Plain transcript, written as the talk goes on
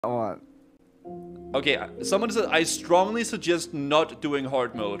one. Okay, someone said I strongly suggest not doing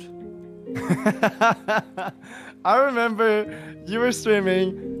hard mode. I remember you were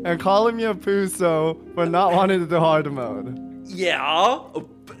streaming and calling me a puso for not wanting to do hard mode. Yeah.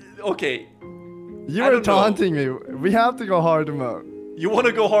 Okay. You were taunting me. We have to go hard mode. You want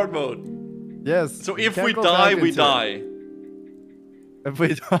to go hard mode? Yes. So if we die, we die. If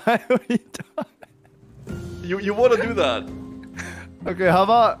we die, we die. You want to do that? Okay, how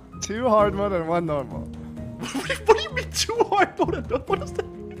about 2 hard mode and 1 normal? What do you mean 2 hard mode and what does that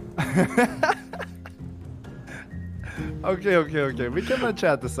mean? Okay. We can let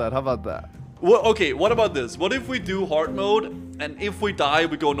chat decide. How about that? Well, okay, what about this? What if we do hard mode and if we die,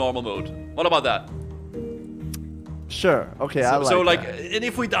 we go normal mode? What about that? Sure. Okay, I like so like, that. and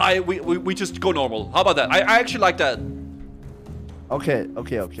if we die, we just go normal. How about that? I actually like that. Okay. All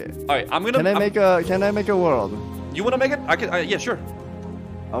right, I'm gonna. Can I make a world? You wanna make it? I can. Yeah, sure.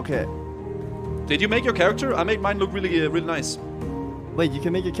 Okay. Did you make your character? I made mine look really nice. Wait, you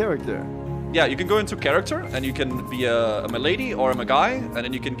can make a character? Yeah, you can go into character and you can be a lady or a guy, and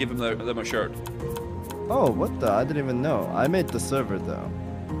then you can give them a shirt. Oh, what the? I didn't even know. I made the server though.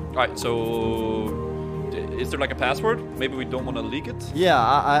 All right, so is there like a password? Maybe we don't want to leak it. Yeah,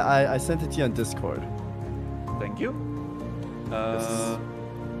 I sent it to you on Discord. Thank you.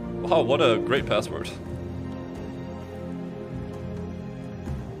 Wow, what a great password.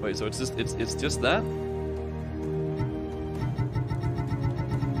 Wait, so it's just that?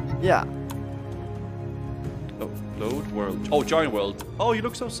 Yeah. Oh, load world. Oh, join world. Oh, you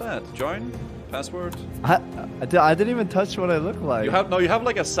look so sad. Join password. I didn't even touch what I look like. You have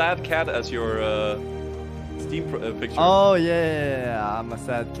like a sad cat as your Steam picture. Oh yeah. I'm a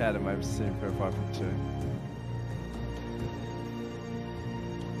sad cat in my Steam profile picture.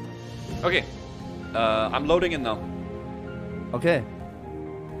 Okay. I'm loading in now. Okay.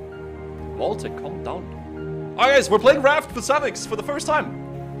 Baltic, calm down. Alright guys, we're playing RAFT with Savix for the first time.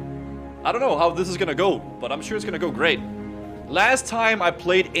 I don't know how this is gonna go, but I'm sure it's gonna go great. Last time I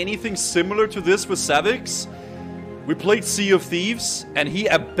played anything similar to this with Savix, we played Sea of Thieves, and he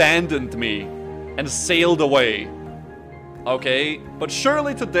abandoned me and sailed away. Okay, but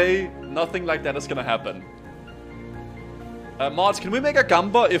surely today, nothing like that is gonna happen. Mods, can we make a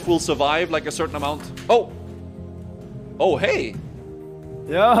gamba if we'll survive like a certain amount? Oh! Oh, hey!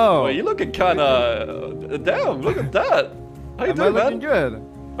 Yo! Well, you looking kinda... damn, look at that! How you doing, man? Looking good.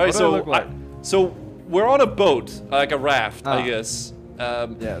 Alright, so we're on a boat, like a raft, I guess.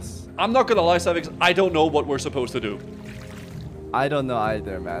 Yes. I'm not gonna lie, Savix, I don't know what we're supposed to do. I don't know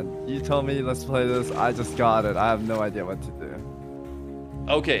either, man. You told me let's play this, I just got it. I have no idea what to do.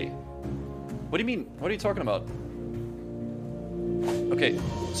 Okay. What do you mean? What are you talking about? Okay,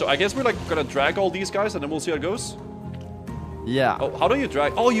 so I guess we're like gonna drag all these guys and then we'll see how it goes? Yeah. Oh, how do you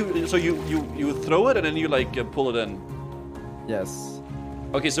drag? Oh, you throw it and then you like pull it in. Yes.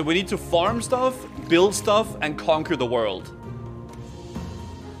 Okay, so we need to farm stuff, build stuff, and conquer the world.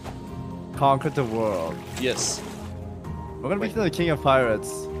 Conquer the world. Yes. We're gonna become the king of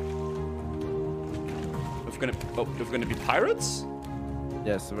pirates. We're gonna be pirates?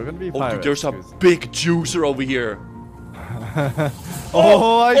 Yes, we're gonna be pirates. Oh, dude, there's a big juicer over here. I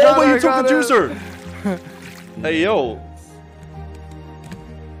got but it, you took the juicer. Hey, yo.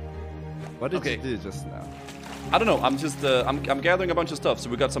 What did you do just now? I don't know. I'm just I'm gathering a bunch of stuff. So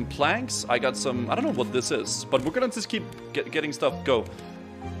we got some planks. I got some. I don't know what this is, but we're gonna just keep getting stuff. Go.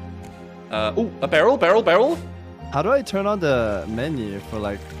 Oh, a barrel. How do I turn on the menu for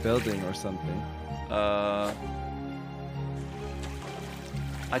like building or something? I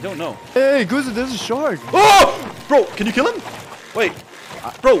don't know. Hey, Guzu, there's a shark. Oh, bro, can you kill him? Wait,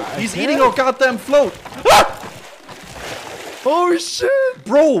 bro, he's eating our goddamn float. Ah! Oh shit,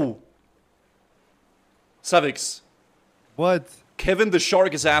 bro. Savix. What? Kevin the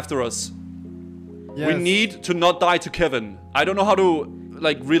shark is after us. Yes. We need to not die to Kevin. I don't know how to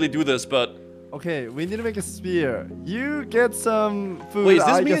like really do this, but okay, we need to make a spear. You get some food. Wait, is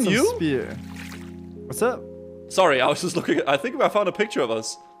this I me get and some you? Spear. What's up? Sorry, I was just looking. I think I found a picture of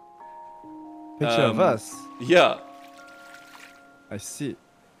us. Picture of us? Yeah. I see.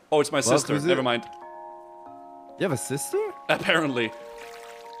 Oh, it's my sister. Never mind. You have a sister? Apparently.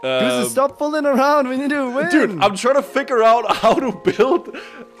 Guzu, stop fooling around. We need to win. Dude, I'm trying to figure out how to build.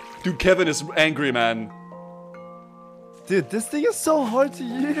 Dude, Kevin is angry, man. Dude, this thing is so hard to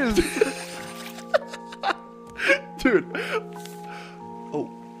use. Dude.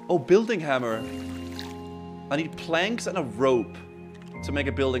 Oh, building hammer. I need planks and a rope to make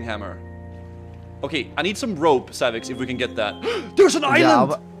a building hammer. Okay, I need some rope, Savix, if we can get that. There's an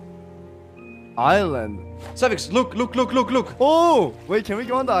island! Island. Savix, look, look, look, look, look. Oh, wait, can we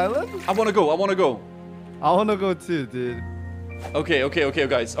go on the island? I wanna go, I wanna go. I wanna go too, dude. Okay, okay, okay,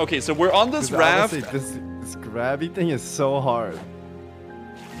 guys. Okay, so we're on this 'Cause raft. honestly, this grabby thing is so hard.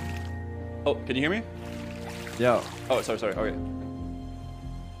 Oh, can you hear me? Yo, Oh, sorry, sorry. Okay.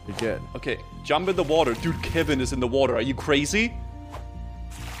 you're good. Okay, jump in the water. Dude, Kevin is in the water. Are you crazy?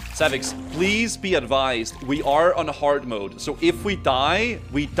 Savix, please be advised. We are on hard mode. So if we die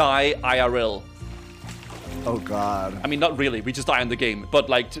IRL. Oh god. I mean, not really. We just die in the game. But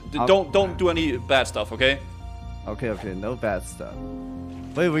like, don't do any bad stuff, okay? Okay, okay, no bad stuff.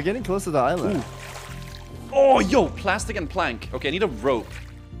 Wait, we're getting close to the island. Ooh. Oh, yo, plastic and plank. Okay, I need a rope.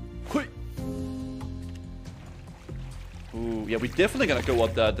 Quick. Ooh, yeah, we're definitely gonna go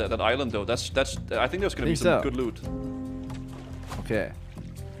up that island though. That's. I think there's gonna be some good loot. Okay.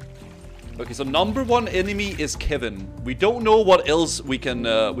 Okay, so number one enemy is Kevin. We don't know what else we can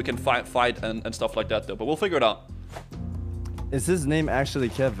fight and stuff like that though, but we'll figure it out. Is his name actually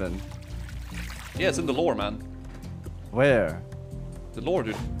Kevin? Yeah, it's in the lore, man. Where? The lore,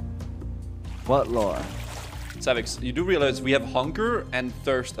 dude. What lore? Savix, you do realize we have hunger and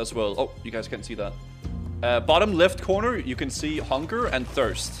thirst as well. Oh, you guys can't see that. Bottom left corner, you can see hunger and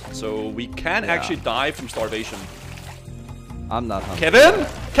thirst. So we can actually die from starvation. I'm not hungry. Kevin!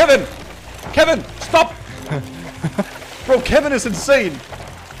 Kevin! Kevin! Stop! Bro, Kevin is insane!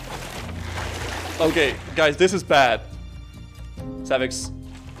 Okay, guys, this is bad. Savix,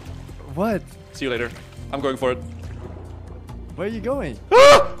 What? see you later. I'm going for it. Where are you going?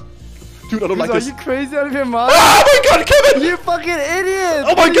 Ah! Dude, I don't like Are this. you crazy out of your mind? Ah, my god, Kevin! You fucking idiot!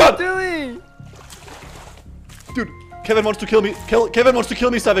 Oh my god! What are you doing? Dude, Kevin wants to kill me. Kevin wants to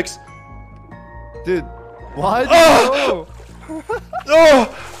kill me, Savix. Dude, why did Ah! you go?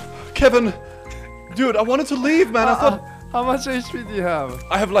 Oh, Kevin. Dude, I wanted to leave, man. I thought How much HP do you have?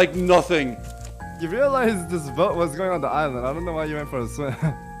 I have like nothing. You realize this boat was going on the island. I don't know why you went for a swim.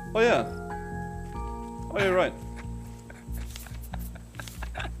 Oh yeah. Oh, you're right.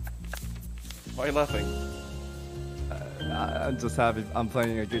 Why are you laughing? I'm just happy I'm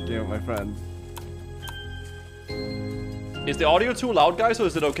playing a good game with my friends. Is the audio too loud, guys, or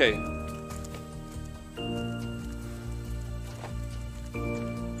is it okay?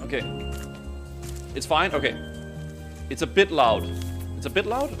 Okay. It's fine? Okay. It's a bit loud. It's a bit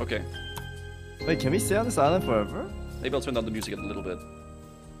loud? Okay. Wait, can we stay on this island forever? Maybe I'll turn down the music a little bit.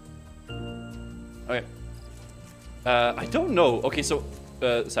 Okay. I don't know. Okay, so,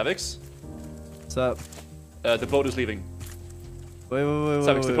 Savix, What's up? the boat is leaving. Wait.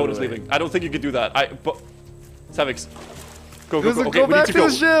 Savix, the boat is leaving. I don't think you can do that. Savix. Go. Listen, Okay, go we need back to to go.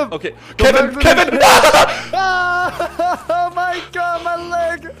 the ship. Okay. Go back Kevin! to the Kevin! ship. Oh my god, my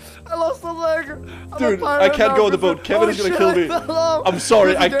leg! I lost a leg. I'm Dude, a pirate I can't now, go on the Griffin. boat. Kevin is gonna shit, kill I me. fell off. I'm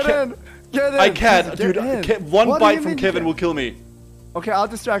sorry, Griffin, I get can't- in. Get in. I can't, Griffin, dude. get in. One What do you bite from mean Kevin you will kill me. Okay, I'll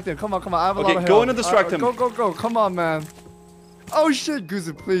distract him. Come on. I have a lot Okay, of go health. in and distract him. Go. Come on, man. Oh shit,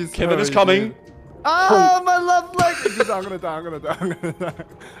 Guzu, please. Kevin is hurry, coming. dude. Ah, my left leg. Guzu, I'm gonna die.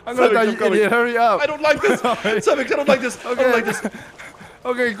 I'm gonna die, you coming. idiot. Hurry up. I don't like this. Sorry. Savix, I don't like this. I don't like this.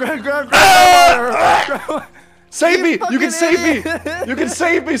 Okay, grab Ah! Save me! You can fucking save me! idiot. You can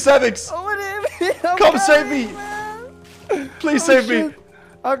save me, Savix! Oh, what do you mean? I'm Come save coming, me. man. Please Oh, save me! shit.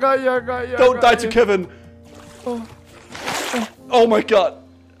 I got you. Don't die I got to you. Kevin! Oh my god!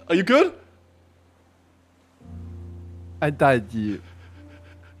 Are you good? I died to you.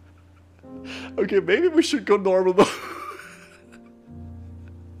 Okay, maybe we should go normal mode.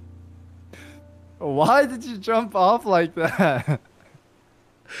 Why did you jump off like that?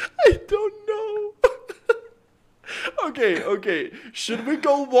 I don't know. Okay. Should we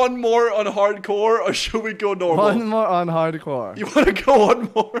go one more on hardcore or should we go normal? One more on hardcore. You want to go one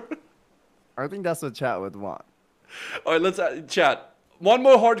more? I think that's what chat would want. Alright, let's chat. One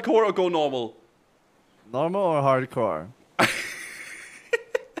more hardcore or go normal? Normal or hardcore?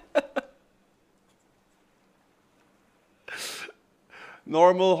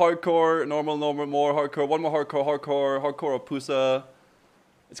 Normal, hardcore, normal, more hardcore, one more hardcore or pusa.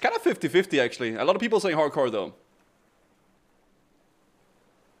 It's kind of 50-50 actually. A lot of people saying hardcore though.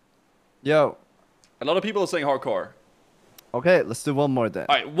 Yo. A lot of people are saying hardcore. Okay, let's do one more then.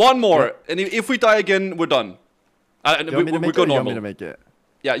 Alright, one more. And if we die again, we're done. You want me to make it go or you want normal. me to make it?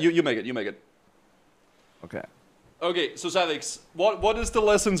 Yeah, you make it. Okay. Okay, so Savix, what is the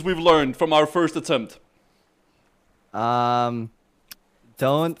lessons we've learned from our first attempt? Don't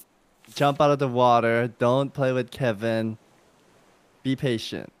jump out of the water. Don't play with Kevin. Be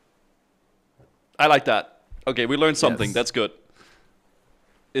patient. I like that. Okay, we learned something. Yes. That's good.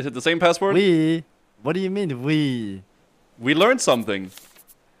 Is it the same password? We? What do you mean we? We learned something.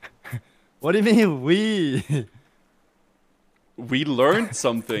 What do you mean we? We learned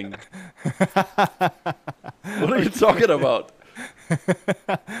something. What are you talking about?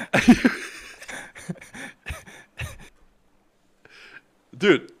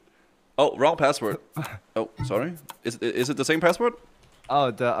 Dude. Oh, wrong password. Oh, sorry. Is it the same password? Oh,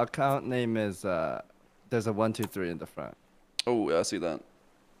 the account name is there's a 123 in the front. Oh, yeah, I see that.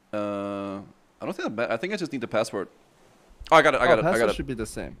 I don't think I think I just need the password. Oh, I got it. I got it. I got Password it. should be the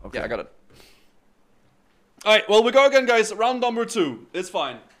same. Okay. Yeah, I got it. All right, well, we go again, guys. Round number 2. It's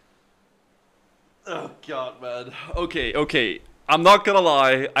fine. Oh God, man. Okay. I'm not gonna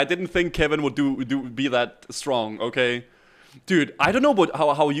lie. I didn't think Kevin would be that strong. Okay, dude. I don't know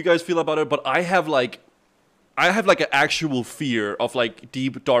how you guys feel about it, but I have like an actual fear of like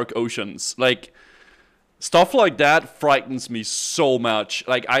deep dark oceans. Like stuff like that frightens me so much.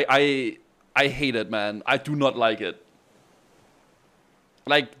 Like I hate it, man. I do not like it.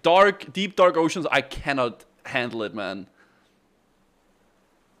 Like deep dark oceans, I cannot handle it, man.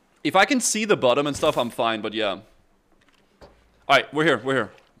 If I can see the bottom and stuff, I'm fine, but yeah. Alright, we're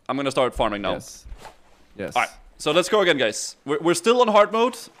here. I'm gonna start farming now. Yes. Yes. Alright, so let's go again, guys. We're still on hard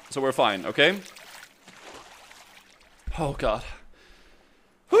mode, so we're fine, okay? Oh, God.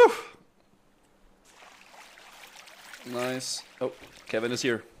 Whew. Nice. Oh, Kevin is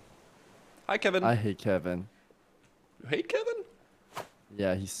here. Hi, Kevin. I hate Kevin. You hate Kevin?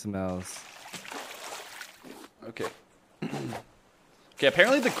 Yeah, he smells. Okay. Okay,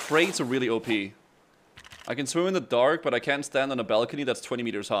 apparently the crates are really OP. I can swim in the dark, but I can't stand on a balcony that's 20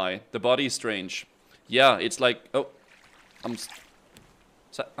 meters high. The body is strange. Yeah, it's like... Oh. I'm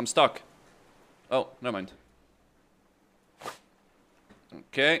stuck. Oh, never mind.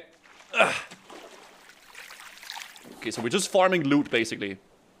 Okay. Ugh. Okay, so we're just farming loot, basically.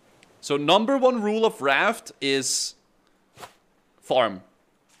 So #1 rule of Raft is... farm.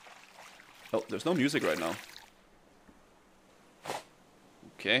 Oh, there's no music right now.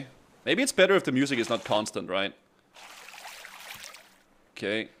 Okay. Maybe it's better if the music is not constant, right?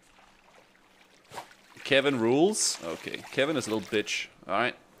 Okay. Kevin rules. Okay. Kevin is a little bitch.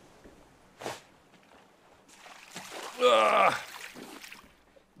 Alright.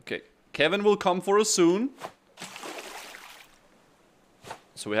 Okay. Kevin will come for us soon.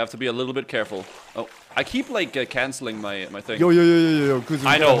 So we have to be a little bit careful. Oh, I keep like canceling my thing. Yo.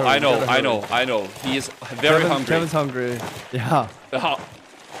 I know. He is very hungry. Kevin's hungry. Yeah.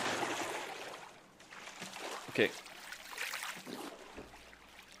 Okay.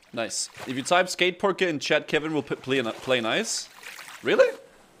 Nice. If you type skate parker in chat, Kevin will play nice. Really?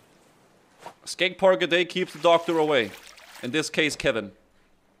 Skate parker day keeps the doctor away. In this case, Kevin.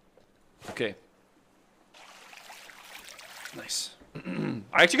 Okay. Nice.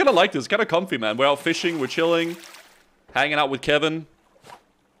 I actually kind of like this. It's kind of comfy, man. We're out fishing. We're chilling. Hanging out with Kevin.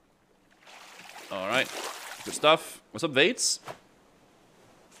 Alright. Good stuff. What's up, Vates?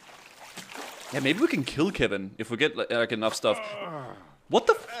 Yeah, maybe we can kill Kevin if we get like enough stuff. What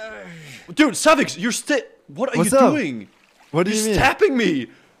the Dude, Savix, you're what are you doing? What do you mean? You're stabbing me!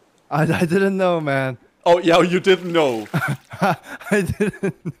 I didn't know, man. Oh, yeah, you didn't know. I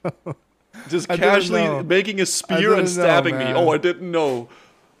didn't know. Just casually making a spear and stabbing me. Oh, I didn't know.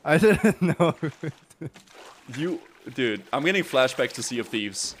 I didn't know. Dude, I'm getting flashbacks to Sea of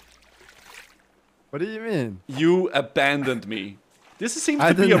Thieves. What do you mean? You abandoned me. This seems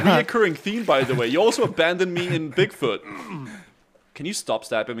to be a reoccurring theme, by the way. You also abandoned me in Bigfoot. Can you stop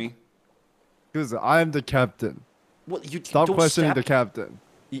stabbing me? Because I'm the captain. Well, you stop questioning the captain.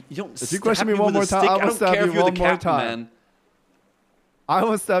 You don't. If you question me one more time, I will stab you one more time. Man. I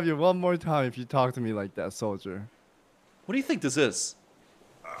will stab you one more time if you talk to me like that, soldier. What do you think this is?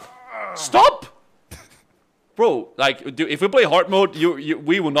 Stop! Bro, like, if we play hard mode,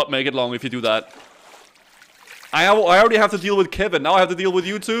 we will not make it long if you do that. I already have to deal with Kevin. Now I have to deal with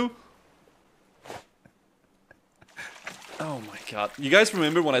you too. Oh my god. You guys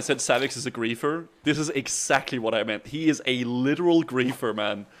remember when I said Savix is a griefer? This is exactly what I meant. He is a literal griefer,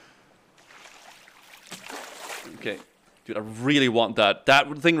 man. Okay. Dude, I really want that.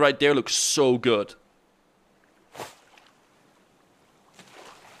 That thing right there looks so good.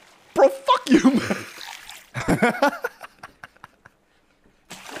 Bro, fuck you, man.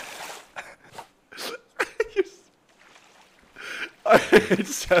 I hate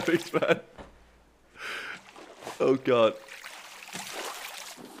Savix, man. Oh god.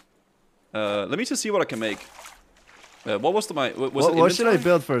 Let me just see what I can make. What was what should I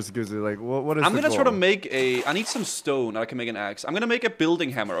build first, Guzi? Like, what is I'm the gonna goal? try to make I need some stone. I can make an axe. I'm gonna make a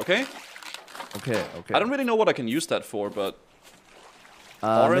building hammer. Okay. Okay. I don't really know what I can use that for, but Maybe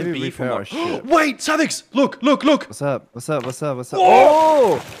R&B repair from our ship. Wait, Savix! Look, look, look! What's up? What's up? What's up? What's up?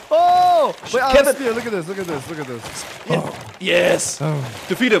 Whoa! Oh! Wait, I have Kevin! a spear. Look at this. Look at this. Look at this. Yes!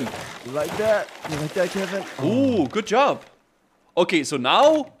 Defeat him! You like that? You like that, Kevin? Ooh, good job. Okay, so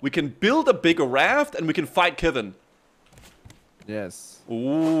now we can build a bigger raft and we can fight Kevin. Yes.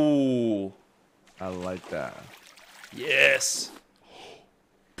 Ooh. I like that. Yes.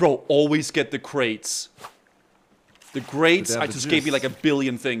 Bro, always get the crates. The crates, I just gave you like a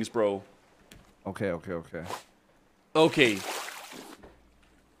billion things, bro. Okay, okay, okay. Okay.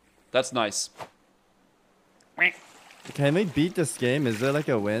 That's nice. Can we beat this game? Is there like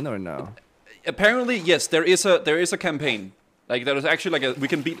a win or no? Apparently, yes, there is a campaign. Like there is actually like a we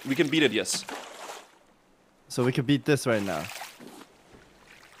can beat it, yes. So we could beat this right now.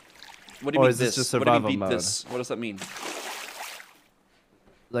 What do you Or mean is this this? just What do you survival mean beat mode? this? What does that mean?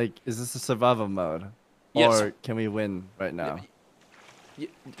 Like, is this a survival mode? Yes. Or can we win right now?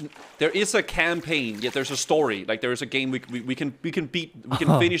 There is a campaign. Yeah, there's a story. Like there is a game we can beat. We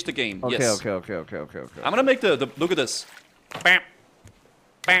can finish the game. Okay, Yes. okay. I'm gonna make the look at this. Bam,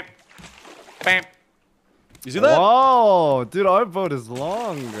 bam, bam. You see that? Whoa, dude, our boat is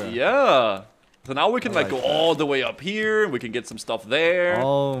long. Yeah. So now we can like like go that. all the way up here. We can get some stuff there.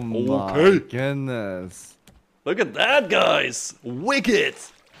 Oh my Okay. goodness. Look at that, guys. Wicked.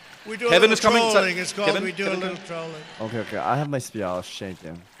 We do Kevin a is little coming. trolling. It's called Kevin, we do Kevin, a little trolling. Okay, okay. I have my spear. I'll shake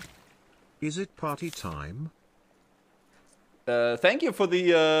him. Is it party time? Thank you for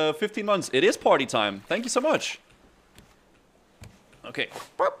the 15 months. It is party time. Thank you so much. Okay.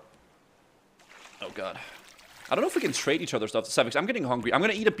 Boop. Oh god. I don't know if we can trade each other stuff. Savix, I'm getting hungry. I'm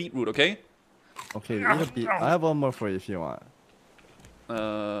gonna eat a beetroot, okay? Okay, eat a beet. I have one more for you if you want.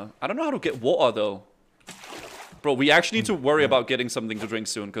 I don't know how to get water though. Bro, we actually need to worry about getting something to drink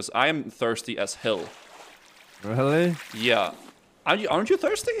soon, because I am thirsty as hell. Really? Yeah. Aren't you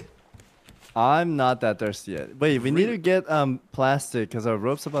thirsty? I'm not that thirsty yet. Wait, we need to get plastic because our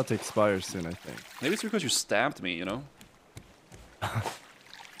rope's about to expire soon, I think. Maybe it's because you stabbed me, you know?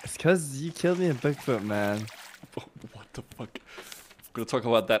 It's because you killed me in Bigfoot, man. What the fuck? I'm gonna talk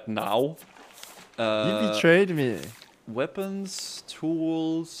about that now. You betrayed me. Weapons,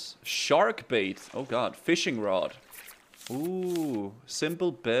 tools, shark bait. Oh god, fishing rod. Ooh,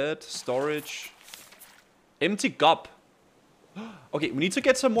 simple bed, storage. Empty cup. Okay, we need to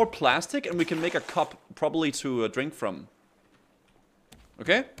get some more plastic and we can make a cup probably to drink from.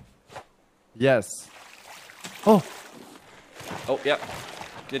 Okay? Yes. Oh, Oh, yeah.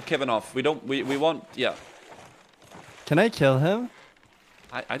 Get Kevin off. We want, yeah. can I kill him?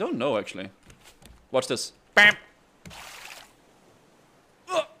 I don't know actually. Watch this. Bam!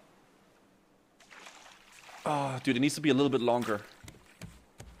 Oh, dude, it needs to be a little bit longer.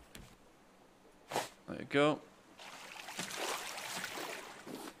 There you go.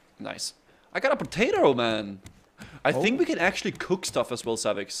 Nice. I got a potato, man. I think we can actually cook stuff as well,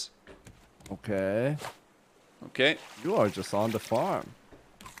 Savix. Okay. Okay. You are just on the farm.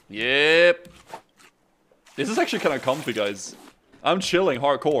 Yep. This is actually kind of comfy, guys. I'm chilling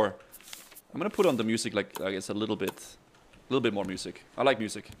hardcore. I'm gonna put on the music, like I guess a little bit more music. I like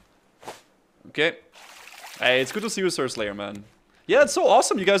music. Okay. Hey, it's good to see you, Sir Slayer, man. Yeah, it's so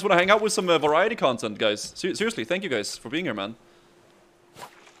awesome. You guys want to hang out with some variety content, guys. Seriously, thank you guys for being here, man.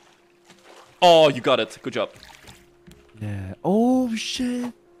 Oh, you got it. Good job. Yeah. Oh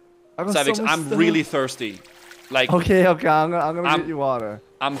shit. I got so Savix, much I'm stuff. really thirsty. Like, Okay, okay. I'm gonna get you water.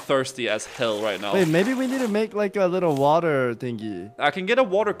 I'm thirsty as hell right now. Wait, maybe we need to make like a little water thingy. I can get a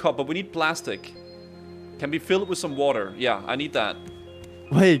water cup, but we need plastic. Can be filled with some water. Yeah, I need that.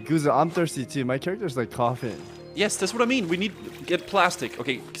 Wait, Guza, I'm thirsty too. My character's like coughing. Yes, that's what I mean. We need to get plastic.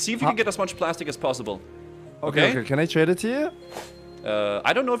 Okay, see if you can get as much plastic as possible. Okay? Can I trade it to you?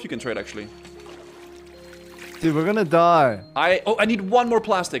 I don't know if you can trade actually. Dude, we're gonna die. I need one more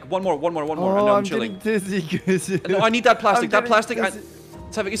plastic. One more. Oh, and now I'm chilling. getting dizzy, Guza. No, I need that plastic. I'm That plastic. getting dizzy.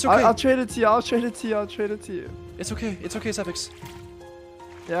 Savix, it's okay. I'll trade it to you. I'll trade it to you. I'll trade it to you. It's okay. It's okay, Savix.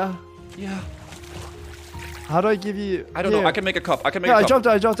 Yeah. Yeah. How do I give you? I don't know. Here. I can make a cup. I can make Yeah, a cup.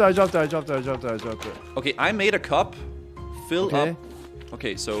 I dropped it. Okay, I made a cup. Fill Okay. up.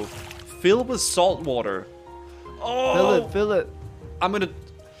 Okay, so fill with salt water. Oh, Fill it. I'm gonna.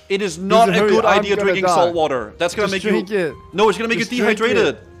 It is not a hurry, good I'm idea gonna drinking die. salt water. That's gonna Just make you. drink it. No, it's gonna make Just you drink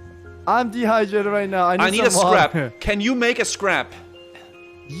dehydrated. it. I'm dehydrated right now. I need I need a some water. scrap. Can you make a scrap?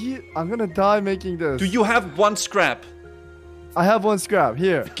 I'm gonna die making this. Do you have one scrap? I have one scrap.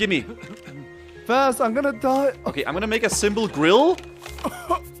 Here. Give me. Fast, I'm gonna die. Okay, I'm gonna make a simple grill.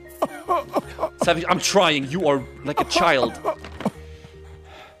 Savage, I'm trying. You are like a child.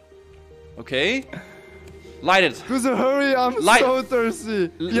 Okay. Light it. Guzu, hurry! I'm Light- so thirsty.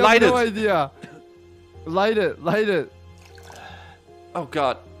 You Light have no it. idea. Light it. Light it. Oh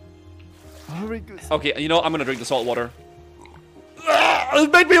god. Hurry, Guzu. Okay, you know, I'm gonna drink the salt water.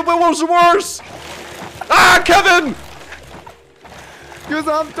 It made me worse! Ah, Kevin!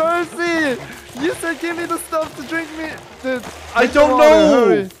 Guzu, I'm thirsty. You said give me the stuff to drink me. I the don't water, know.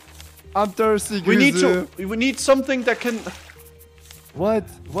 hurry. I'm thirsty, Guzu. We need something that can. What?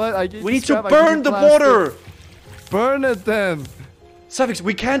 What? I gave We you need to scrap, I gave burn you the plastic. water. Burn it then. Savix,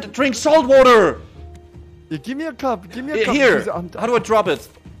 we can't drink salt water. You give me a cup. Give me a cup. Here. Guzu, How do I drop it?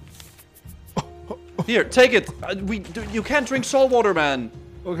 Here, take it. You can't drink salt water, man.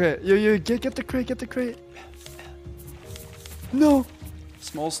 Okay, you get the crate. Get the crate. No.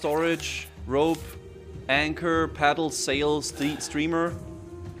 Small storage, rope, anchor, paddle, sail, streamer,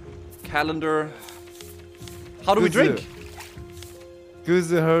 calendar. How do we Guzu. drink?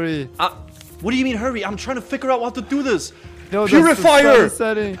 Guzu, hurry. What do you mean hurry? I'm trying to figure out how to do this. No, that's the Purifier!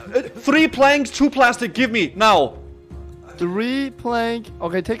 setting. 3 planks, 2 plastic, give me, now. 3 plank.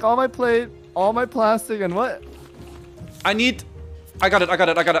 Okay, take all my plate, all my plastic, and what? I got it.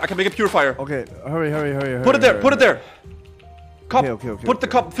 I can make a purifier. Okay, hurry. Put it there, put it there. Cup, Okay, put the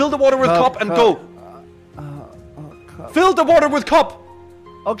okay. cup, fill the water with cup and cup. go. Cup. Fill the water with cup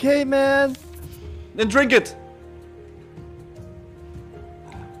Okay, man. and drink it.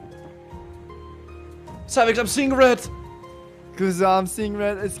 Savix, I'm seeing red. Guzu, I'm seeing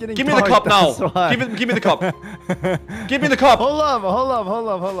red. It's getting Give me the dark, cup now. that's why. Give me the cup. Give me the cup. Hold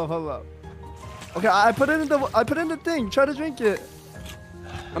up. Okay, I put it in the thing. Try to drink it.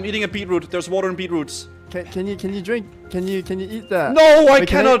 I'm eating a beetroot. There's water in beetroots. Can you drink? Can you eat that? No, I Wait,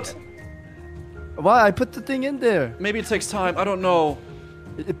 can I- cannot. Why? I put the thing in there. Maybe it takes time. I don't know.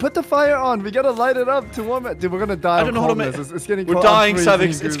 Put the fire on. We gotta light it up to warm it. Dude, we're gonna die. I don't know how to make. It's getting We're cold. I'm dying, freezing,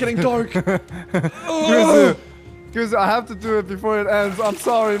 Savix. It's Guzu. getting dark. Guzu, I have to do it before it ends. I'm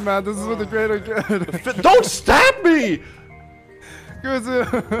sorry, man. This is for the greater good. Don't stab me.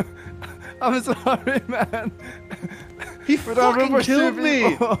 Guzu, I'm sorry, man. He But I fucking remember killed two me.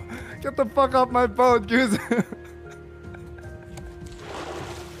 people. Get the fuck off my boat, Guzu.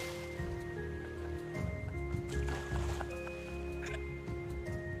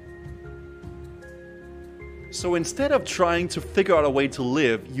 So instead of trying to figure out a way to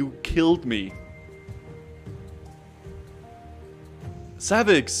live, you killed me.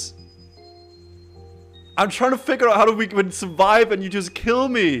 Savix. I'm trying to figure out how we can survive and you just kill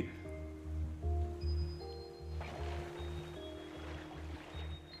me.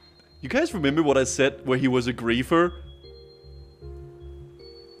 You guys remember what I said where he was a griefer?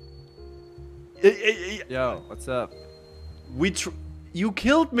 Yo, what's up? You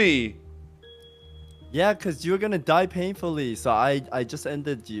killed me. Yeah, cause you're gonna die painfully, so I just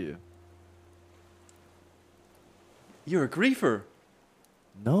ended you. You're a griefer.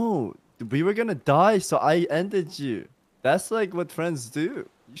 No, we were gonna die, so I ended you. That's like what friends do.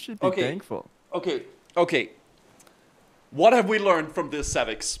 You should be Okay. thankful. Okay. What have we learned from this,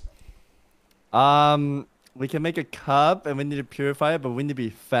 Savix? We can make a cup, and we need to purify it, but we need to be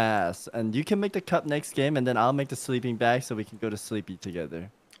fast. And you can make the cup next game, and then I'll make the sleeping bag, so we can go to sleepy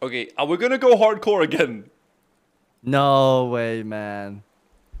together. Okay, are we gonna go hardcore again? No way, man.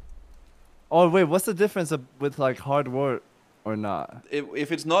 Oh wait, what's the difference with like hard work or not?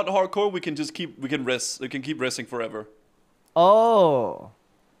 If it's not hardcore, we can just we can rest. We can keep resting forever. Oh.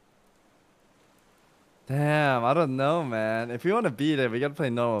 Damn, I don't know, man. If we want to beat it, we gotta play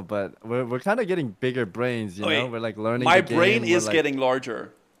normal. But we're kind of getting bigger brains, you know. We're like learning. My the game. brain We're is like, getting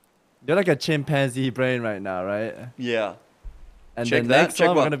larger. You're like a chimpanzee brain right now, right? Yeah. And Check then that, next check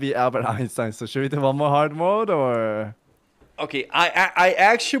one we're what? gonna be Albert Einstein. So should we do one more hard mode or? Okay, I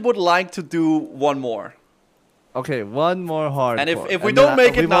actually would like to do one more. Okay, one more hard. And if we And don't then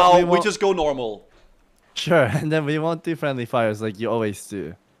make it now, we won't- just go normal. Sure, and then we won't do friendly fires like you always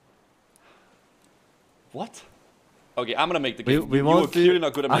do. What? Okay, I'm gonna make the We, game. we You won't are clearly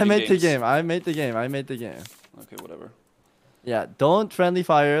not good at making I made games. the game. I made the game. I made the game. Okay, whatever. Yeah, don't friendly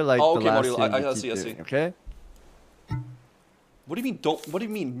fire like Oh, the okay, last Mario, game I you see, keep I see. doing, okay? What do you mean don't? What do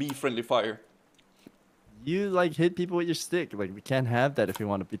you mean me friendly fire? You like hit people with your stick. Like we can't have that if we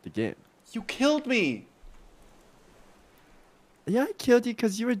want to beat the game. You killed me. Yeah, I killed you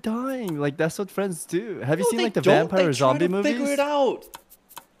because you were dying. Like that's what friends do. Have you No, seen they like the don't. vampire They try zombie to movies? Figure it out.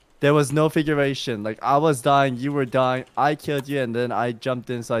 There was no figuration. Like I was dying, you were dying. I killed you, and then I jumped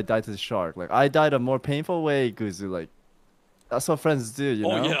in, so I died to the shark. Like I died a more painful way, Guzu. Like that's what friends do, you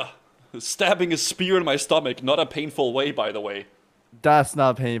know? Oh yeah, stabbing a spear in my stomach, not a painful way, by the way. That's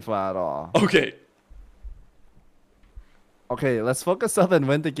not painful at all. Okay. Okay, let's focus up and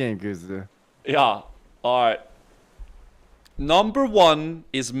win the game, Guzu. Yeah. Alright. Number 1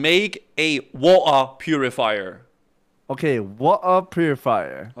 is make a water purifier. Okay, water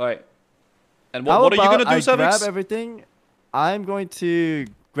purifier. Alright. And How what are you about gonna do, I Savix? grab everything. I'm going to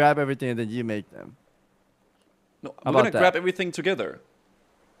grab everything and then you make them. No, How we're gonna about that? grab everything together.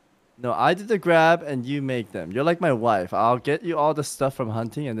 No, I did the grab and you make them. You're like my wife. I'll get you all the stuff from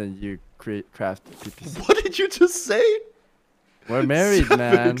hunting and then you craft PPC. What did you just say? We're married,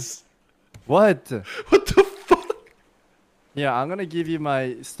 man. Savix. What? What the fuck? Yeah, I'm gonna give you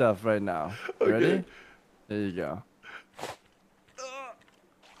my stuff right now. Okay. Ready? There you go.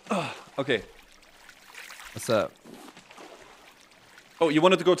 Okay. What's up? Oh, you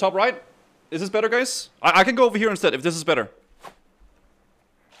wanted to go top right? Is this better, guys? I can go over here instead if this is better.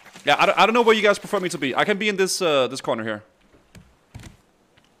 Yeah, I don't know where you guys prefer me to be. I can be in this this corner here.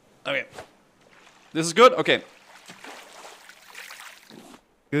 Okay. This is good? Okay.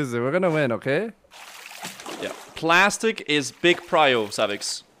 Good, we're gonna win, okay? Yeah. Plastic is big prio,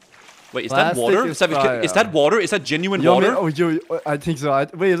 Savix. Wait, is Plastic that water? is Savix, is prio. that water? Is that genuine Yo, water? man, oh, yo, I think so.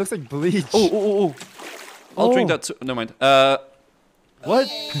 Wait, it looks like bleach. Oh. I'll drink Oh. that too. Never mind. What?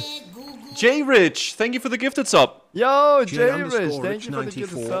 J Rich, thank you for the gifted sub. Yo, J J Rich, underscore thank Rich you for the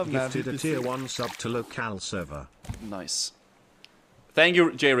gift 94 sub, man. gifted a PPC. tier 1 sub to local server. Nice. Thank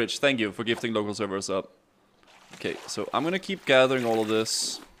you, J Rich. Thank you for gifting local servers up. Okay, so I'm gonna keep gathering all of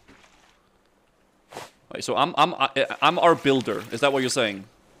this. Right, so I'm our builder. Is that what you're saying?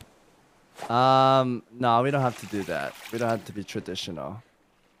 No, we don't have to do that. We don't have to be traditional.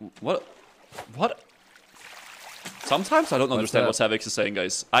 What? What? Sometimes I don't understand what Savix is saying,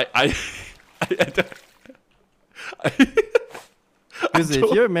 guys. I Because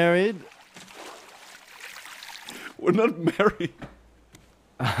if you're married, we're not married.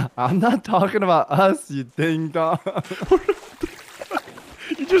 I'm not talking about us, you ding dong.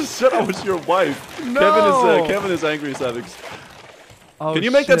 You just said I was your wife. No. Kevin is angry, Savix. Oh, Can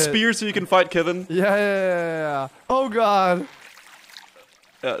you make that shit. spear so you can fight Kevin? Yeah. Oh god.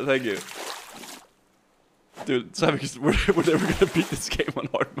 Yeah, thank you. Dude, Savix, we're never gonna beat this game on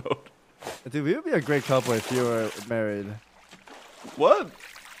hard mode. Dude, we would be a great couple if you were married. What?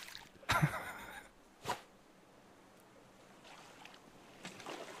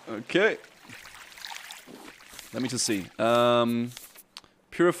 Okay. Let me just see.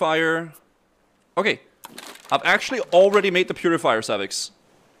 Purifier. Okay. I've actually already made the purifier, Savix.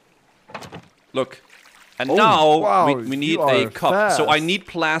 Look. And Oh, now wow, we need you a are cup. So I fast. need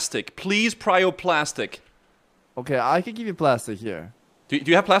plastic. Please prio plastic. Okay, I can give you plastic here. Do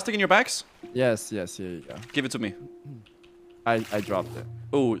you have plastic in your bags? Yes, here you go. Give it to me. I dropped it.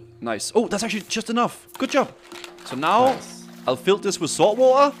 Oh, nice. Oh, that's actually just enough. Good job. So now Nice. I'll fill this with salt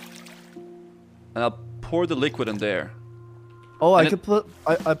water. And I'll pour the liquid in there. Oh, And I could put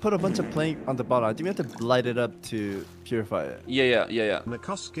I put a bunch of plank on the bottom. I think we have to light it up to purify it. Yeah.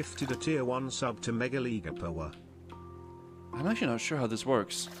 Nikos gifted a tier 1 sub to Mega Liga Power. I'm actually not sure how this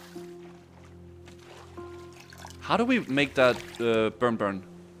works. How do we make that burn?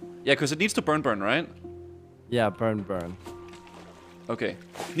 Yeah, because it needs to burn, right? Yeah, burn. Okay.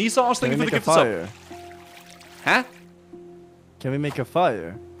 Nisa, I was Can we thinking for the make a gift sub. fire? Huh? Can we make a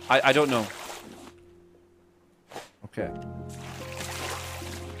fire? I don't know. Okay.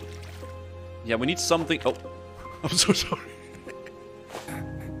 Yeah, we need something. Oh, I'm so sorry.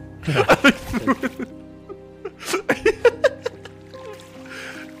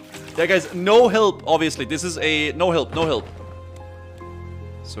 Yeah, guys, no help, obviously. This is a no help.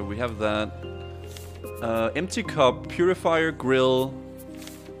 So we have that. Empty cup, purifier, grill.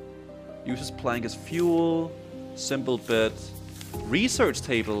 Uses plank as fuel. Simple bed. Research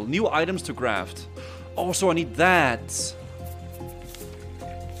table, new items to craft. Oh, so I need that.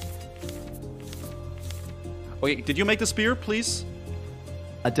 Okay, did you make the spear, please?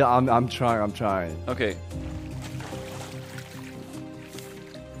 I'm trying. Okay.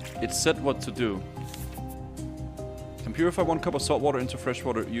 It said what to do. Can purify 1 cup of salt water into fresh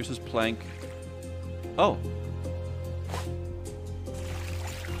water. Uses plank. Oh.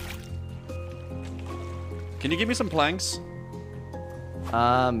 Can you give me some planks?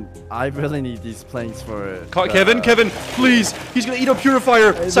 I really need these planks for it. Kevin, please! He's gonna eat a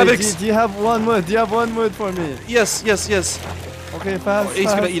purifier! Hey, wait, Savix! do you have 1 wood? Do you have 1 wood for me? Yes. Okay, fast. He's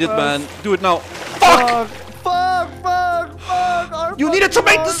gonna eat it, man. Do it now. Fuck! You needed to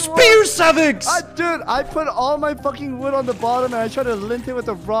make the spear, Savix! Dude, I put all my fucking wood on the bottom and I tried to lint it with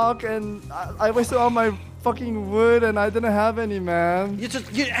a rock and I wasted all my fucking wood and I didn't have any, man.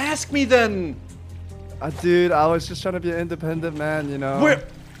 You ask me then! Dude, I was just trying to be an independent man, you know.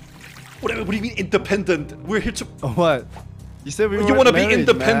 What do you mean independent? We're here to... What? You said we You weren't want to be married,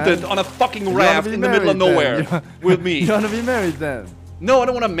 independent man. on a fucking You wanna raft be in the middle of married then. nowhere with me. You wanna be married then? No, I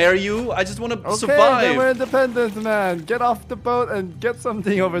don't want to marry you. I just want to Okay, then survive. we're independent, man. Get off the boat and get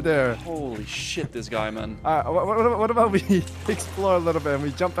something over there. Holy shit, this guy, man. What about we explore a little bit and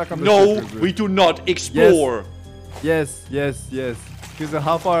we jump back on the No, ship? we do not explore. Yes. Because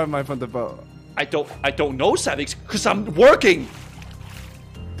how far am I from the boat? I don't know, Savix, because I'm working.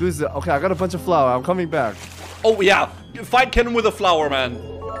 Goose, okay, I got a bunch of flour. I'm coming back. Oh, yeah. Fight Kenan with a flower, man.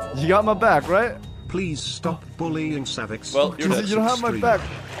 You got my back, right? Please stop bullying Savix. Well, you're Goose, you don't have my back.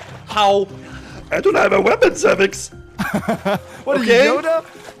 How? I don't have a weapon, Savix. What Okay. are you,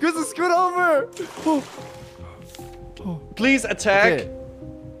 Yoda? Goose, scoot over. Please attack Okay.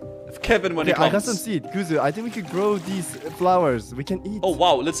 Kevin when he Okay, I got comes. some seed. Guzu, I think we could grow these flowers. We can eat. Oh,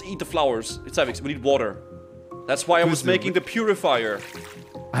 wow. Let's eat the flowers. It's Savix. We need water. That's why I was Guzu, making the purifier.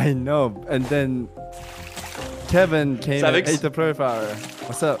 I know. And then Kevin came Savix? and ate the purifier.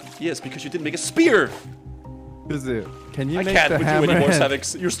 What's up? Yes, because you didn't make a spear. Guzu, can you I make can't the with you hammer? anymore, and-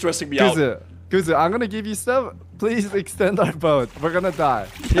 Savix. You're stressing me out. Guzu, I'm gonna give you stuff. Please extend our boat. We're gonna die.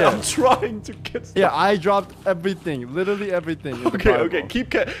 Yeah, Yeah. I'm trying to get stuff. Yeah, I dropped everything. Literally everything. in the Okay, Bible. okay.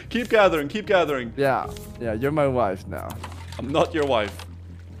 Keep gathering. Keep gathering. Yeah, you're my wife now. I'm not your wife.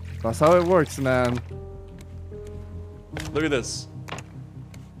 That's how it works, man. Look at this.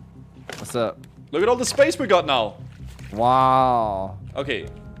 What's up? Look at all the space we got now. Wow. Okay,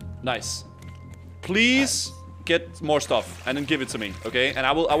 nice. Please get more stuff and then give it to me, okay? And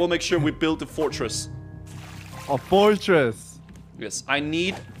I will make sure we build the fortress. A fortress. Yes, I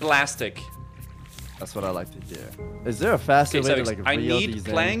need plastic. That's what I like to hear. Is there a faster Okay, way to Savix, like I reel need these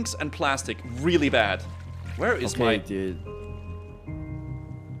in? planks and plastic really bad. Where is Okay, my... dude.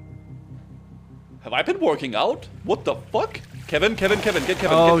 Have I been working out? What the fuck? Kevin, get Kevin,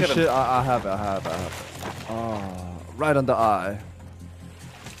 Oh get Kevin. shit! I have it. Oh, right on the eye.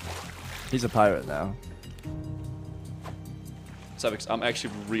 He's a pirate now. Savix, I'm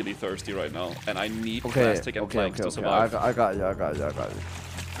actually really thirsty right now, and I need Okay, plastic and planks to survive. I got you.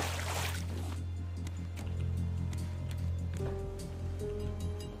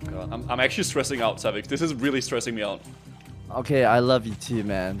 God, I'm actually stressing out, Savix. This is really stressing me out. Okay, I love you too,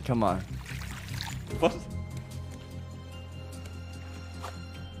 man. Come on. What?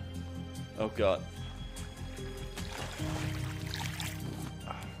 Oh god.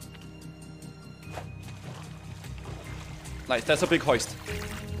 Nice, that's a big hoist.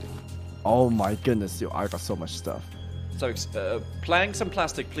 Oh my goodness, yo, I got so much stuff. So, planks and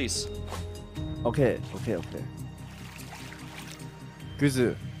plastic, please. Okay.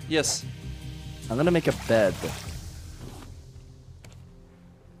 Guzu, Yes. I'm gonna make a bed.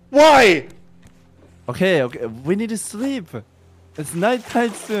 Why? Okay, we need to sleep. It's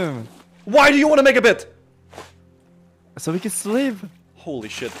nighttime soon, Why do you want to make a bed? so we can sleep. Holy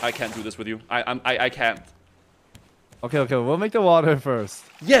shit, I can't do this with you. I can't. Okay, we'll make the water first.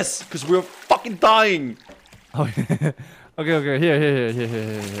 Yes, because we're fucking dying. Okay, here.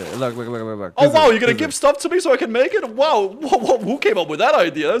 Look. Oh Guzu, wow, you're gonna Guzu. give stuff to me so I can make it? Wow, who came up with that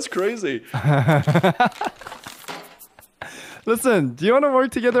idea? That's crazy. Listen, do you want to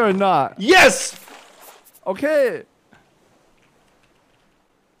work together or not? Yes! Okay.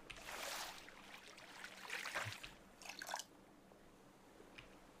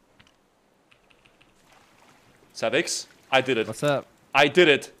 Savix, I did it. What's up? I did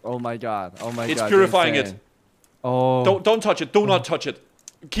it. Oh my god. It's you're purifying it. insane. Oh. Don't touch it. Do not touch it.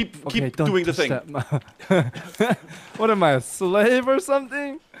 Keep don't doing the touch thing. that. What am I, a slave or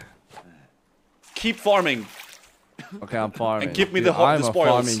something? Keep farming. Okay, I'm farming. And give me Dude, the I'm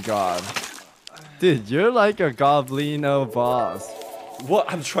spoils. a farming god. Dude, you're like a goblino boss.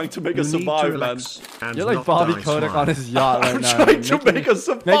 What? I'm trying to make You us need to survive, man. relax and You're like not Bobby die Kotick smart. on his yacht right I'm now. trying to make us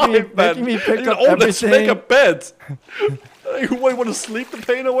survive, man. making me pick up Let's make a everything. bed. You want to sleep the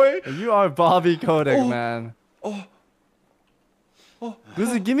pain away? You are Bobby Kotick, man.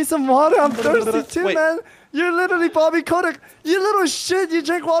 Lucy, give me some water. I'm thirsty too, Wait. man. You're literally Bobby Kotick. You little shit. You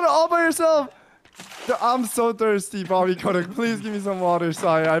drink water all by yourself. I'm so thirsty, Bobby Kotick. Please give me some water.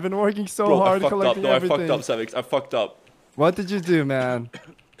 Sorry, I've been working so Bro, I hard fucked up. collecting No, everything. I fucked up, Savix. I fucked up. What did you do, man?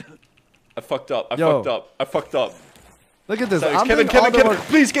 I fucked up. I Yo. fucked up. I fucked up. Look at this. Savix, I'm Kevin, doing all Kevin, the Kevin. work.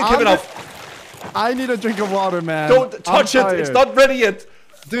 Please get Kevin I'm off. I need a drink of water, man. Don't I'm touch it. It's tired. not ready yet.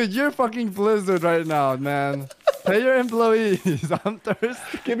 Dude, you're fucking Blizzard right now, man. Pay your employees. I'm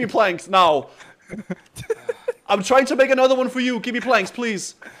thirsty. Give me planks now. I'm trying to make another one for you. Give me planks,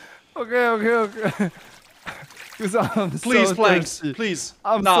 please. Okay. 'Cause I'm Please, so planks. thirsty. Please.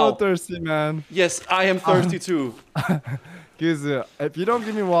 I'm now. so thirsty, man. Yes, I am thirsty too. Gizu, if you don't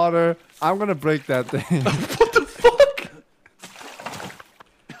give me water, I'm gonna break that thing. What the fuck?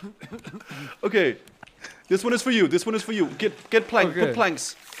 Okay. This one is for you. This one is for you. Get plank. Okay. Put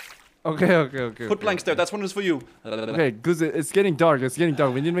planks. Okay. Put planks there. That's one is for you. Okay, Guzu, it's getting dark. It's getting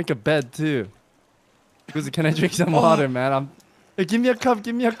dark. We need to make a bed too. Guzu, can I drink some water, man? Hey, give me a cup.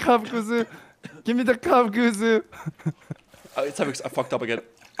 Give me a cup, Guzu. Give me the cup, Guzu. Savix, I fucked up again.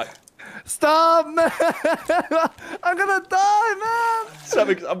 Stop, man! I'm gonna die, man!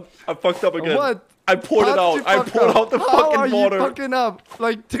 Savix, I fucked up again. What? I poured it out. I poured out the How fucking water. How are you fucking up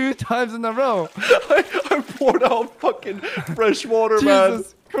like 2 times in a row? I poured out fucking fresh water, man.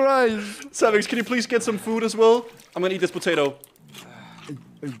 Jesus Christ! Savix, can you please get some food as well? I'm gonna eat this potato.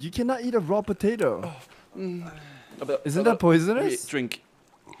 You cannot eat a raw potato. Isn't that Wait, poisonous? drink.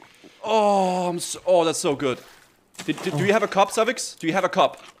 Oh, oh, that's so good. Do you have a cup, Savix? Do you have a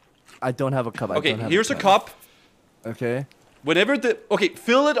cup? I don't have a cup. Okay, here's a cup. Okay. Whenever okay,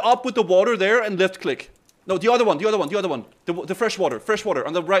 fill it up with the water there and left click. No, the other one. The fresh water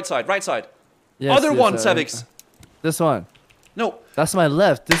on the right side. Yes, Other one, Savix. This one. No, That's my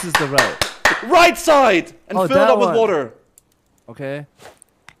left. This is the right. right side, and Oh, fill it that up with one. water Okay.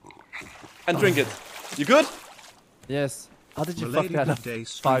 and drink it. You good? Yes. How did you fuck Milady that up Good Day 5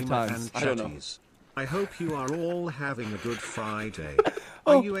 streamer times? and I don't know. chatties. I hope you are all having a good Friday.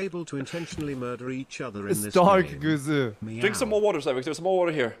 Oh. Are you able to intentionally murder each other in It's this dark, game? Guzu. Drink some more water, Savix. There's some more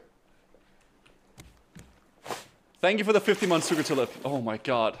water here. Thank you for the 50-month sugar tulip. Oh my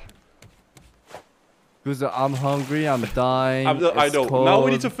god. Guzu, I'm hungry. I'm dying. I it's know. Cold. Now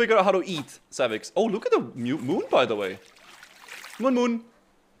we need to figure out how to eat, Savix. Oh, look at the moon, by the way. Moon.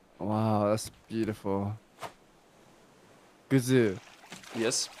 Wow, that's beautiful. Guzu,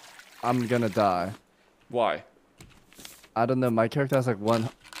 Yes. I'm gonna die. Why? I don't know. My character has like 1.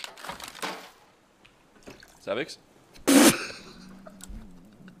 Savix?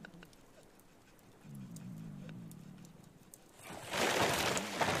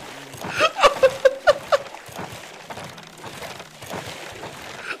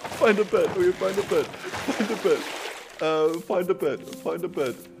 Find a bed. Okay, find a bed. Find a bed. Find a bed. Find a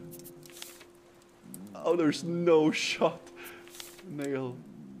bed. Oh, there's no shot. Nail.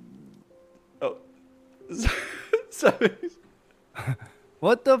 Oh. Savix.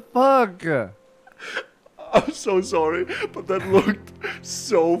 What the fuck? I'm so sorry, but that looked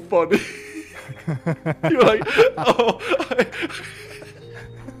so funny. You're like, oh,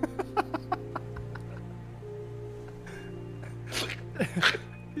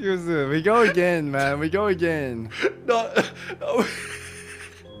 Guzu, we go again, man. We go again. no.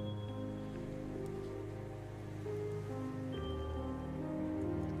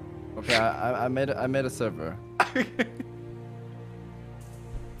 Okay, I made a server.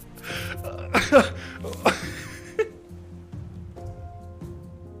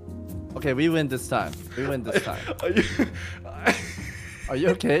 Okay, we win this time. We win this time. Are you, Are you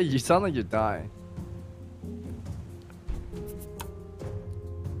okay? You sound like you're dying.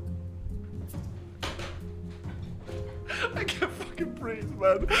 I can't fucking breathe,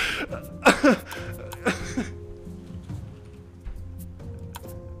 man.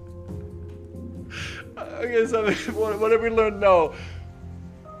 Okay, so what have we learned now?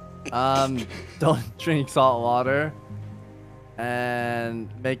 Don't drink salt water, and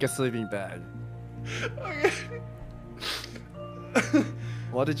make a sleeping bag. Okay.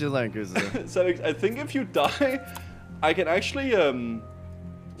 What did you learn, Guzu? Savix, I think if you die, I can actually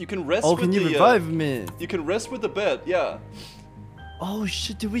you can rest. Oh, with can you the, revive me? You can rest with the bed, yeah. Oh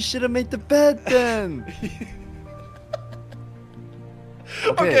shit, dude, we should have made the bed then.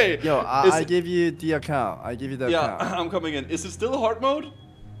 Okay, yo, I give you the account. I give you the Yeah, account. I'm coming in. Is it still hard mode?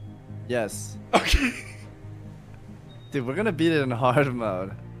 Yes. Okay. Dude, we're gonna beat it in hard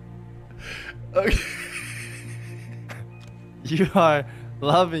mode. Okay. You are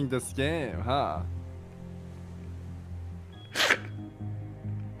loving this game, huh?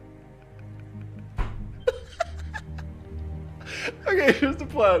 Okay, here's the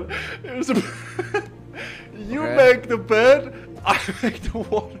plan. Here's the plan. You Okay. make the bed, I make the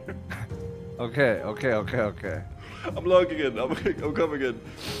water. Okay. I'm logging in. I'm coming in.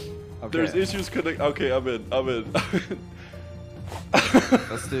 Okay. There's issues connect. Okay, I'm in.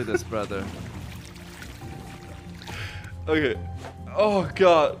 Let's do this, brother. Okay. Oh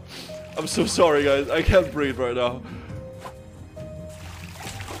god. I'm so sorry, guys. I can't breathe right now.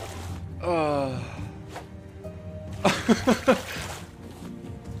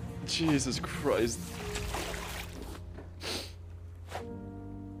 Jesus Christ.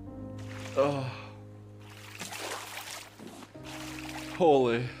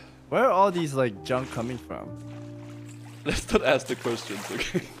 Holy. Where are all these like junk coming from? Let's not ask the questions,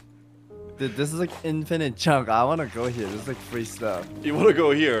 okay? Dude, this is like infinite chunk. I wanna go here. This is like free stuff. You want to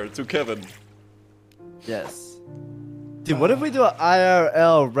go here to Kevin? Yes. Dude, what if we do an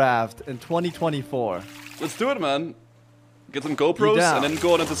IRL raft in 2024? Let's do it, man. Get some GoPros down? and then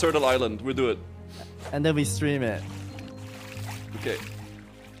go on a deserted island. We'll do it. And then we stream it. Okay.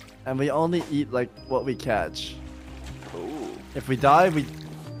 And we only eat like what we catch. Oh. If we die, we...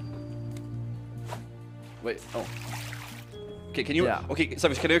 Wait. Oh. Okay. Can you? Yeah. Okay,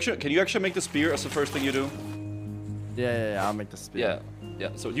 Savix, can you actually make the spear as the first thing you do? Yeah, I'll make the spear. Yeah.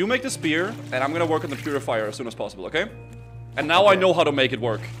 So you make the spear, and I'm gonna work on the purifier as soon as possible. Okay? And now I know how to make it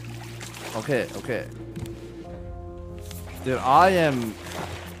work. Okay. Dude, I am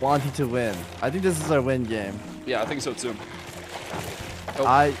wanting to win. I think this is our win game. Yeah, I think so too. Do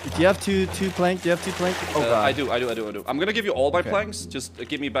you have two plank? Oh god. I do. I'm gonna give you all my planks. Just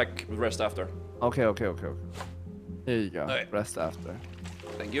give me back the rest after. Okay. Here you go. Alright. Rest after.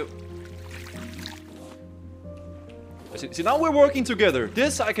 Thank you. See, now we're working together.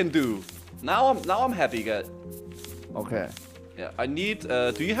 This I can do. Now I'm happy, guys. Okay. Yeah, I need.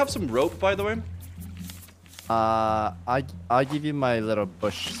 Do you have some rope, by the way? I'll give you my little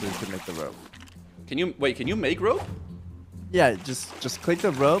bush so you can make the rope. Can you make rope? Yeah, just click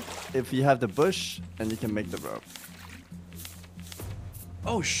the rope if you have the bush, and you can make the rope.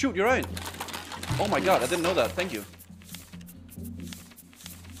 Oh shoot, you're right. Oh my god, I didn't know that. Thank you.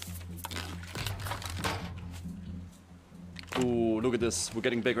 Ooh, look at this. We're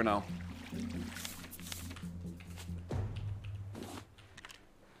getting bigger now.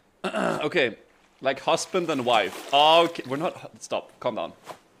 Okay, like husband and wife. Okay, we're not. Stop. Calm down.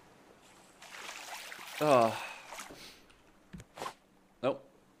 Nope.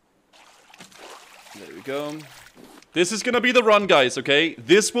 There we go. This is gonna be the run, guys, okay?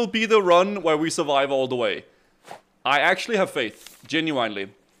 This will be the run where we survive all the way. I actually have faith. Genuinely.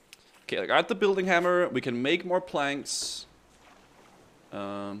 Okay, I got the building hammer. We can make more planks.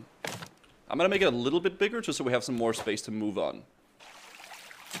 I'm gonna make it a little bit bigger just so we have some more space to move on.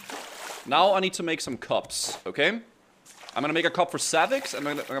 Now I need to make some cups, okay? I'm gonna make a cup for Savix, and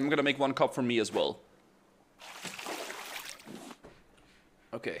I'm gonna make one cup for me as well.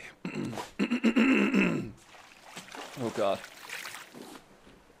 Okay. Oh god.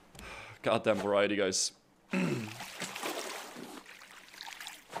 Goddamn variety, guys.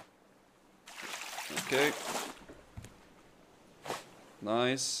 Okay.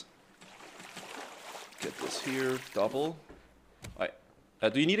 Nice. Get this here, double. Alright.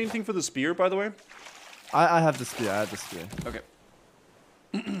 Do you need anything for the spear, by the way? I have the spear. Okay.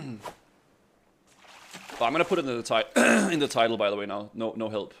 Well, I'm gonna put it in the in the title, by the way. Now, no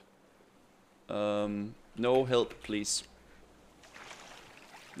help. No help, please.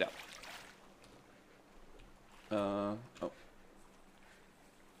 Yeah. Oh.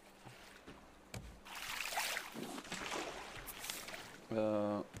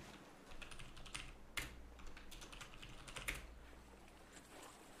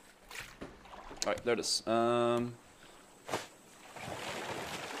 Alright, there it is. Oh,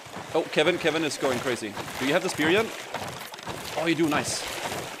 Kevin is going crazy. Do you have the spear yet? Oh, you do, nice.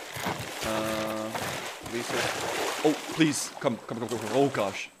 Oh, please, come. Oh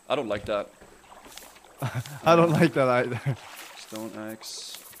gosh, I don't like that. I don't like that either. Stone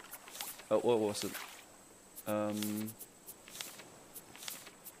axe. Oh, what was it?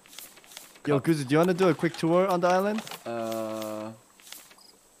 Yo, Kuzu, do you want to do a quick tour on the island?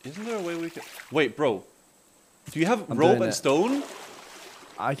 Isn't there a way we can... Wait, bro. Do you have I'm rope doing and it. stone?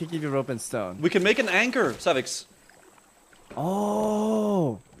 I can give you rope and stone. We can make an anchor, Savix.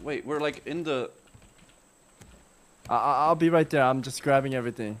 Oh! Wait, we're like in the... I'll be right there. I'm just grabbing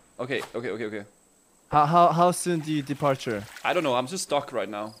everything. Okay. How soon do you departure? I don't know, I'm just stuck right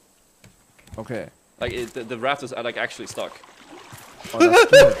now. Okay. Like, the raft is like actually stuck. Oh,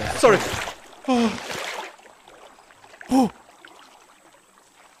 that's good. Sorry.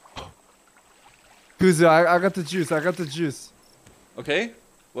 Kuzu, I got the juice. Okay.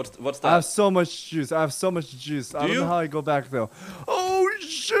 What's that? I have so much juice. I don't know how I go back though. Oh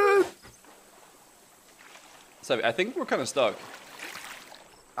shit! Sorry, I think we're kind of stuck.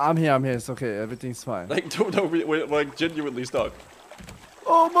 I'm here. It's okay. Everything's fine. Like, we're like genuinely stuck.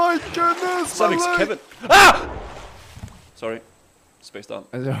 Oh my goodness! Savix, Kevin. Ah! Sorry. Spaced out.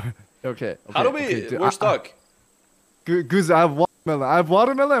 Okay. How do we... dude, we're stuck. Goose, I have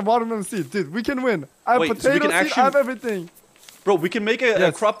watermelon and watermelon seed. Dude, we can win. I have Wait, so potato we can seed. actually- I have everything. Bro, we can make a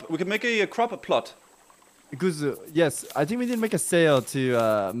Yes. crop... We can make a crop plot. Goose, yes. I think we need to make a sail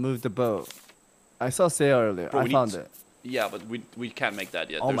to move the boat. I saw sail earlier. Bro, I we need found to- it. Yeah, but we can't make that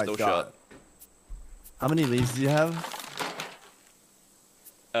yet. Oh There's my no god. shot. How many leaves do you have?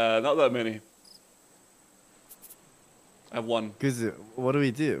 Not that many. I have one. Guzu, what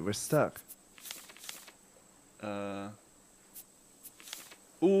do? We're stuck.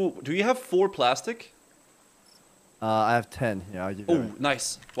 Ooh, do you have 4 plastic? I have 10. Yeah, I'll give you. Oh,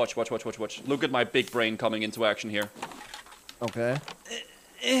 nice. Watch. Look at my big brain coming into action here. Okay.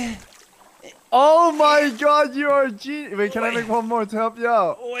 Oh my god, you are a genius. Wait, can I make one more to help you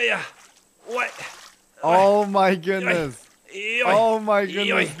out? Oh, yeah. What? Oh my goodness. Oh my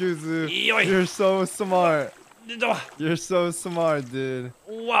goodness, Guzu. You're so smart. You're so smart, dude.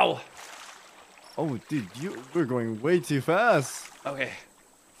 Wow. Oh, dude, we're going way too fast. Okay.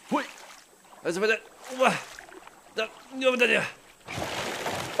 Wait.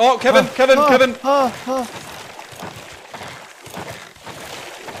 Oh, Kevin.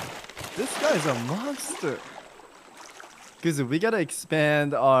 This guy's a monster. Guzu, we gotta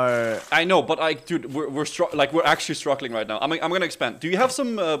expand our. I know, but dude, we're actually struggling right now. I'm gonna expand. Do you have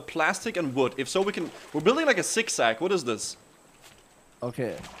some plastic and wood? If so, we're building like a zigzag. What is this?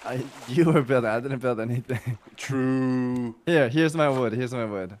 Okay, you were building. I didn't build anything. True. Here's my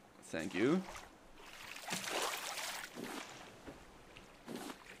wood. Thank you.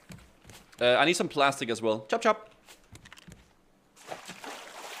 I need some plastic as well. Chop chop.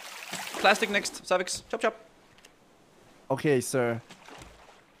 Plastic next, Savix. Chop chop. Okay, sir.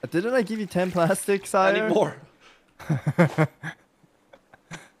 Didn't I give you 10 plastic, sire? I need more.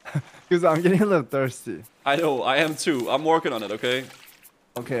 Because I'm getting a little thirsty. I know, I am too. I'm working on it, okay?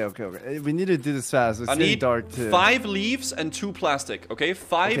 Okay. We need to do this fast. It's getting dark too. 5 leaves and 2 plastic, okay?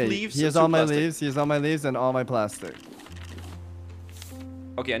 5 leaves Here's and 2 all my plastic. leaves. Here's all my leaves and all my plastic.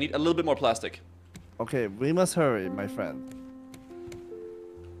 Okay, I need a little bit more plastic. Okay, we must hurry, my friend.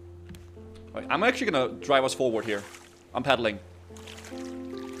 Right, I'm actually gonna drive us forward here. I'm paddling.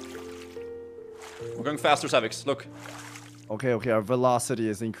 We're going faster, Savix. Look. Okay, our velocity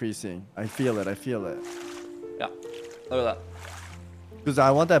is increasing. I feel it. Yeah, look at that. Because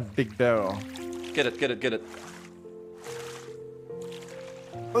I want that big barrel. Get it.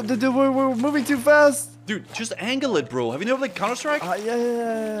 Oh, dude, we're moving too fast. Dude, just angle it, bro. Have you never played Counter-Strike?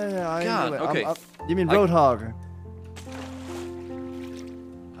 Yeah. I God, know it. okay. You mean Roadhog?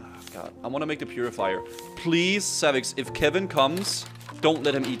 God, I want to make the purifier. Please, Savix, if Kevin comes, don't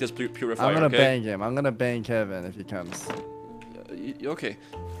let him eat this purifier, I'm gonna okay? bang him. I'm gonna bang Kevin if he comes. Okay.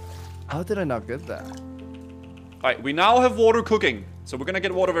 How did I not get that? Alright, we now have water cooking. So we're gonna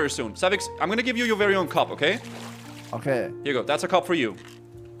get water very soon. Savix, I'm gonna give you your very own cup, okay? Okay. Here you go. That's a cup for you.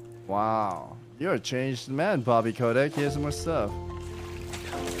 Wow. You're a changed man, Bobby Kodak. Here's some more stuff.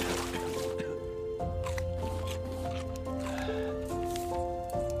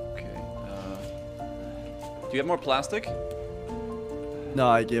 Okay. Do you have more plastic? No,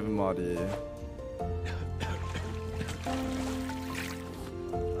 I gave him all the...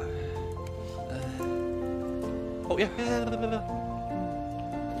 Oh, yeah.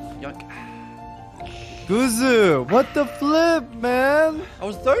 Yoink. Guzu, what the flip, man? I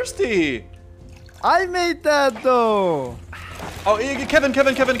was thirsty. I made that, though. Oh,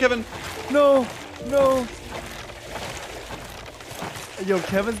 Kevin. No. Yo,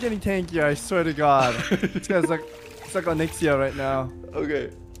 Kevin's getting tankier, I swear to God. This guy's like Onyxia right now. Okay.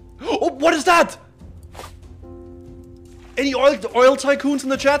 Oh, what is that? Any oil tycoons in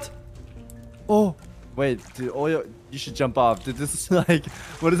the chat? Oh, wait, dude, oil. You should jump off. Dude, this is like,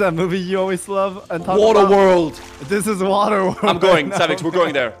 what is that movie you always love and talk about? Waterworld. This is Waterworld. I'm going, right Savix, we're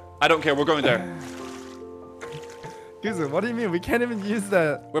going there. I don't care, we're going there. Guzu, what do you mean? We can't even use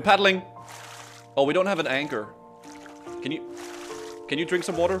that. We're paddling. Oh, we don't have an anchor. Can you drink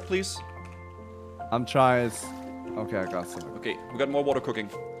some water, please? I'm trying. Okay, I got some. Okay, we got more water cooking.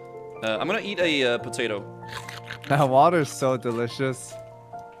 I'm gonna eat a potato. That water's so delicious.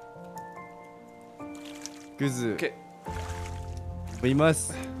 Guzu. Okay. We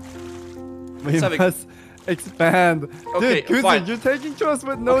must Savix. expand. Okay, Dude, Guzu, fine. you're taking to us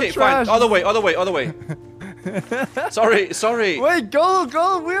with no Okay, trash. fine. Other way. Sorry. Wait, go.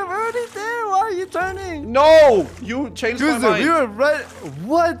 We're already there. Why are you turning? No! You changed my Guzu, mind. we were right.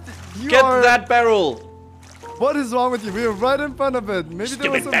 What? Get that barrel. What is wrong with you? We were right in front of it. Maybe there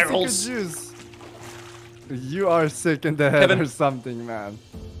was Stupid some barrels. secret juice. You are sick in the head Kevin. or something, man.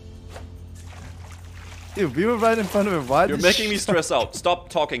 Dude, we were right in front of it. Why? You're making me stress out. Stop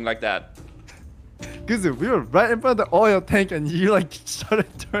talking like that. Guzu, we were right in front of the oil tank and you like started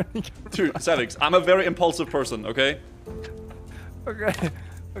turning. Dude, Savix, I'm a very impulsive person, okay?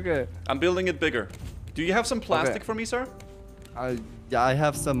 Okay. I'm building it bigger. Do you have some plastic Okay. for me, sir? Yeah, I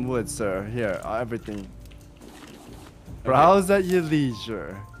have some wood, sir. Here, everything. Browse at your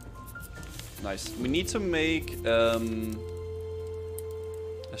leisure. Nice. We need to make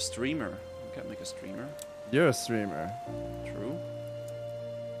A streamer. You can't make a streamer. You're a streamer. True.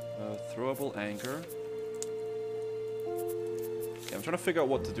 Throwable anchor. Yeah, I'm trying to figure out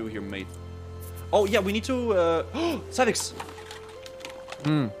what to do here, mate. Oh yeah, we need to. Savix.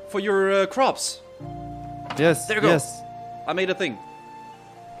 For your crops. Yes. There you go. Yes. I made a thing.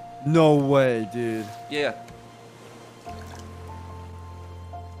 No way, dude. Yeah.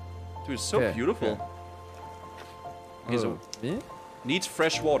 Dude, it's so Okay, beautiful. okay. Okay, so Me? needs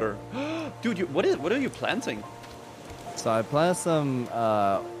fresh water. Dude, what are you planting? So I planted some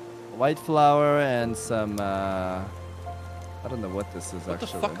white flower and some I don't know what this is What the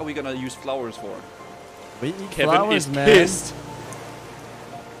actually. fuck are we gonna use flowers for? We eat Kevin flowers, is man. pissed.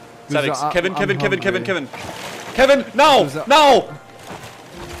 Guzo, Savix, Kevin, I'm Kevin, hungry. Kevin, no, Guzo- no!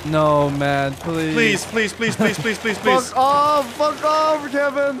 No, man, please. Please, please. Fuck off,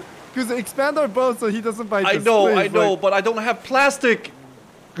 Kevin. Because expand our boat so he doesn't bite I us. know, please, but I don't have plastic.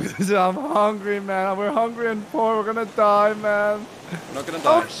 Guzo, I'm hungry, man. We're hungry and poor. We're gonna die, man. I'm not gonna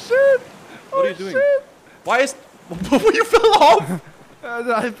die. Oh shit! What are you doing? Shit. Why is... you fell off?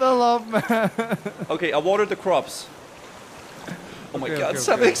 I fell off, man. Okay, I watered the crops. Oh my Okay, god, okay,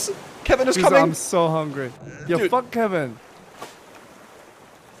 Savix! Kevin is Guzo, coming! I'm so hungry. Yo, Dude. fuck Kevin.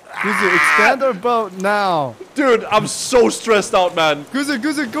 Guzo, expand our boat now. Dude, I'm so stressed out, man.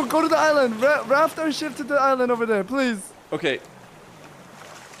 Guzo, go to the island. Raft our ship to the island over there, please. Okay,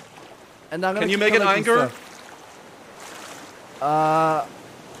 And I'm gonna can you keep make an collecting anchor? stuff.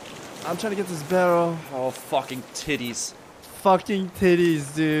 I'm trying to get this barrel. Oh, fucking titties. Fucking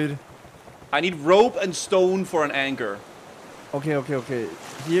titties, dude. I need rope and stone for an anchor. Okay.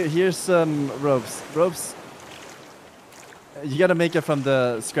 Here's some ropes. Ropes. You gotta make it from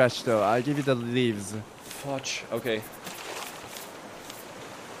the scratch, though. I give you the leaves. Fudge. Okay.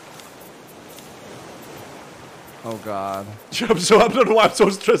 Oh god. I don't know why I'm so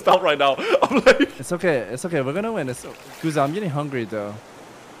stressed out right now. I'm like... It's okay. We're gonna win. Guzo, I'm getting hungry though.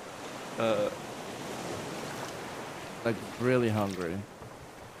 Like really hungry.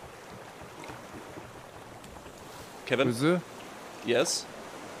 Kevin? Guzo? Yes?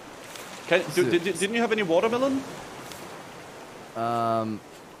 Didn't you have any watermelon?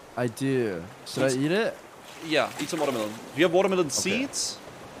 I do. Should I eat it? Yeah, eat some watermelon. Do you have watermelon seeds?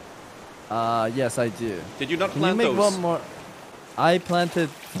 Yes, I do. Did you not Can you plant make those? one more? I planted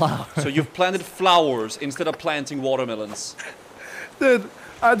flowers. So you've planted flowers instead of planting watermelons. Dude,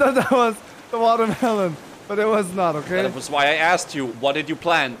 I thought that was the watermelon, but it was not, okay? That was why I asked you, what did you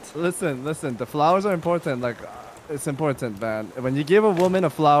plant? Listen, the flowers are important. Like, it's important, man. When you give a woman a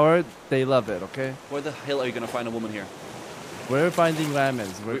flower, they love it, okay? Where the hell are you gonna find a woman here? We're finding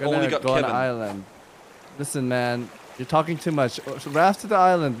lamins. We're We gonna only got go on an Kevin. island. Listen, man, you're talking too much. Raft to the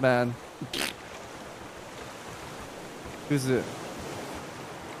island, man. Who's it?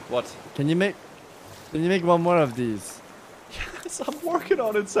 What? Can you make one more of these? Yes, I'm working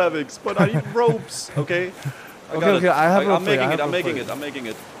on it, Savix, but I need ropes, okay? Okay, I have rope I'm for you, making I it, have I'm rope for making you. it, I'm making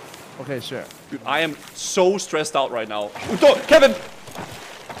it. Okay, sure. Dude, I am so stressed out right now. Kevin!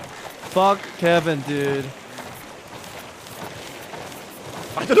 Fuck Kevin, dude.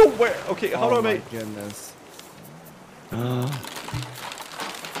 I don't know where. Okay, how do I Oh my make... goodness.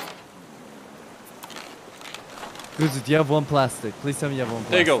 Guzu, do you have one plastic? Please tell me you have one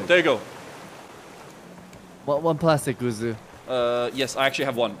plastic. There you go. One plastic, Guzu. Yes, I actually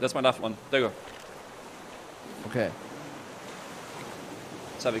have one. That's my last one. There you go. Okay.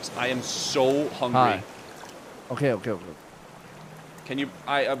 Savix, I am so hungry. Hi. Okay. Can you...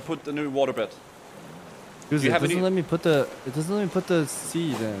 I put the new water bed. Guzu, you it have doesn't any- let me put the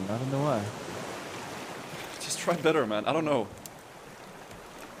seed in. I don't know why. Just try better, man. I don't know.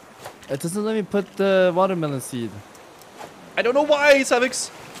 It doesn't let me put the watermelon seed. I don't know why,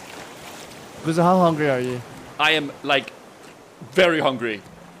 Savix. Guzu, how hungry are you? I am, like, very hungry.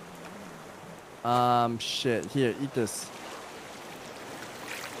 Shit. Here, eat this.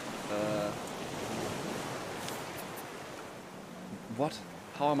 What?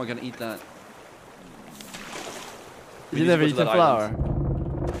 How am I gonna eat that? We You need to never go to eaten that flour.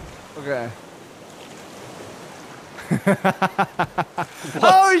 island. Okay.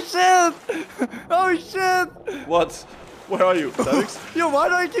 Oh shit! Oh shit! What? Where are you, Savix? Yo, why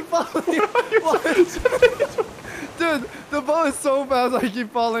do I keep falling? Why? Dude, the boat is so fast I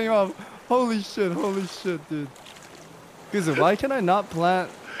keep falling off. Holy shit, dude. Guzu, why can I not plant?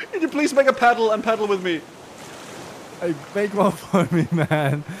 Can you please make a paddle and paddle with me? Like, make one for me,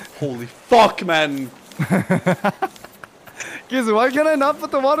 man. Holy fuck, man. Guzu, why can I not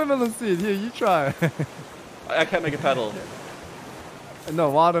put the watermelon seed? Here, you try. I can't make a paddle. No,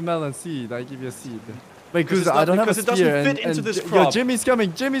 watermelon seed. I give you a seed. Wait, Because Guza, I don't have a because it spear. doesn't fit into this Yo, prop. Jimmy's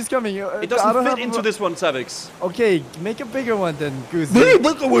coming. Jimmy's coming. It doesn't fit into this one, Savix. Okay, make a bigger one then, Guza.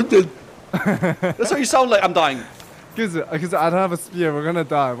 That's how you sound like. I'm dying. Guza, I don't have a spear. We're gonna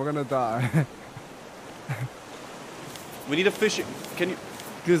die. We're gonna die. We need a fishing. Can you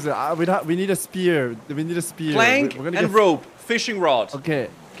Guza, we need a spear. We need a spear. plank We're gonna and get rope, fishing rod? Okay,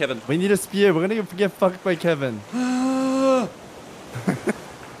 Kevin. we need a spear. We're gonna get fucked by Kevin.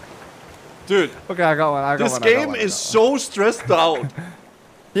 Dude, Okay, I got one. I got this one. I got game one, I is got one. so stressed out.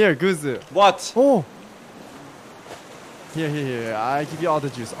 Here, Guza. What? Oh. Here. I give you all the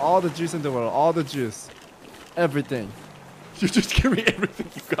juice. All the juice in the world. All the juice. Everything. You just give me everything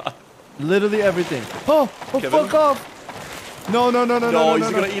you got. Literally everything. Oh, Kevin? fuck off. No. No, he's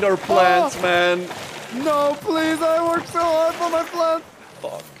gonna eat our plants, man. No, please. I worked so hard for my plant.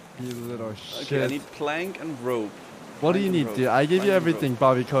 Fuck. You little shit. Okay, I need plank and rope. What do you need, dude? I gave you everything,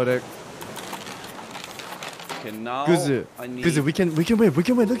 Bobby Kodak. Okay, now Guzu, I need Guzu, we can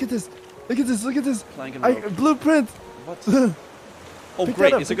win. Look at this. Look at this. plank and rope. Blueprint. What? We Oh, Pick great.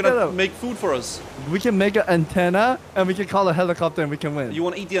 that up, Is it pick that gonna up. make food for us? can make an antenna and we can call a helicopter and we can win. You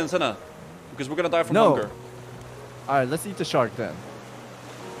wanna eat the antenna? Because we're gonna die from No. hunger. All right, let's eat the shark then.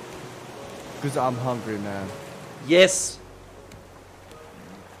 Cause I'm hungry, man. Yes.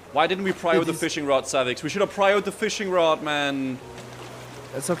 Why didn't we pry Dude, out the these- fishing rod, Savix? We should have pry out the fishing rod, man.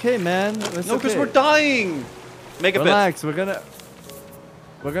 It's okay, man. It's No, because okay. we're dying. Make a bet. Relax. We're gonna.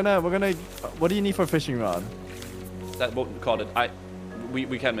 What do you need for fishing rod? That won't caught it.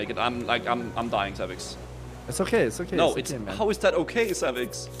 We can't make it. I'm dying, Savix. It's okay. It's okay. No, it's it's okay, man. how is that okay,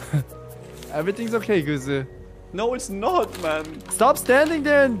 Savix? Everything's okay, Guzu. No, it's not, man. Stop standing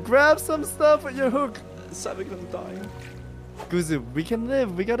there and grab some stuff with your hook. Savix, I'm dying. Guzu, we can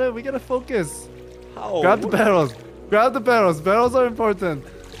live. We gotta focus. How? Grab the barrels. Grab the barrels. Barrels are important.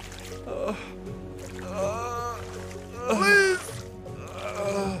 Please.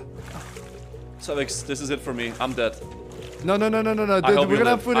 Savix, this is it for me. I'm dead. No. Dude, I hope we're you gonna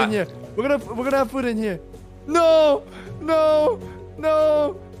have live. food in here. We're gonna have food in here. No.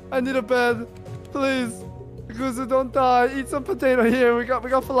 I need a bed. Please. Guzu, don't die. Eat some potato here. We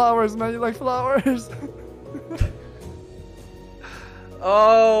got flowers, man. You like flowers?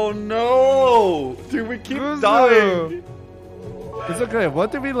 Oh no! Dude, we keep Guzu. dying. It's okay.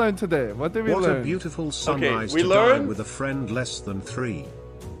 What did we learn today? What did we What learn? a beautiful sunrise we to learned- die with a friend less than 3.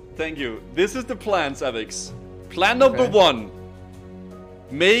 Thank you. This is the plan, Savix. Plan number Okay. 1.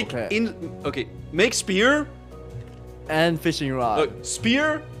 Make Okay. make spear, And fishing rod.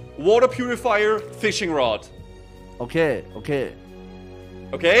 spear, water purifier, fishing rod. Okay.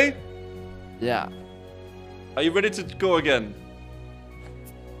 Okay? Yeah. Are you ready to go again?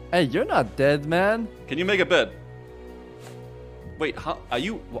 Hey, you're not dead, man. Can you make a bed? Wait, how are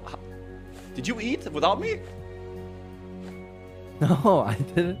you? Did you eat without me? No, I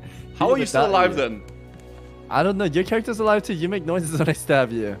didn't. How are you still Without alive you. then? I don't know. Your character's alive too. You make noises when I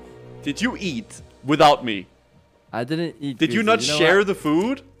stab you. Did you eat without me? I didn't eat. Did you Guzu. not know share what? the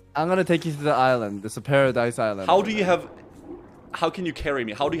food? I'm gonna take you to the island. It's a paradise island. How do you have? How can you carry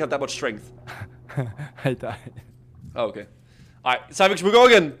me? How do you have that much strength? I died. Oh, okay. All right, Savix, we go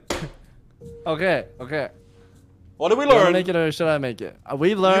again. Okay. What did we You wanna learn? make it or should I make it?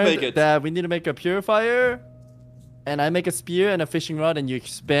 We learned make it. that we need to make a purifier, and I make a spear and a fishing rod, and you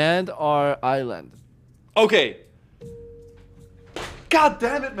expand our island. Okay. God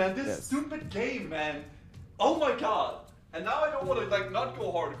damn it, man! This Yes. stupid game, man. Oh my god! And now I don't want to not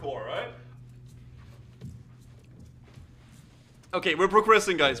go hardcore, right? Okay, we're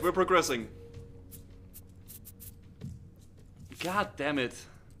progressing, guys. We're progressing. God damn it!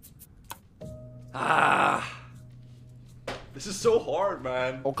 Ah, this is so hard,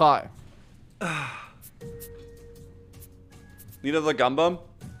 man. Okay. Need another gamba?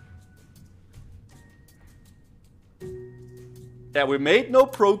 Yeah, we made no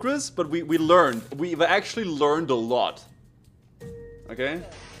progress, but we learned. We've actually learned a lot. Okay?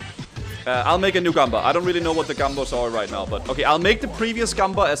 I'll make a new gamba. I don't really know what the gambas are right now, but okay, I'll make the previous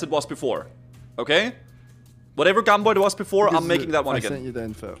gamba as it was before. Okay? Whatever gamba it was before, I'm making that one I again. sent you the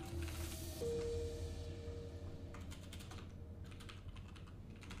info.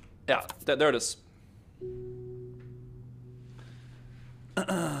 Yeah, there it is.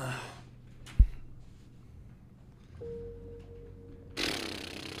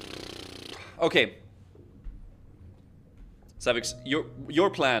 Okay. Savix, your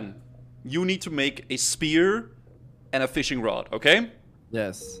plan. You need to make a spear and a fishing rod, okay?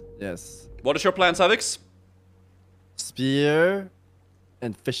 Yes. What is your plan, Savix? Spear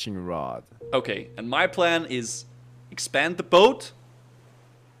and fishing rod. Okay, and my plan is expand the boat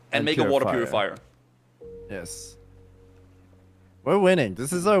and make a water purifier. Yes. We're winning.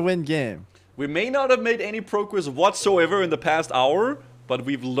 This is our win game. We may not have made any progress whatsoever in the past hour, but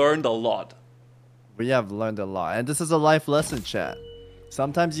we've learned a lot. We have learned a lot. And this is a life lesson, chat.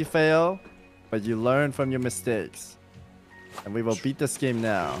 Sometimes you fail, but you learn from your mistakes. And we will beat this game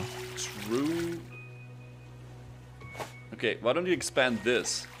now. True. Okay, why don't you expand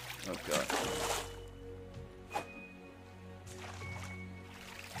this? Oh god.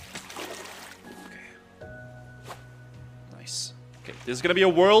 Okay. Nice. Okay, this is gonna be a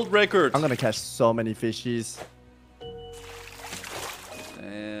world record. I'm gonna catch so many fishies.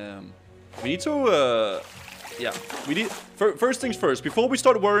 Damn. We need to, yeah. We need... First things first, before we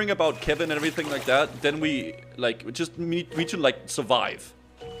start worrying about Kevin and everything like that, then we, like, we just need to, like, survive.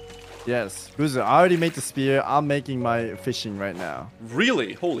 Yes. Guzu, I already made the spear. I'm making my fishing right now.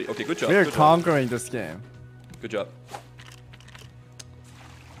 Really? Holy. Okay, good job. We're good conquering this game. Good job.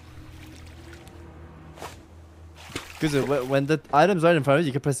 Guzu, when the item's right in front of you,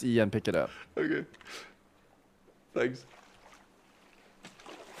 you can press E and pick it up. Okay. Thanks.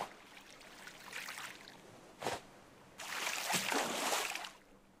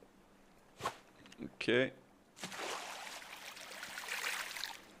 Okay.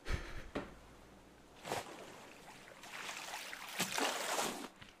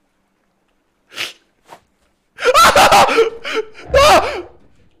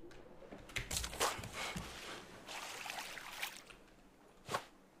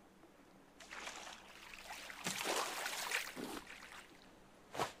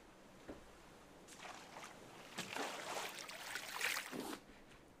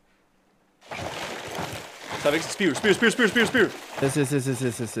 Savix, spear. Yes.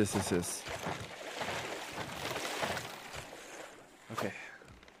 Okay.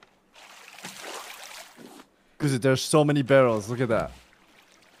 Guzu, there's so many barrels. Look at that.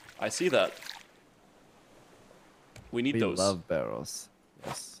 I see that. We need We those. love barrels.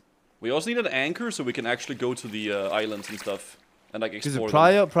 Yes. We also need an anchor so we can actually go to the islands and stuff. And like explore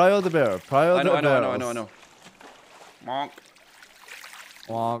Guzu, them. prio the barrel. I know. Monk.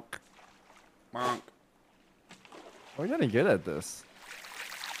 Wonk. Monk. We're getting good at this.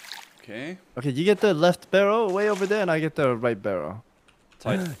 Okay. Okay, you get the left barrel way over there, and I get the right barrel.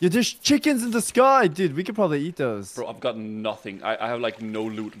 Tight. Yeah, there's chickens in the sky, dude. We could probably eat those. Bro, I've got nothing. I have like no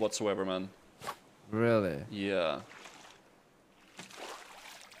loot whatsoever, man. Really? Yeah.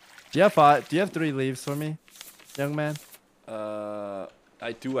 Do you have 3 leaves for me, young man?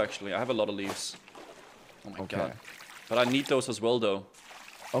 I do actually. I have a lot of leaves. Oh my Okay. god. But I need those as well, though.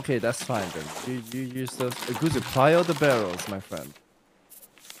 Okay, that's fine then. You use those. Guzu, prio the barrels, my friend.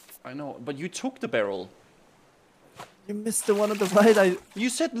 I know, but you took the barrel. You missed the one on the right. You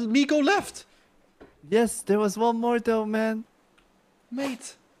said me go left. Yes, there was one more though, man.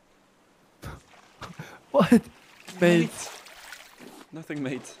 Mate. What? Mate. Nothing,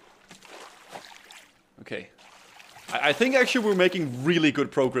 mate. Okay. I think actually we're making really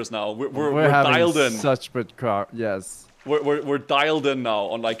good progress now. We're having dialed in. Such good car. Yes. We're dialed in now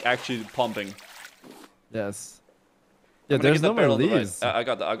on like actually pumping. Yes. Yeah, I'm gonna there's get no that more barrel on the right. leaves. I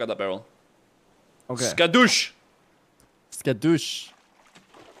got that barrel. Okay. Skadoosh! Skadoosh.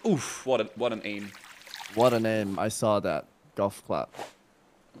 Oof, what an aim. What a name. I saw that. Golf clap.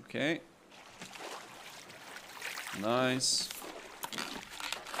 Okay. Nice.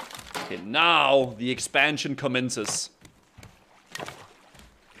 Okay, now the expansion commences.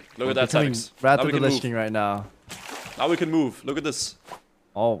 Look at that, Savix. Rat Now to we the can Lich move. King right now. Now we can move. Look at this.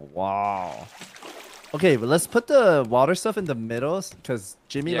 Oh, wow. Okay, but let's put the water stuff in the middle, because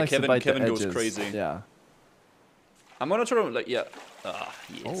Jimmy likes to bite Kevin the goes edges. crazy. Yeah. I'm gonna try to, like, yeah. Ah,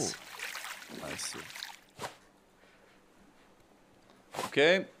 yes. Oh, I see.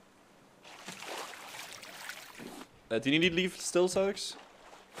 Okay. Do you need leaf still, Savix?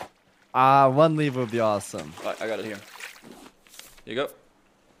 1 leaf would be awesome. I got it here. Here you go.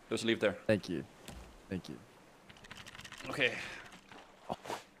 There's a leaf there. Thank you. Thank you. Okay.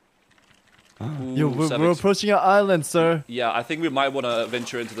 Yo, Ooh, we're approaching an island, sir. Yeah, I think we might want to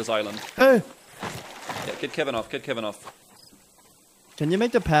venture into this island. Hey! Yeah, get Kevin off. Get Kevin off. Can you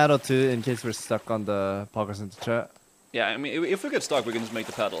make the paddle too, in case we're stuck on the Poker Center chat? Yeah, I mean, if we get stuck, we can just make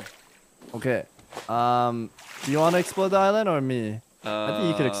the paddle. Okay. Do you want to explore the island or me? I think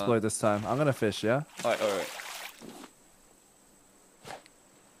you could explore this time. I'm gonna fish, yeah? Alright.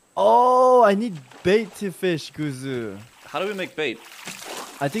 Oh, I need bait to fish, Guzu. How do we make bait?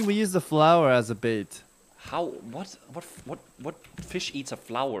 I think we use the flower as a bait. How? What fish eats a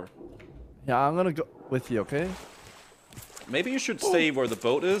flower? Yeah, I'm gonna go with you, okay? Maybe you should stay where the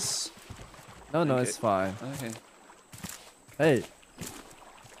boat is. No, Okay. it's fine. Okay. Hey.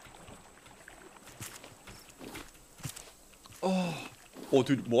 Oh,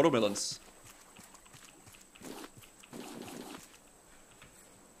 dude, watermelons.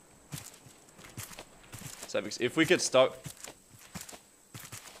 Savix, if we get stuck...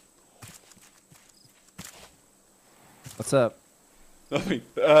 What's up? Nothing.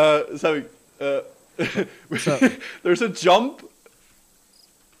 Savix, What's up? there's a jump.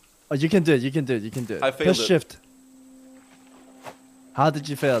 Oh, you can do it. You can do it. You can do it. I failed Push it. shift. How did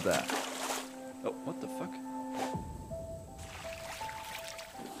you fail that? Oh, what the fuck?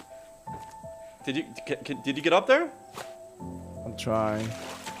 Did you get up there? I'm trying.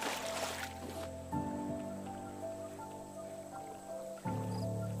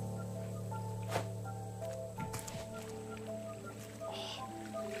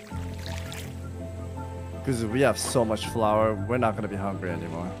 Because we have so much flour, we're not gonna be hungry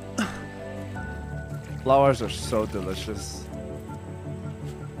anymore. Flowers are so delicious.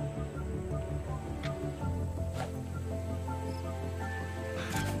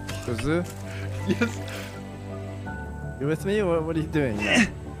 Kuzu, Yes. you with me? What are you doing?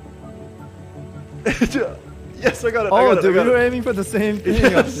 Yes, I got it. Oh, I got dude, it. we were aiming for the same thing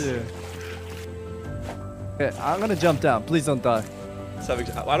up Yes. here. Okay, I'm gonna jump down. Please don't die. Savix,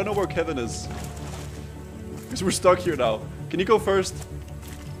 I don't know where Kevin is. Because we're stuck here now. Can you go first?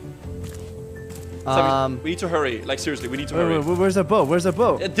 Savix, we need to hurry. Like, seriously, we need to hurry. Where's the boat? Where's the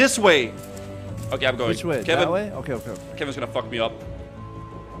boat? This way! Okay, I'm going. Which way? Kevin, That way? Okay, okay. Kevin's gonna fuck me up.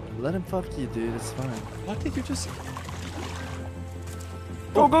 Let him fuck you, dude. It's fine. What did you just...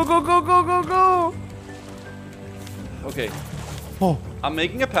 Go, go, go, go, go, go, go! Okay, Oh, I'm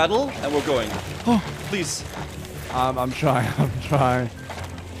making a paddle and we're going. oh. Please. I'm trying. I'm trying.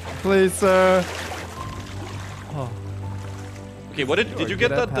 Please, sir. Oh. Okay, what did you good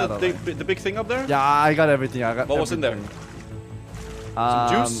get at the big thing up there? Yeah, I got everything. I got. What was in there? everything. Some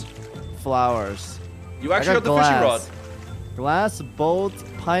juice? Flowers. You actually I got the fishing rod. Glass, bolt,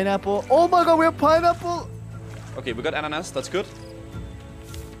 pineapple. Oh my god, we have pineapple! Okay, we got ananas, that's good.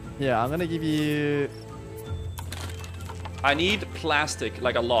 Yeah, I'm gonna give you... I need plastic,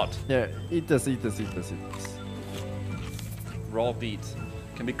 like a lot. Here, eat this, eat this, eat this, eat this. Raw beet.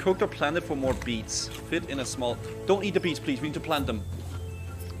 Can be cooked or planted for more beets. Fit in a small... Don't eat the beets, please. We need to plant them.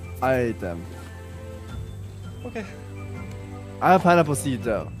 I ate them. Okay. I have pineapple seed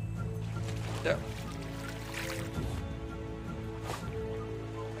though. Yeah.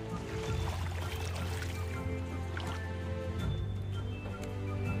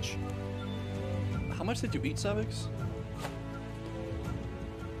 How much did you eat, Savix?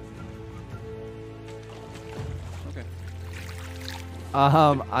 Okay.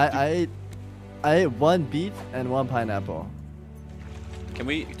 I ate one beet and one pineapple. Can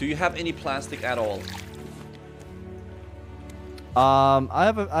we... Do you have any plastic at all? I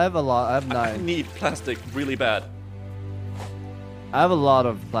have a lot. I have I 9. need plastic really bad. I have a lot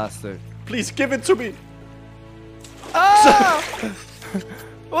of plastic. Please give it to me. Ah!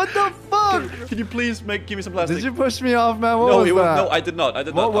 What the fuck? Can you please give me some plastic? Did you push me off, man? What No, was that? no, I did not. I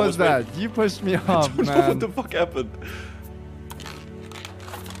did not. What I was waiting. that? You pushed me I off, don't know man. what the fuck happened.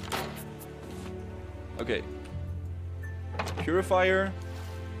 Okay. Purifier.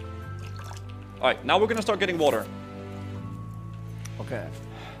 Alright, now we're gonna start getting water. Okay.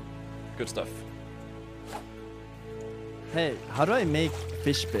 Good stuff. Hey, how do I make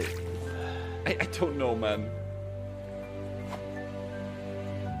fish bait? I don't know, man.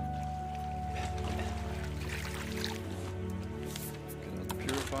 Get out the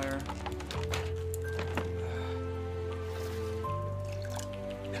purifier.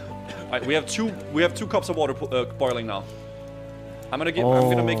 Alright, we have two cups of water boiling now. I'm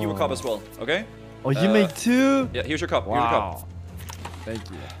gonna make you a cup as well, okay? Oh, you make 2? Yeah, here's your cup. Here's your cup. Wow. Thank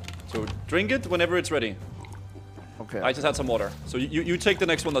you. So drink it whenever it's ready. Okay. I just had some water. So you take the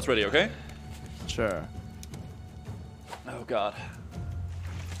next one that's ready, okay? Sure. Oh god.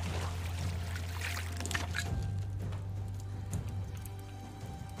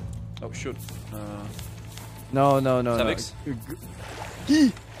 Oh shoot. No. Savix?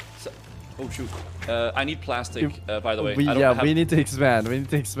 He. Oh shoot. I need plastic, by the way. I don't Yeah, have, we need to expand. We need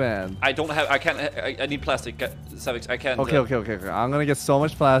to expand. I don't have. I can't. I need plastic. Savix, I can't. Okay. I'm gonna get so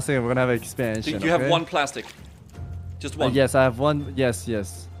much plastic and we're gonna have expansion. Do you have one plastic? Just one. Yes, I have one. Yes. Yeah,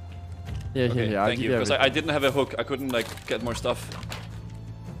 Okay, here. I'll thank give you. Because everything. I didn't have a hook. I couldn't like get more stuff.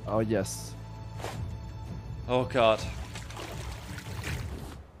 Oh, yes. Oh god.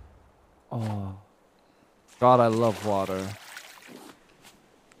 Oh. God, I love water.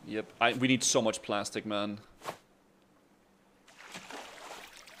 Yep. We need so much plastic, man.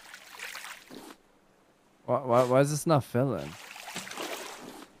 Why is this not filling?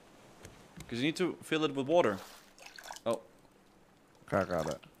 Because you need to fill it with water. Oh. Okay, I got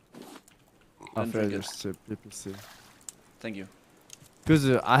it. I'll Then figure drink this to PPC. Thank you.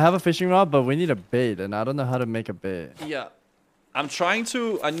 Kuzu, I have a fishing rod, but we need a bait, and I don't know how to make a bait. Yeah. I'm trying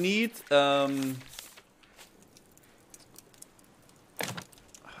to... I need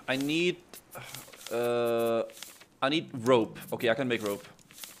rope. Okay, I can make rope.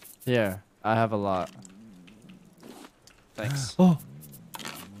 Here, I have a lot. Thanks. Oh!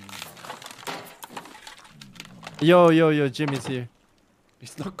 Yo, Jimmy's here.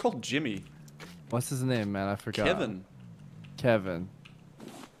 He's not called Jimmy. What's his name, man? I forgot. Kevin.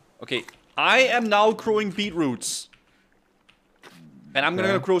 Okay, I am now growing beetroots. And I'm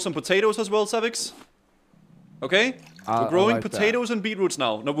gonna grow some potatoes as well, Savix. Okay? We're growing like potatoes and beetroots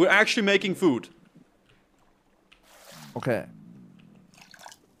now. No, we're actually making food. Okay.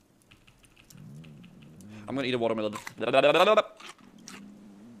 I'm gonna eat a watermelon.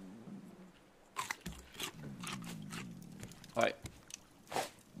 Alright.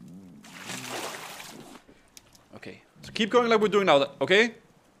 Okay. So keep going like we're doing now, okay?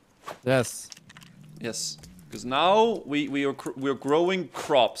 Yes. Yes. Because now we're growing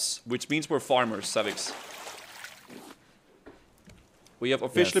crops, which means we're farmers, Savix. We have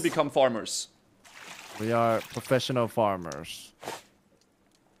officially become farmers. We are professional farmers.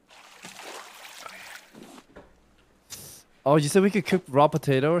 Oh, you said we could cook raw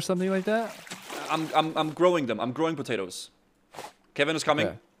potato or something like that? I'm growing them. I'm growing potatoes. Kevin is coming.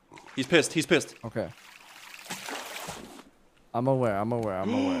 Okay. He's pissed. He's pissed. Okay. I'm aware.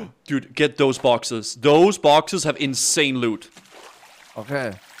 Dude, get those boxes. Those boxes have insane loot.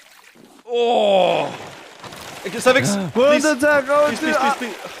 Okay. Oh! Okay, Savix, please. Attack! Oh,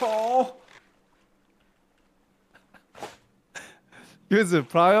 Please. Oh. Use it.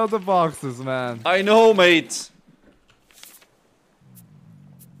 Pry out the boxes, man. I know, mate.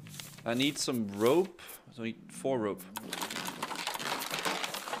 I need some rope. I need 4 rope.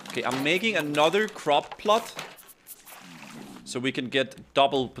 Okay, I'm making another crop plot. So we can get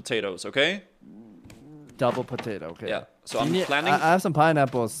double potatoes, okay? Double potato, okay. Yeah. So I'm planning. I have some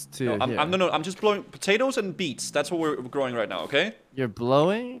pineapples too. No, I'm just blowing potatoes and beets. That's what we're growing right now, okay? You're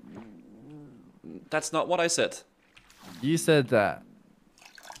blowing? That's not what I said. You said that.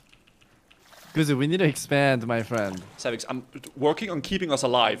 Guzu, we need to expand, my friend. Savix, I'm working on keeping us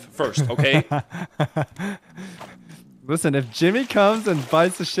alive first, okay? Listen, if Jimmy comes and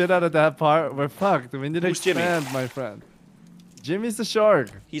bites the shit out of that part, we're fucked. We need to Who's Jimmy? expand, my friend. Jimmy's the shark.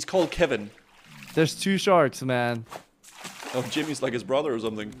 He's called Kevin. There's 2 sharks, man. Oh, Jimmy's like his brother or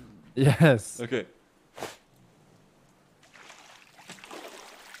something. Yes. Okay.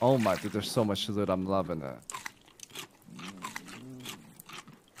 Oh my, dude, there's so much loot. I'm loving it.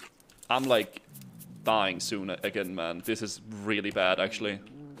 I'm like dying soon again, man. This is really bad, actually.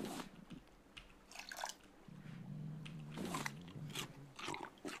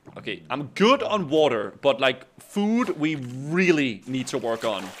 Okay, I'm good on water, but like food, we really need to work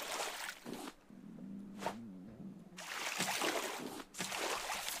on.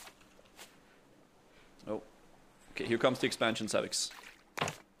 Oh. Okay, here comes the expansion, Savix. Are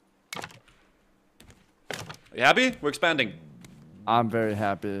you happy? We're expanding. I'm very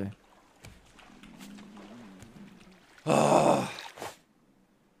happy.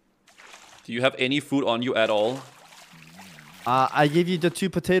 Do you have any food on you at all? I gave you the 2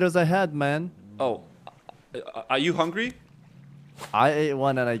 potatoes I had, man. Oh. Are you hungry? I ate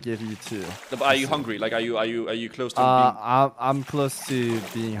 1 and I gave you 2. Are you hungry? Like, are you close to being... I'm close to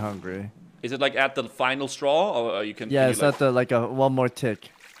being hungry. Is it like at the final straw, or you can? Yeah, can you it's like... at the like a 1 more tick.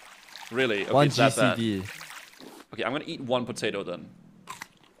 Really? Okay, 1 it's that bad. GCD. Okay, I'm gonna eat 1 potato then.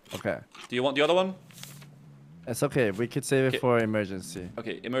 Okay. Do you want the other one? It's okay. We could save it for emergency.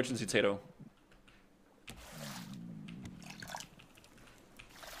 Okay, emergency potato.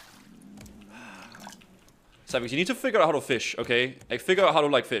 Savix, you need to figure out how to fish, okay? Like, figure out how to,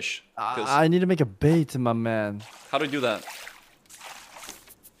 like, fish. I need to make a bait, my man. How do you do that?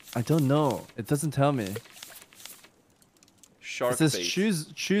 I don't know. It doesn't tell me. Shark it says bait.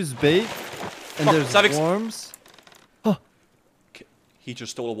 choose bait, and Fuck, there's Savix. worms. He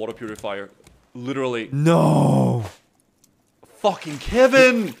just stole a water purifier. Literally. No. Fucking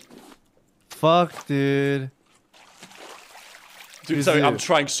Kevin! Fuck, dude. Dude, sorry, I'm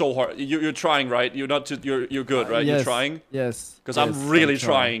trying so hard. You're trying, right? You're not. You're good, right? Yes, You're trying. Yes. Because yes, I'm really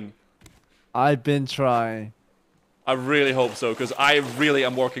trying. I've been trying. I really hope so, because I really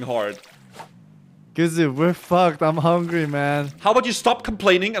am working hard. Guzu, we're fucked. I'm hungry, man. How about you stop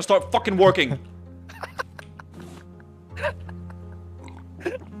complaining and start fucking working?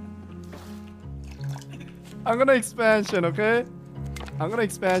 I'm gonna expansion, okay? I'm gonna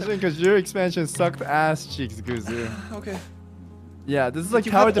expansion because your expansion sucked ass cheeks, Guzu. Okay. Yeah, this is like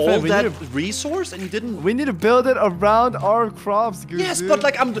You tower have all defense. that resource and you didn't... We need to build it around our crops, Goose. Yes, but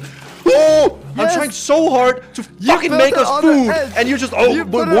like I'm... Oh! I'm Yes. trying so hard to fucking built make it us on the food! edge. And you're just... You Oh,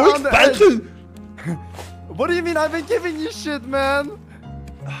 put but it more on the edge. expansion! What do you mean? I've been giving you shit, man.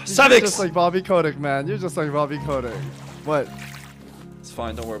 You're Savix! just like Bobby Kotick, man. You're just like Bobby Kotick. What? It's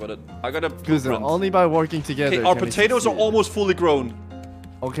fine, don't worry about it. I got a Goose, blueprint. only by working together. Okay, our can we potatoes are succeed. almost fully grown.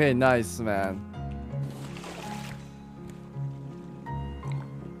 Okay, nice, man.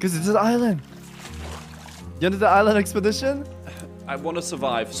 Because it's an island. You into the island expedition? I want to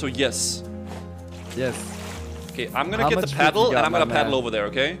survive, so yes. Yes. Okay, I'm gonna How get the much food paddle you and got, I'm gonna my paddle man? over there,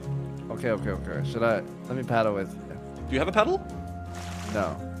 okay? Okay. Should I? Let me paddle with you. Do you have a paddle?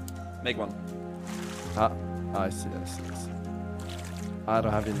 No. Make one. Oh, I see. I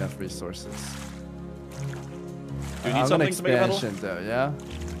don't have enough resources. Do you need I'm something to make a paddle? expansion though, yeah?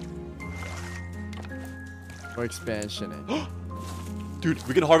 We're expansioning. Dude,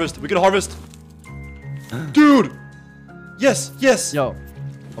 we can harvest. We can harvest. Dude! Yes, yes! Yo.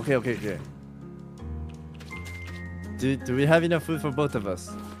 Okay. Do we have enough food for both of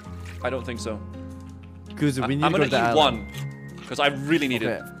us? I don't think so. Kuzu, we need I'm to gonna go to the eat island. one. Because I really need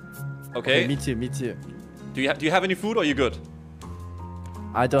it. Okay? Me too. Do you have any food or are you good?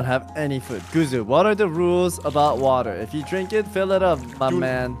 I don't have any food. Kuzu, what are the rules about water? If you drink it, fill it up, my Dude.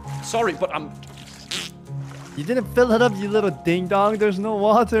 man. Sorry, but I'm... You didn't fill it up, you little ding dong. There's no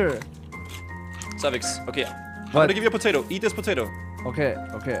water. Savix, okay. I'm What? gonna give you a potato. Eat this potato. Okay.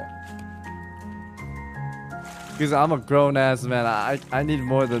 Because I'm a grown ass man. I need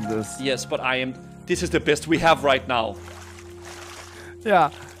more than this. Yes, but I am... This is the best we have right now. Yeah.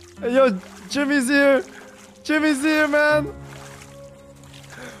 Hey, yo, Jimmy's here. Jimmy's here, man.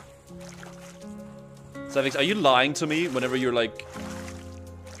 Savix, are you lying to me whenever you're like...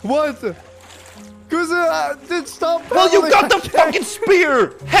 What? Kuzu, dude, stop. Well, you paddling. got the fucking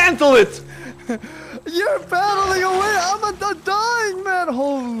spear! Handle it! You're paddling away. I'm dying, man.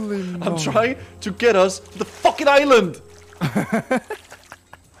 Holy I'm moly. trying to get us to the fucking island!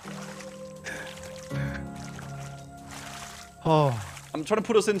 Oh. I'm trying to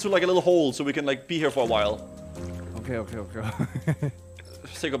put us into like a little hole so we can like be here for a while. Okay.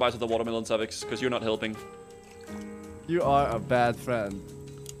 Say goodbye to the watermelon, Savix, because you're not helping. You are a bad friend.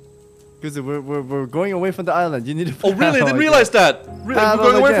 Because we're going away from the island. You need to. Oh, really? I didn't paddle realize that. We're Paddle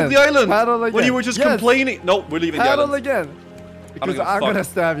going away again. from the island. Paddle When again. you were just Yes. complaining. No, we're leaving the Paddle island. again. Because give a I'm fuck. gonna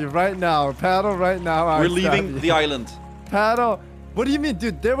stab you right now. Paddle right now. We're I'll stab leaving you. the island. Paddle. What do you mean,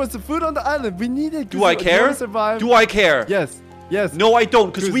 dude? There was the food on the island. We need it. Do I care? Survive. Do I care? Yes. No, I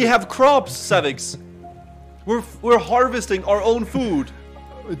don't, because we Kuzu. have crops, Savix. We're harvesting our own food.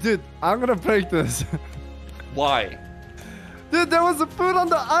 Dude, I'm gonna break this. Why? Dude, there was the food on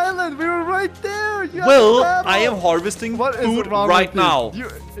the island. We were right there. You Well, have to I am paddle. harvesting What is food wrong right with you? now.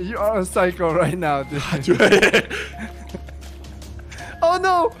 You are a psycho right now, dude. Oh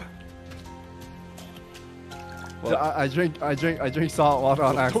no! Well, I drink salt water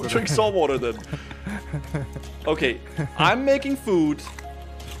on accident. Don't drink salt water then. Okay, I'm making food.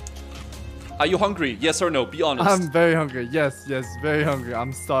 Are you hungry? Yes or no? Be honest. I'm very hungry. Yes, very hungry.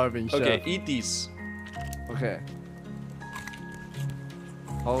 I'm starving, chef. Okay, eat these. Okay.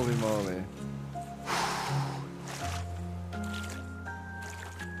 Holy moly.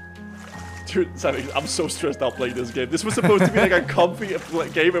 Dude, Savix, I'm so stressed out playing this game. This was supposed to be like a comfy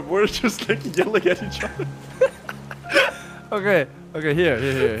game and we're just like yelling at each other. Okay, here.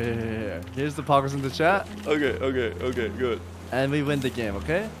 Here's the progress in the chat. Okay, good. And we win the game,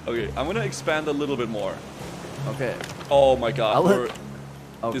 okay? Okay, I'm gonna expand a little bit more. Okay. Oh my god,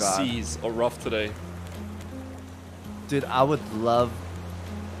 Oh the god. seas are rough today. Dude, I would love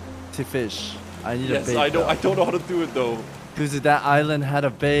to fish. I need a Yes, bait. I don't know how to do it though. Because that island had a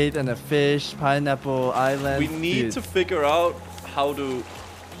bait and a fish, pineapple island. We need Dude. to figure out how to...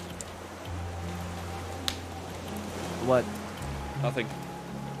 What? Nothing.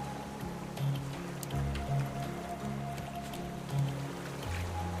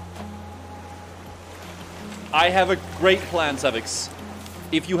 I have a great plan, Savix.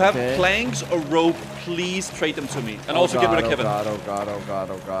 If you have Okay. planks or rope, please trade them to me. And Oh also get rid of God, Kevin.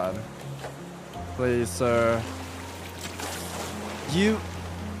 Oh god. Please, sir. You.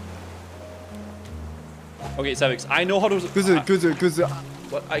 Okay, Savix, I know how to... Kuzu.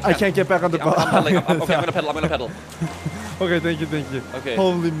 What? I can't get back on the I'm boat. pedaling. Okay, I'm gonna pedal. Okay, thank you. Okay.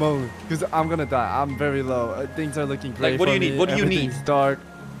 Holy moly. Because I'm gonna die. I'm very low. Things are looking great. Like, what do for you need? me. What do you need? Everything's dark.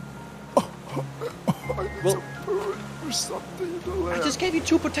 Well, There's something to I live. just gave you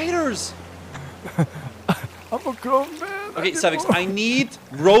 2 potatoes. I'm a grown man. Okay, Savix, I need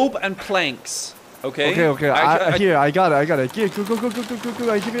rope and planks. Okay. Okay. Here, I got it. Here, go.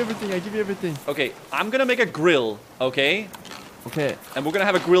 I give you everything. Okay, I'm gonna make a grill. Okay. Okay. And we're gonna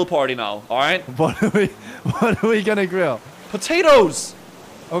have a grill party now. All right. What are we gonna grill? Potatoes.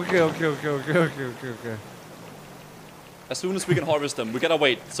 Okay. As soon as we can harvest them, we gotta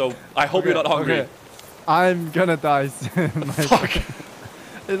wait. So I hope you're not hungry. Okay. I'm gonna die soon. Fuck.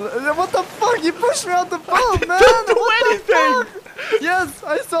 What the fuck? You pushed me out the boat, man! Didn't do anything! Yes,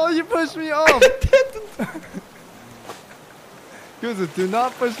 I saw you push me off! Kuzu, do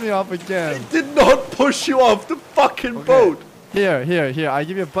not push me off again. I did not push you off the fucking boat! Here. I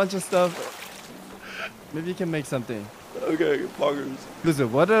give you a bunch of stuff. Maybe you can make something. Okay, poggers. Kuzu,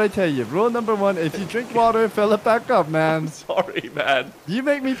 what did I tell you? Rule number 1, if you drink water, fill it back up, man. I'm sorry, man. You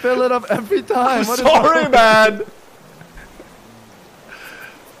make me fill it up every time. I'm sorry, man!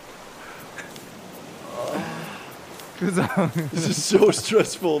 This is so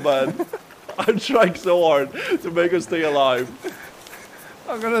stressful, man. I'm trying so hard to make us stay alive.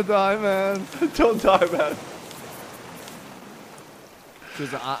 I'm gonna die, man. Don't die, man.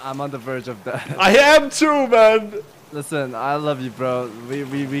 Because I'm on the verge of death. I am too, man. Listen, I love you, bro. We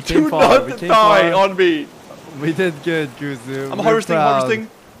Do came far. not die on me. We did good, Kuzu. I'm harvesting.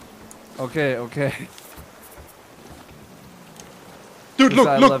 Okay. Dude,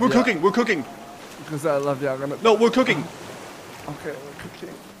 Kuzu, look, we're cooking. Because I love you, I'm gonna... No, we're cooking. Okay, we're cooking.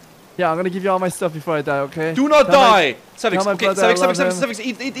 Yeah, I'm gonna give you all my stuff before I die, okay? Do not die! Savix, my okay, brother I love Savix,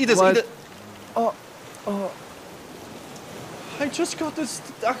 eat this, What? eat it. Oh. I just got this,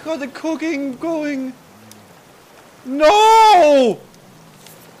 I got the cooking going. No!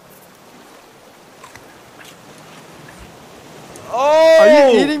 Oh! Are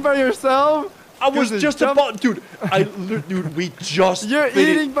you eating by yourself? I was Kuzu, just about, dude, dude, we just You're finished.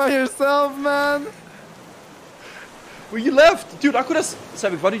 eating by yourself, man? Well, you left. Dude, I could have,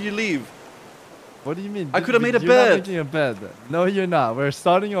 Savix, why did you leave? What do you mean? I could have made a You're bed. not making a bed. No, you're not. We're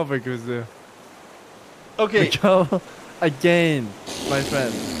starting over, Kuzu. Okay. We go again, my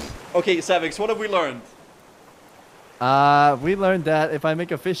friend. Okay, Savix, what have we learned? We learned that if I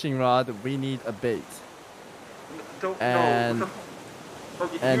make a fishing rod, we need a bait. And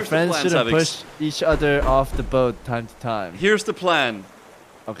friends shouldn't push each other off the boat time to time. Here's the plan.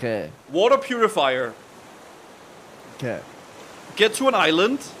 Okay. Water purifier. Okay. Get to an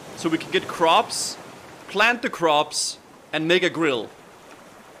island so we can get crops, plant the crops, and make a grill.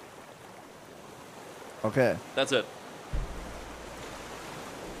 Okay. That's it.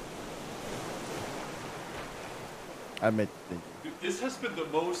 I made the Dude, this has been the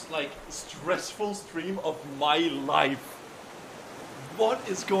most, stressful stream of my life. What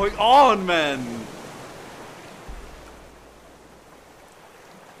is going on, man?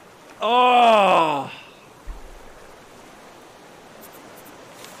 Oh!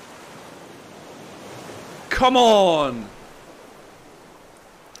 Come on!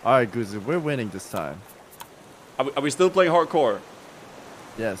 Alright, Guzu, we're winning this time. Are we still playing hardcore?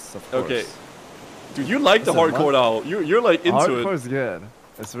 Yes, of course. Okay. Dude, you like the Listen, hardcore now. You're like into it. Hardcore's good.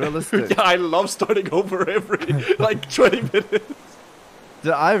 It's realistic. Yeah, I love starting over every 20 minutes.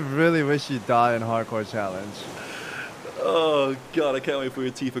 Dude, I really wish you die in hardcore challenge. Oh god, I can't wait for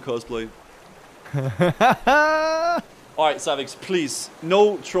your Tifa cosplay. Alright, Savix, please,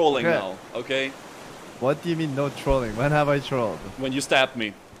 no trolling Okay. now, okay? What do you mean no trolling? When have I trolled? When you stabbed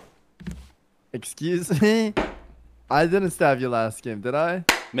me. Excuse me? I didn't stab you last game, did I?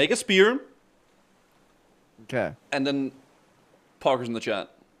 Make a spear, Okay. and then Parker's in the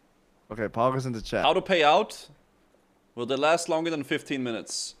chat. Okay, Poggers in the chat. How to pay out? Will they last longer than 15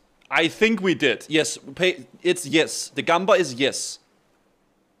 minutes? I think we did. Yes, it's yes. The Gamba is yes.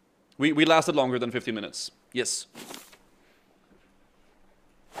 We lasted longer than 15 minutes. Yes.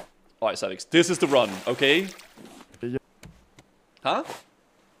 Alright, Savix, this is the run, okay? Huh?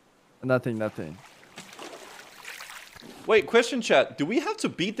 Nothing. Wait, question chat. Do we have to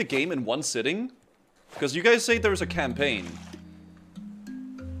beat the game in one sitting? Because you guys say there's a campaign.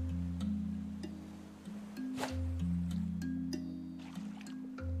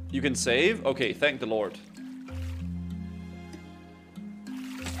 You can save? Okay, thank the Lord.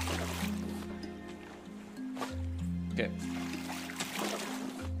 Okay.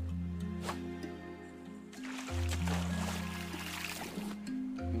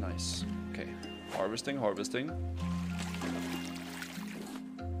 Nice. Okay. Harvesting.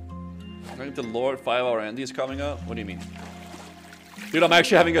 Thank the Lord, 5-hour Andy is coming up. What do you mean? Dude, I'm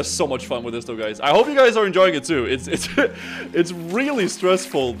actually having so much fun with this though, guys. I hope you guys are enjoying it too. It's really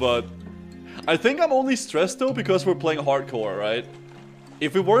stressful, but I think I'm only stressed though because we're playing hardcore, right?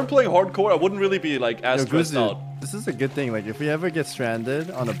 If we weren't playing hardcore, I wouldn't really be as stressed out. This is a good thing. Like, if we ever get stranded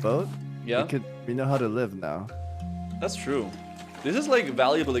on a boat, Yeah, We know how to live now. that's true. This is like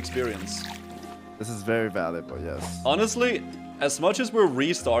valuable experience. This is very valuable, yes. Honestly, as much as we're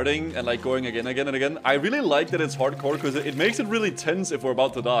restarting and like going again and again, I really like that it's hardcore because it makes it really tense if we're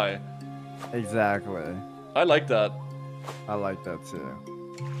about to die. Exactly. I like that. I like that too.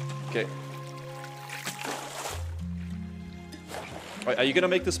 Okay. Right, are you gonna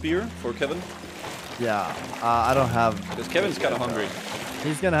make the spear for Kevin? Yeah, I don't have... Because Kevin's kind of hungry.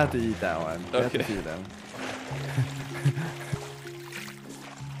 He's gonna have to eat that one. We have to Okay. feed him.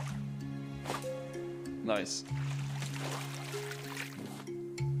 Nice.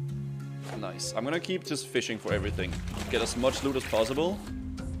 Nice. I'm gonna keep just fishing for everything. Get as much loot as possible.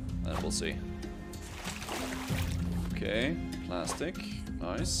 And we'll see. Okay. Plastic.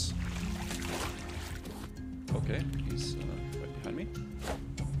 Nice. Okay. He's right behind me.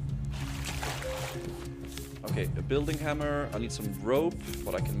 Okay. A building hammer. I need some rope.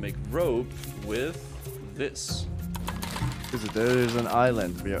 But I can make rope with this. There is an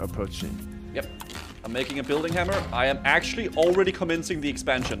island we are approaching. Yep. I'm making a building hammer. I am actually already commencing the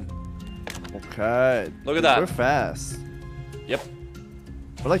expansion. Okay. Look at that. We're fast. Yep.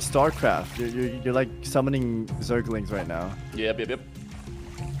 We're like StarCraft. You're like summoning Zerglings right now. Yep.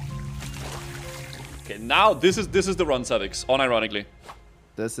 Okay, now this is the run, Savix. Unironically.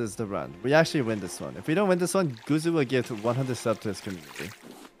 This is the run. We actually win this one. If we don't win this one, Guzu will give 100 subs to his community.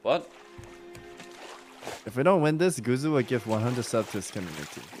 What? If we don't win this, Guzu will give 100 subs to his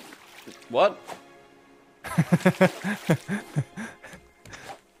community. What?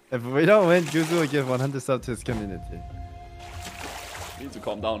 If we don't win, Guzu will give 100 subs to his community. You need to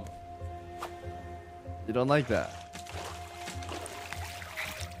calm down. You don't like that?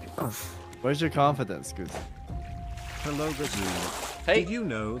 Where's your confidence, Guzu? Hello, Gazoo. Hey. Did you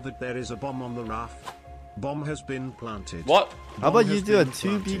know that there is a bomb on the raft? Bomb has been planted. What? How about Bomb you has do a been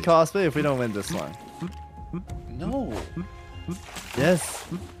 2B planted. cosplay if we don't win this one? No. Yes.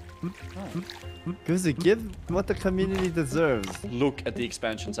 Guzu, give what the community deserves. Look at the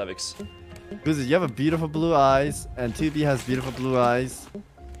expansion, Savix. Guzu, you have a beautiful blue eyes, and 2B has beautiful blue eyes.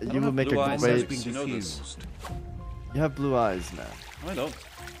 don't You will have make blue a eyes, great... Savix. You know this. Diffused. You have blue eyes, man. I don't.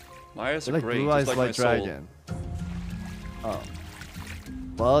 My eyes You're are like great, blue just eyes like white my soul. dragon. Oh.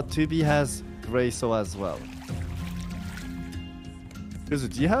 Well, 2B has gray soul as well. Guzu,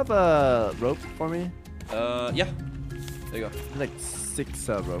 do you have a rope for me? Yeah. There you go. Like 6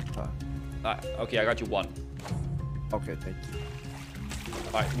 rope. Okay, I got you one. Okay, thank you.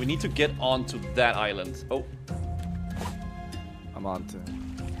 Alright, we need to get onto that island. Oh, I'm on to it.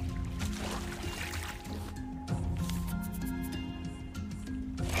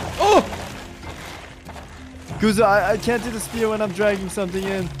 oh! Guzu, I can't do the spear when I'm dragging something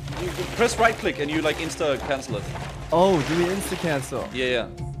in. You press right click and you like insta cancel it. Oh, do we insta cancel? Yeah.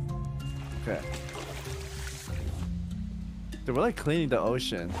 Okay. Dude, we're like cleaning the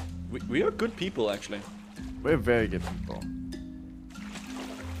ocean. We are good people, actually. We're very good people.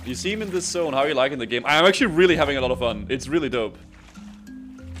 You seem in this zone. How are you liking the game? I'm actually really having a lot of fun. It's really dope.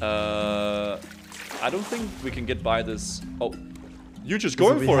 I don't think we can get by this. Oh, you're just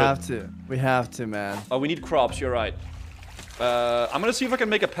going for it. We have to. We have to, man. Oh, we need crops. You're right. I'm gonna see if I can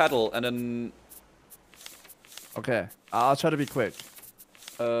make a paddle and then... Okay, I'll try to be quick.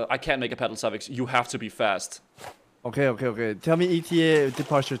 I can't make a paddle, Savix. You have to be fast. Okay. Tell me ETA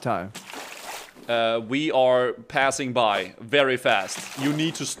departure time. We are passing by very fast. You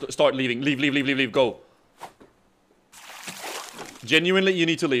need to start leaving. Leave. Go. Genuinely, you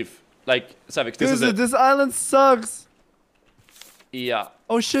need to leave. Like, Savix, this is it. This island sucks. Yeah.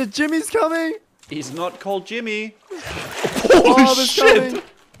 Oh shit, Jimmy's coming. He's not called Jimmy. Oh, Holy they're shit! coming.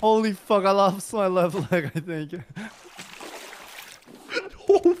 Holy fuck, I lost my left leg, I think.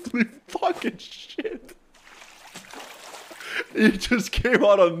 Holy fucking shit. He just came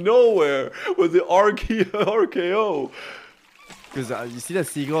out of nowhere with the RKO. Because you see that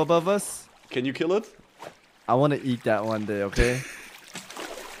seagull above us? Can you kill it? I want to eat that one day, okay?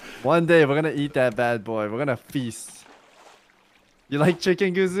 One day we're gonna eat that bad boy. We're gonna feast. You like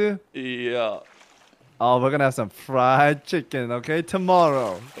chicken, Guzu? Yeah. Oh, we're gonna have some fried chicken, okay?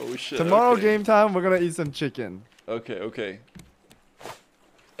 Tomorrow. Oh shit. Tomorrow okay. game time, we're gonna eat some chicken. Okay.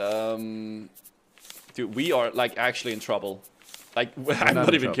 Dude, we are like actually in trouble. Like, I'm not not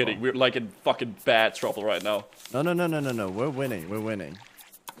in even trouble. kidding. We're like in fucking bad trouble right now. No. We're winning. We're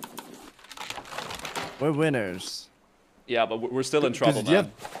winners. Yeah, but we're still in trouble, Do you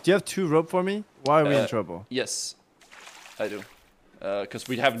man. have 2 rope for me? Why are we in trouble? Yes, I do. Because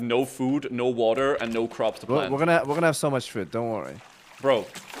we have no food, no water, and no crops to plant. We're gonna have so much food. Don't worry. Bro,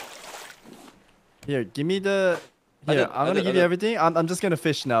 Here, give me the Here, I'm gonna give you everything. I'm just gonna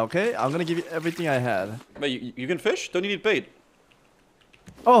fish now, okay? I'm gonna give you everything I had. Wait, you can fish? Don't you need bait?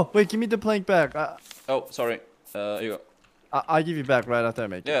 Oh, wait, give me the plank back. Oh, sorry. Here you go. I'll give you back right after I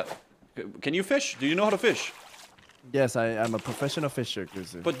make it. Yeah. Can you fish? Do you know how to fish? Yes, I'm a professional fisher,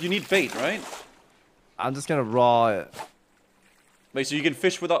 Kuzu. But you need bait, right? I'm just gonna raw it. Wait, so you can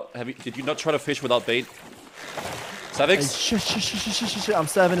fish without... Did you not try to fish without bait? Hey, Savix? shh. I'm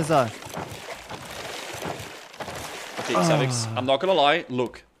stabbing his eye. Okay, Savix, I'm not gonna lie.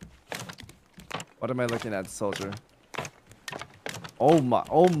 Look. What am I looking at, soldier? Oh my.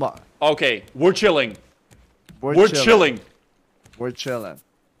 Okay, we're chilling. We're chilling. We're chilling.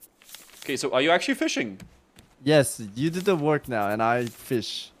 Okay, so are you actually fishing? Yes, you did the work now, and I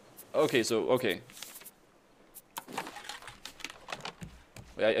fish. Okay, okay.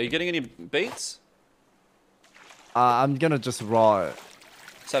 Wait, are you getting any baits? I'm gonna just raw it.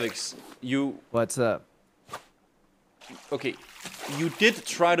 Savix, you... What's up? Okay, you did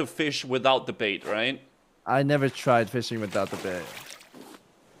try to fish without the bait, right? I never tried fishing without the bait.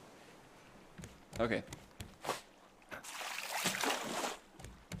 Okay.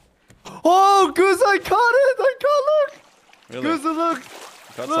 Oh, Goose, I caught it! Look! Really? Goose, look!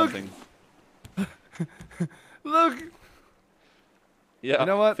 Got look. something. Look! Yeah, You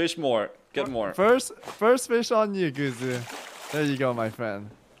know what? Fish more. Get more. First fish on you, Guzu. There you go, my friend.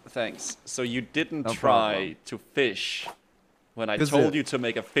 Thanks. So you didn't No try problem. to fish when I Guzu. told you to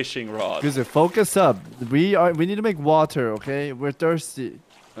make a fishing rod. Guzu, focus up. We need to make water, okay? We're thirsty.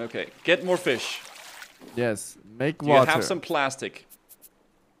 Okay, get more fish. Yes, make Do water. you have some plastic?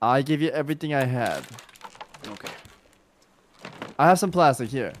 I give you everything I had. Okay. I have some plastic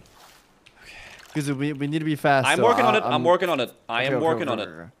here. Guzu, we need to be fast. I'm so working on it. I'm working on it. I Okay, am okay, working okay, on it.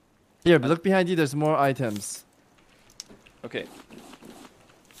 okay. Here, look behind you. There's more items. Okay.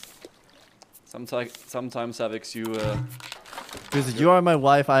 Sometimes, Savix, you Guzu, you are my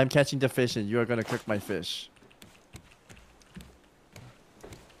wife. I am catching the fish, and you are gonna cook my fish.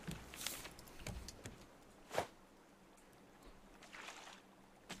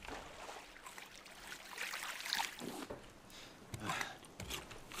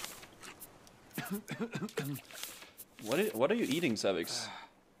 What are you eating, Savix?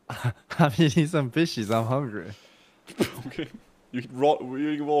 I'm eating some fishies. I'm hungry. Okay. You're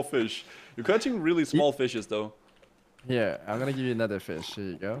eating raw fish. You're catching really small fishes, though. Here, I'm gonna give you another fish. Here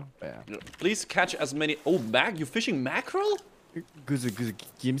you go. Bam. Please catch as many. Oh, you fishing mackerel? Guzu,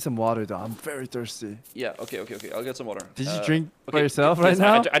 give me some water, though. I'm very thirsty. Yeah. Okay. I'll get some water. Did you drink by okay, yourself yes, right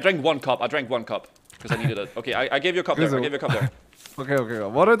now? I drank 1 cup. I drank 1 cup because I needed it. Okay, I gave you a cup there. I gave you a cup there. Okay.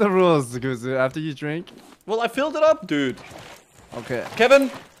 What are the rules, Guzu? After you drink? Well, I filled it up, dude. Okay.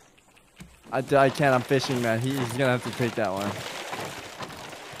 Kevin. I can't. I'm fishing, man. He's gonna have to take that one.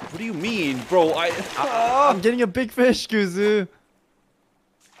 What do you mean, bro? I'm getting a big fish, Guzu.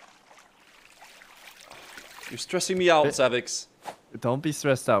 You're stressing me out, Savix. Don't be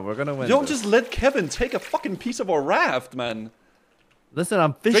stressed out. We're gonna win. Don't this. just let Kevin take a fucking piece of our raft, man. Listen,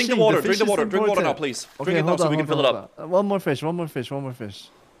 I'm fishing. Drink the water. fish Drink the is water. Drink water now, important. please. Okay, Drink it now so we can fill it up. One more fish. One more fish.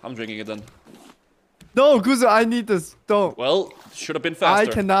 I'm drinking it then. No, Guzu, I need this. Don't. Well, should have been I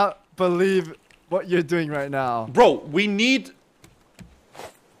faster. cannot believe what you're doing right now. Bro, we need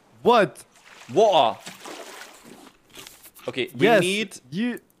What? water. Okay, we need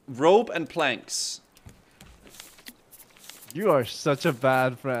rope and planks. You are such a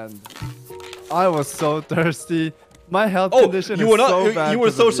bad friend. I was so thirsty. My health Oh, condition you is were not. so bad. You were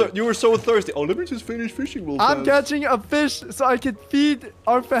because so of you were so thirsty. Oh, let me just finish fishing real I'm fast. catching a fish so I can feed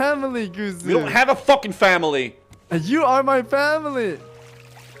our family, Guzu. We don't have a fucking family. And you are my family.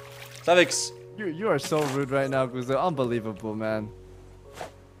 Savix. You are so rude right now, Guzu. Unbelievable, man.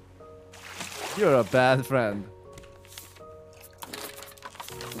 You're a bad friend.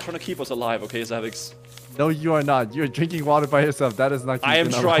 I'm trying to keep us alive, okay, Savix? No, you are not. You're drinking water by yourself. That is not keeping I am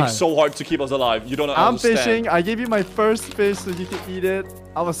alive. trying so hard to keep us alive. You don't I'm understand. fishing. I gave you my first fish so you can eat it.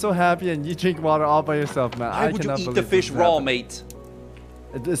 I was so happy, and you drink water all by yourself, man. Why I would you cannot eat believe the fish this raw, happened. mate?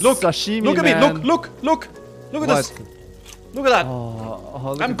 It's Look, sashimi, look at me. man. Look at this. What? Look at that.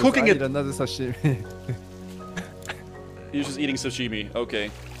 Oh, look I'm at this. cooking I it. need another sashimi. You're just eating sashimi.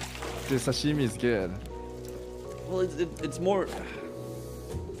 Okay. Dude, sashimi is good. Well, it's more.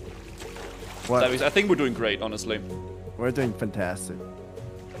 What? Savix, I think we're doing great, honestly. We're doing fantastic.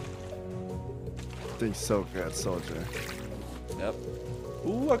 Doing so good, soldier. Yep.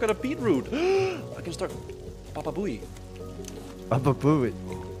 Ooh, I got a beetroot. I can start Papa Booey. Baba Booey.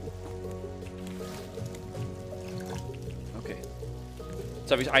 Okay.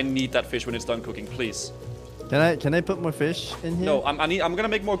 Savix, I need that fish when it's done cooking, please. Can I put more fish in here? No, I'm gonna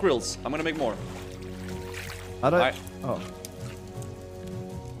make more grills. I'm gonna make more. How do I? Oh,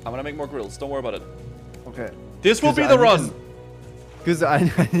 I'm gonna make more grills. Don't worry about it. okay. This will be the run. Because I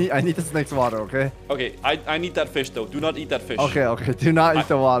need this next water, okay? Okay, I need that fish though. Do not eat that fish. Okay, okay. Do not eat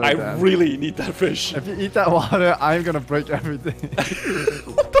the water. I then. really need that fish. If you eat that water, I'm gonna break everything.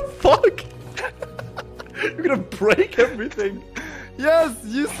 What the fuck? You're gonna break everything. Yes,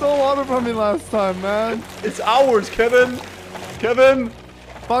 you stole water from me last time, man. It's ours, Kevin. Kevin.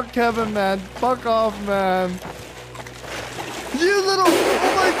 Fuck Kevin, man. Fuck off, man. You little...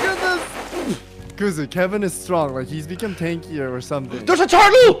 Oh my goodness. Kuzu, Kevin is strong. Like, he's become tankier or something. There's a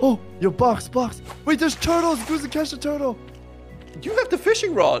turtle! Oh, yo, box. Wait, there's turtles. Kuzu, catch the turtle. You have the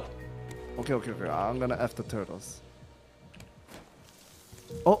fishing rod. Okay. I'm gonna F the turtles.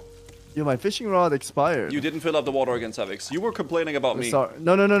 Oh, yo, my fishing rod expired. You didn't fill up the water again, Savix. You were complaining about me. Sorry.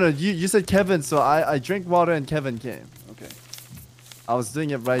 No. You said Kevin, so I drank water and Kevin came. Okay. I was doing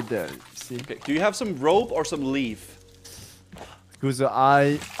it right there. You see? Okay. Do you have some rope or some leaf? Kuzu,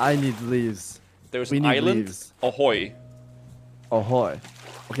 I need leaves. There's We an need island. leaves. Ahoy. Ahoy.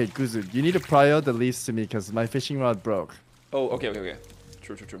 Okay, Kuzu, you need to prior the leaves to me because my fishing rod broke. Oh, okay.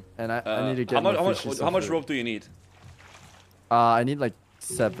 True. And I need to get how much rope do you need? I need like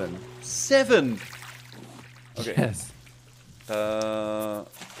 7. 7. Okay. Yes. I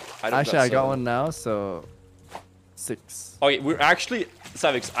don't Actually, I got 7. one now, so 6. Okay, we're actually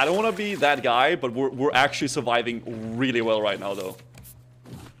Savix. I don't want to be that guy, but we're actually surviving really well right now, though.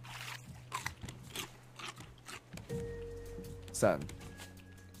 Sand.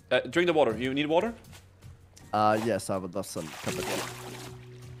 Drink the water. You need water? Yes, I would love some cup of tea.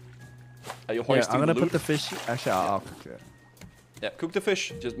 Are you Yeah, hoisting I'm gonna the put loot? the fish. Actually, I'll cook it. Yeah, cook the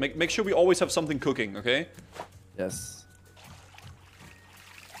fish. Just make sure we always have something cooking, okay? Yes.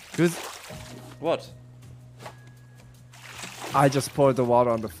 Cause What? I just poured the water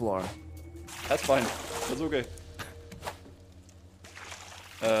on the floor. That's fine. That's okay.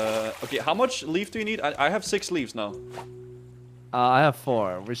 Okay, how much leaf do you need? I have 6 leaves now. I have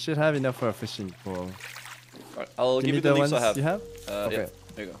 4. We should have enough for a fishing pool. Alright, I'll Do give you need the leaves I have. You have? Okay. Yeah,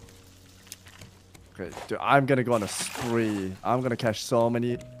 there you go. Okay, dude, I'm gonna go on a spree. I'm gonna catch so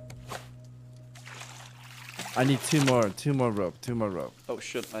many. I need 2 more rope. Oh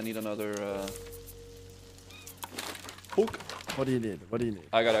shit, I need another hook. What do you need?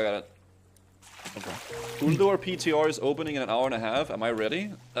 I got it. Okay. Uldor PTR is opening in an hour and a half. Am I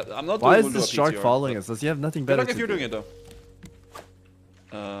ready? I'm not Why doing is this Uldor shark PTR, following but us? Does he have nothing Good better luck to if you're do? doing it though.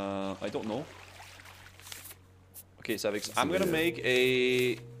 I don't know. Okay, Savix, I'm gonna make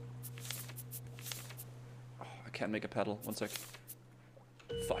a... Oh, I can't make a paddle. One sec.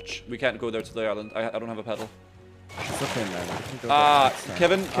 Fudge. We can't go there to the island. I don't have a paddle. It's okay, man. We can go there next time.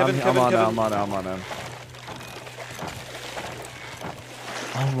 Kevin. I'm on him.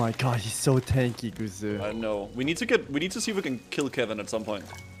 Oh my god, he's so tanky, Guzu. I know. We need to see if we can kill Kevin at some point.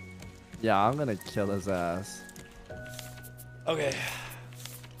 Yeah, I'm gonna kill his ass. Okay.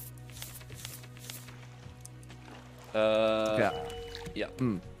 Yeah. Yeah.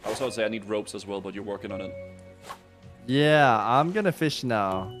 I was about to say I need ropes as well, but you're working on it. Yeah, I'm gonna fish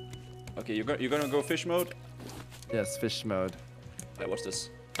now. Okay, you're gonna go fish mode? Yes, fish mode. Hey, what's this?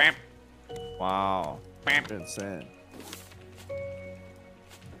 Wow. Insane.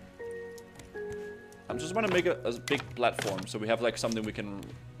 I'm just gonna make a big platform so we have like something we can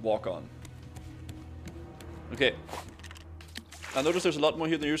walk on. Okay. I noticed there's a lot more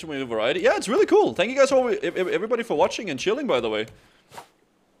here than usual with variety. Yeah, it's really cool. Thank you guys all, everybody for watching and chilling, by the way.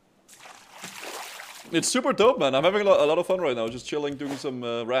 It's super dope, man. I'm having a lot of fun right now, just chilling, doing some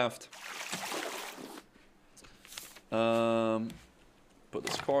raft. Put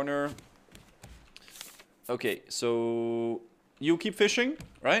this corner. Okay, so you keep fishing,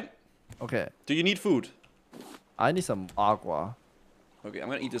 right? Okay. Do you need food? I need some agua. Okay, I'm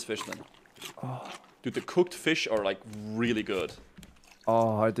gonna eat this fish then. Oh. Dude, the cooked fish are like really good.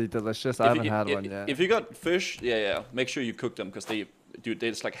 Oh, are they delicious? I haven't had one yet. If you got fish, yeah, make sure you cook them because they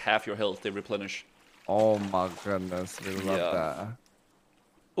it's like half your health. They replenish. Oh my goodness, we love that.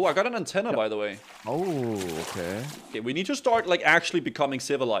 Oh, I got an antenna by the way. Oh, okay. Okay, we need to start like actually becoming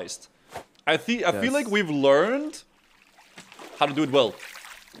civilized. I feel like we've learned how to do it well,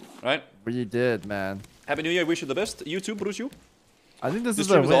 right? We did, man. Happy New Year! Wish you the best. You too, Bruce. I think this is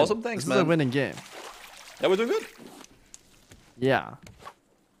stream a is win. awesome. Thanks, this man. is a winning game. Yeah, we're doing good. Yeah.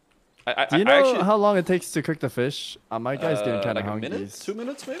 I Do you know actually, how long it takes to cook the fish? My guy's getting kind of like hungry. a minute, 2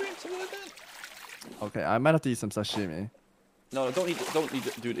 minutes, maybe something like that. Okay, I might have to eat some sashimi. No, don't eat,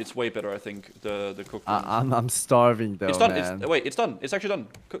 dude. It's way better, I think. The cooked. I'm starving though, It's done. man. Wait, it's done. It's actually done.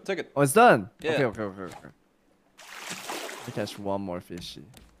 Take it. Oh, it's done. Yeah. Okay. I catch one more fishy.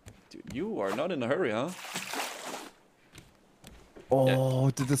 Dude, you are not in a hurry, huh? Oh,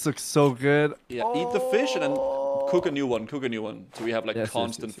 dude, this looks so good. Yeah, Oh. eat the fish and then cook a new one. Cook a new one. So we have like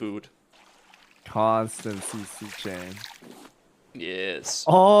constant food. Constant CC chain. Yes.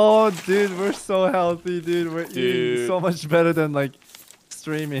 Oh, dude, we're so healthy, dude. We're eating so much better than like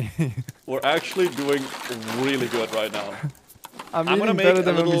streaming. We're actually doing really good right now. I'm gonna make better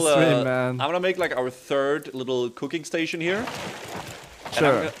than when we stream, man. I'm gonna make like our third little cooking station here.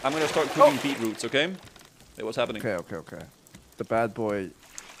 Sure. And I'm gonna start cooking beetroots, okay? Hey, what's happening? Okay. The bad boy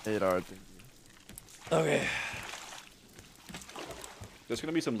ate our thingy. Okay. There's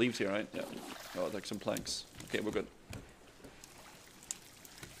gonna be some leaves here, right? Yeah. Oh, like some planks. Okay, we're good.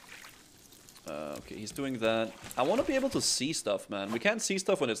 Okay, he's doing that. I want to be able to see stuff, man. We can't see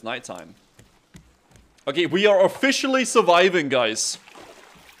stuff when it's nighttime. Okay, we are officially surviving, guys.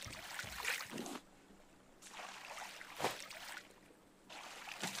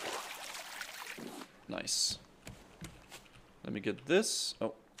 Nice. Let me get this.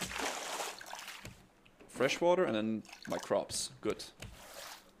 Oh. Fresh water and then my crops. Good.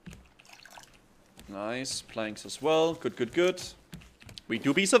 Nice. Planks as well. Good. We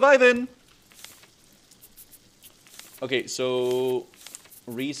do be surviving. Okay, so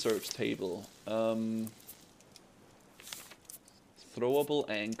research table. Throwable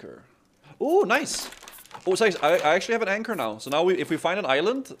anchor. Oh, nice. Oh, sorry, I actually have an anchor now. So now if we find an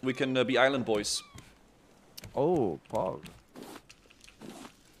island, we can be island boys. Oh, pog.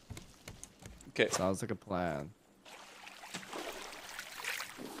 Okay. Sounds like a plan.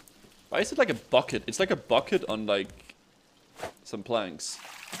 Why is it like a bucket? It's like a bucket on like some planks.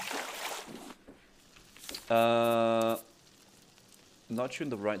 Not sure in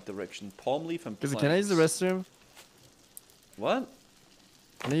the right direction. Palm leaf and planks. Can I use the restroom? What?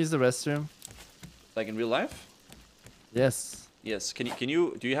 Can I use the restroom? Like in real life? Yes. Yes. Can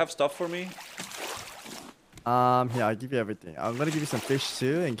you? Do you have stuff for me? Yeah, I'll give you everything. I'm gonna give you some fish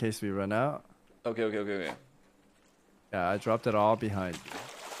too in case we run out. Okay. Yeah, I dropped it all behind.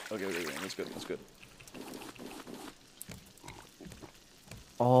 Okay. That's good.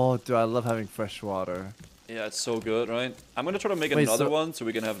 Oh, dude, I love having fresh water. Yeah, it's so good, right? I'm gonna try to make another one so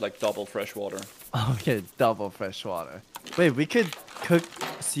we can have like double fresh water. Okay, double fresh water. Wait, we could cook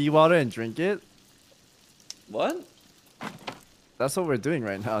seawater and drink it? What? That's what we're doing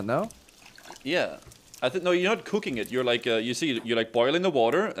right now, no? Yeah. I think no, you're not cooking it. You're like you're like boiling the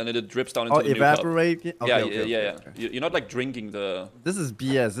water and then it drips down into the evaporate? new cup. Yeah. You're not like drinking the. This is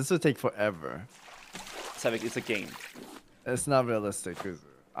BS. This would take forever. Savix, it's a game. It's not realistic.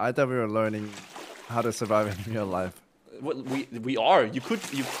 I thought we were learning how to survive in real life. Well, we are. You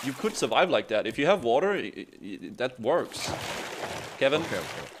could survive like that if you have water. That works. Kevin. Okay.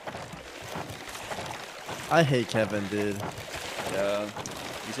 I hate Kevin, dude. Yeah,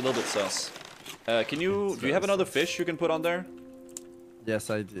 he's a little bit sus. Do you have another fish you can put on there? Yes,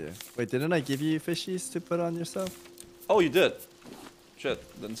 I do. Wait, didn't I give you fishies to put on yourself? Oh, you did. Shit,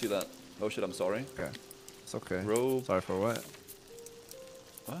 didn't see that. Oh shit, I'm sorry. Okay, it's okay. Rope. Sorry for what?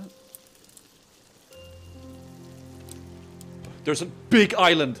 What? There's a big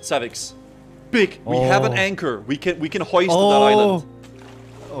island, Savix. Big. We have an anchor. We can hoist that island.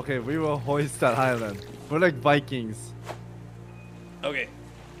 Okay, we will hoist that island. We're like Vikings. Okay.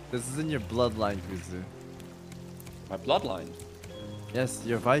 This is in your bloodline, Kuzu. My bloodline? Yes,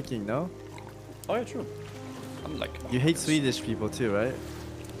 you're Viking, no? Oh yeah, true. I'm like... You hate Swedish people too, right?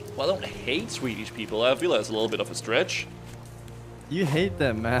 Well, I don't hate Swedish people. I feel that's a little bit of a stretch. You hate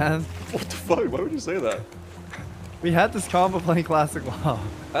them, man. What the fuck? Why would you say that? We had this combo playing Classic WoW.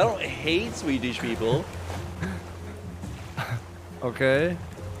 I don't hate Swedish people. Okay.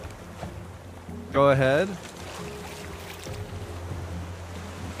 Go ahead.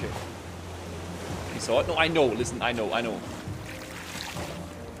 Okay. You saw it? No, I know. Listen, I know.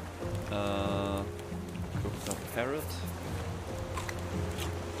 Cooked up parrot.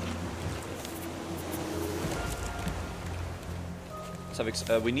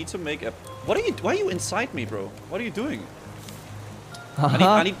 Savix, we need to make a... Why are you inside me, bro? What are you doing?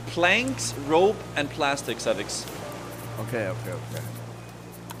 I need planks, rope, and plastic, Savix. Okay.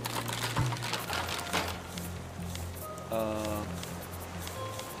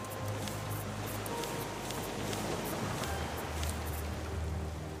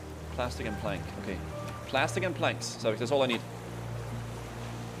 Plastic and plank. Okay. Plastic and planks. Savix, that's all I need.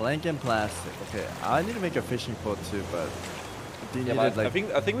 Blank and plastic. Okay, I need to make a fishing pole too, but do you need I it, like...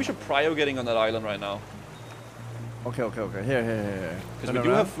 think we should prio getting on that island right now. Okay. Here. Because we do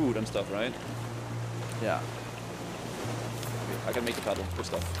have food and stuff, right? Yeah. Okay, I can make a paddle. Good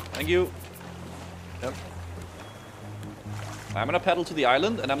stuff. Thank you. Yep. I'm gonna paddle to the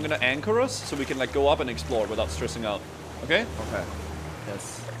island and I'm gonna anchor us so we can like go up and explore without stressing out. Okay? Okay.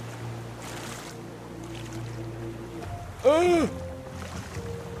 Yes. You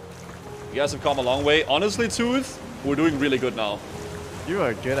guys have come a long way. Honestly, Tooth, we're doing really good now. You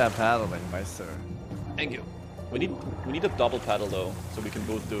are good at paddling, my sir. Thank you. We need a double paddle though, so we can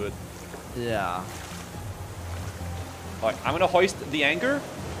both do it. Yeah. Alright, I'm gonna hoist the anchor.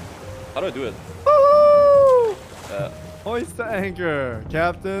 How do I do it? Woo! Hoist the anchor,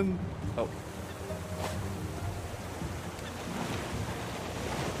 Captain. Oh.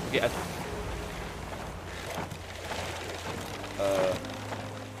 Okay.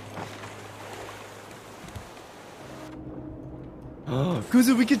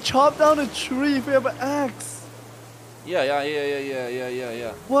 Kuzu, we could chop down a tree if we have an axe.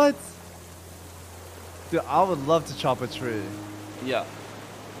 Yeah. What? Dude, I would love to chop a tree. Yeah.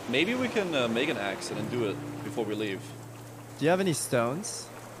 Maybe we can make an axe and then do it before we leave. Do you have any stones?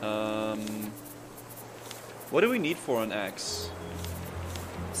 What do we need for an axe?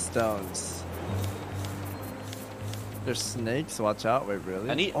 Stones. There's snakes. Watch out. Wait, really?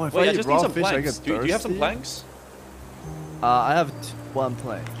 I need. Oh, if wait, I eat just raw need some fish, I planks. get Do you have some thirsty. planks? I have one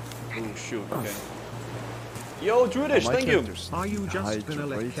plank. Oh shoot. Okay. Yo, Druidish, My thank you. character's Are you just gonna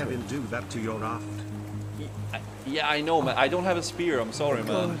let hydrated. Kevin do that to your raft? Yeah, I know, man. I don't have a spear. I'm sorry,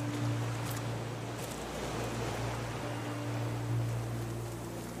 man.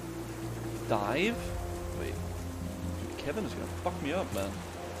 God. Dive? Wait. Dude, Kevin is gonna fuck me up, man.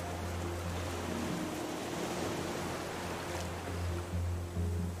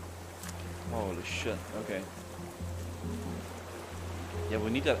 Holy shit. Okay. Yeah, we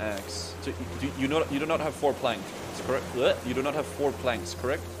need that axe. So, you do not have 4 planks, correct? Blech. You do not have 4 planks,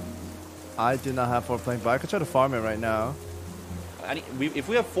 correct? I do not have 4 planks, but I could try to farm it right now. If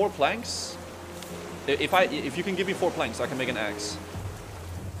we have 4 planks, if you can give me 4 planks, I can make an axe.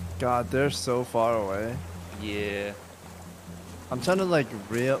 God, they're so far away. Yeah. I'm trying to like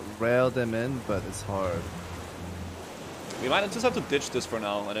rail them in, but it's hard. We might just have to ditch this for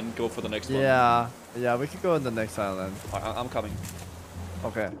now and then go for the next one. Yeah, we could go in the next island. I'm coming.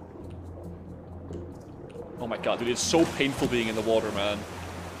 Okay. Oh my god, dude, it's so painful being in the water, man.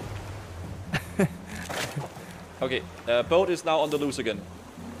 Okay, boat is now on the loose again.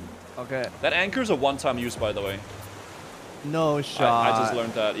 Okay. That anchor's a one-time use, by the way. No shot. I just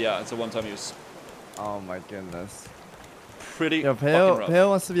learned that. Yeah, it's a one-time use. Oh my goodness. Pretty Yo, fucking Pale rough.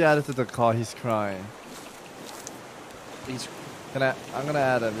 wants to be added to the call. He's crying. He's I'm gonna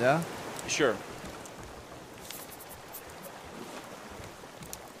add him, yeah? sure.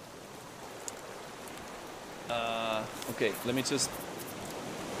 Okay, let me just.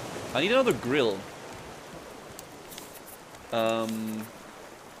 I need another grill.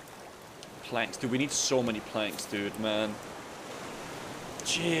 Planks, dude. We need so many planks, dude, man.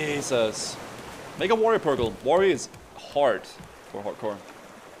 Jesus. Make a warrior purgle. Warrior is hard for hardcore.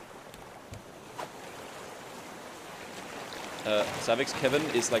 Savix, Kevin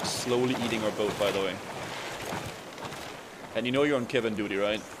is like slowly eating our boat, by the way. And you know you're on Kevin duty,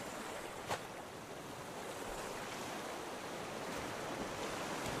 right?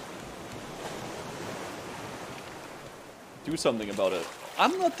 Do something about it.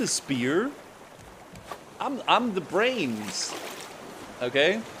 I'm not the spear. I'm the brains.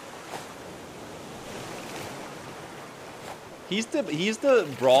 Okay? He's the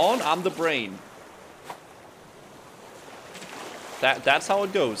brawn, I'm the brain. That's how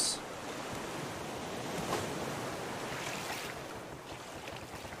it goes.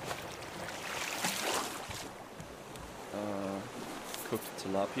 Cooked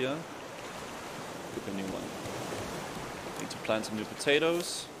tilapia. Cook a new one. Need to plant some new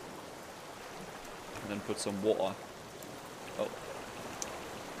potatoes. And then put some water. Oh.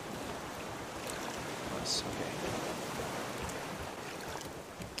 Nice, okay.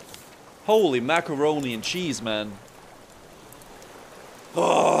 Holy macaroni and cheese, man.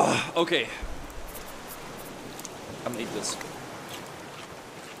 Oh, okay. I'm gonna eat this.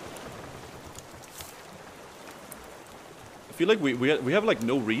 I feel like we have like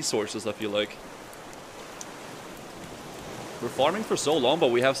no resources, I feel like. We're farming for so long,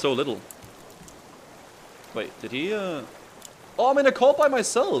 but we have so little. Wait, did he, Oh, I'm in a call by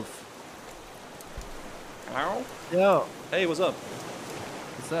myself! Hello? Yo, Hey, what's up?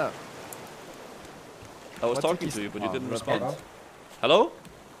 what's up? I was What talking took to you you, but so you didn't long? respond. Hello?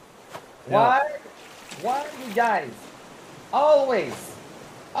 Why you guys always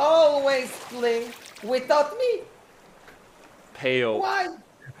play without me? Peo. Why? Hey,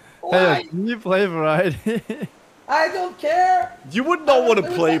 Why? can you play variety? I don't care. You would not want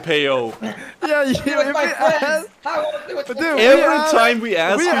to play Peo. Yeah, you Play with my we friends. asked- I want to play with But my dude, friends. Every time we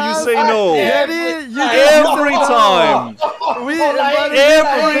ask you, you asked- say no. Yeti, you Every time. We like, invited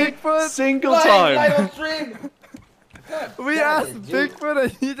Every Bigfoot. single Live time. on stream. We God, asked dude. Bigfoot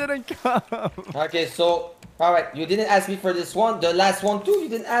and he didn't come. Okay, so all right, you didn't ask me for this one. The last one too, you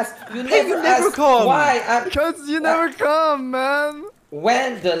didn't ask. You Hey, never, you never asked come. why. Because you never come, man.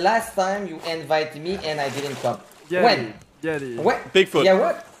 When the last time you invited me and I didn't come? Yeti. When? Yeti. When? Bigfoot. Yeah,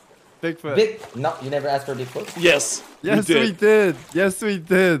 what? Bigfoot. No, you never asked for Bigfoot. Yes. Yes, we we did. did. Yes, we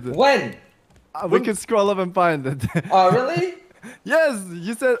did. When? We can scroll up and find it. Oh, really? Yes,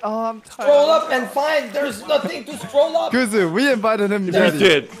 you said, oh, I'm tired. Scroll up and find. There's nothing to scroll up. Kuzu, we invited him. We Yeti.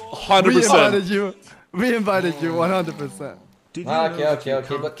 did. We invited 100%. you. We invited you 100%. Did you Okay, know that okay, you okay,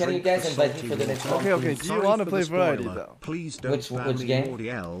 can't but can you drink guys the invite me salty for the next water? one? Okay, okay. Do you Sorry want to for play the variety spoiler. though? Please don't Which ban the game?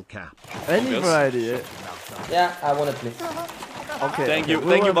 Audiel cap. Any Yes. variety. Yeah, I want to play. Okay. Thank okay, you, we'll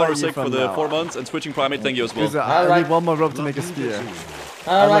thank you, invite Marusek, for from the now 4 on. months, and Switching Primate, thank you as well. Kuzu, I Alright. need one more rope to make a Love you spear. too.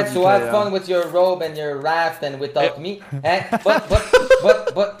 All right, love so you, have Taya. fun with your robe and your raft and without me. But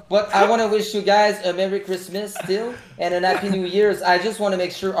I want to wish you guys a Merry Christmas still and a Happy New Year's. I just want to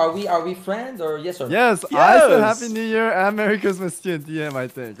make sure, are we friends or yes or no? Yes, I said Yes. Happy New Year and Merry Christmas to you in DM, I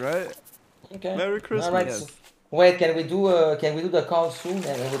think, right? Okay. Merry Christmas. All right. Yes. So, wait, can we do the call soon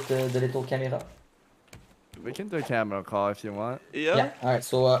with the little camera? We can do a camera call if you want. Yeah. All right.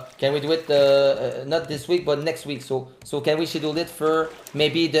 So can we do it not this week but next week? So can we schedule it for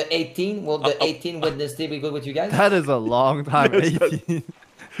maybe the 18th? Will the 18th Wednesday be good with you guys? That is a long time, Yes, that- 18.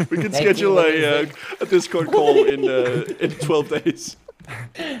 We can 19 schedule Wednesday. a Discord call in 12 days.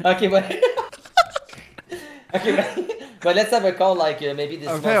 Okay, but but let's have a call like maybe this. Okay,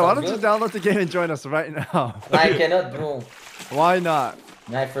 month. why Sounds don't you good? download the game and join us right now? I cannot, bro. Why not?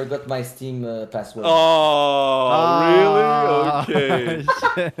 I forgot my Steam password. Oh, really? Ah, Okay.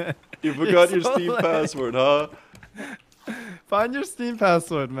 shit. You forgot You're your so Steam lame. password, huh? Find your Steam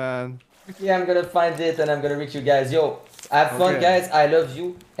password, man. Yeah, I'm gonna find it and I'm gonna reach you guys. Yo, have fun, Okay. guys. I love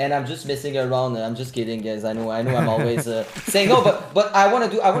you, and I'm just messing around. I'm just kidding, guys. I know. I'm always saying no, but I wanna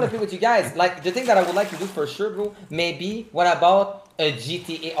play with you guys. Like the thing that I would like to do for sure, bro. Maybe what about a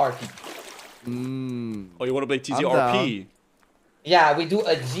GTA RP? Mm. Oh, you want to play I'm TZRP? Yeah, we do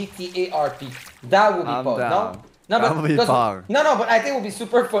a GTA RP. That would be I'm fun. down. No, no, That would be fun. No, but I think it would be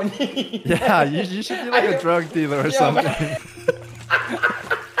super funny. Yeah, you should be like I a don't- drug dealer or Yeah, something. but-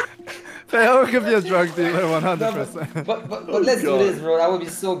 Theo could be a drug dealer No, 100%. but let's do God. this, bro. That would be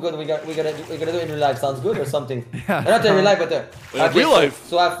so good. We're gonna do it in real life. Sounds good or something? Yeah. Not in real life, but In real life?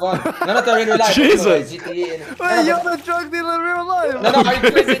 So have fun. No, not in real life. Jesus. GTA. Wait, No, you're no, the drug dealer in real life? no, are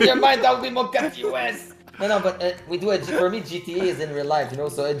you crazy in your mind? That would be more US. No, but we do for me, GTA is in real life, you know.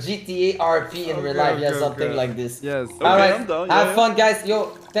 So a GTA RP in real life, yeah, okay, something okay. like this. Yes. Okay, All right, I'm down, have yeah. fun, guys. Yo,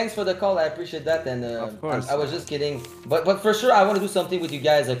 thanks for the call. I appreciate that, and Of course. I was just kidding. But for sure, I want to do something with you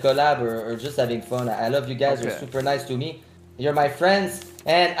guys, a collab or just having fun. I love you guys. You're Okay. super nice to me. You're my friends,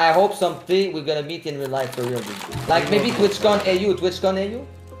 and I hope someday we're gonna meet in real life for real, dude. Like maybe TwitchCon AU, TwitchCon AU.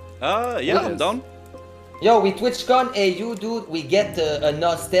 Yeah, I'm down. Yo, we TwitchCon AU, dude. We get a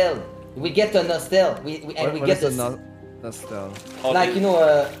nostel. We get a nostel. We get this. Nostel. Oh, Like, you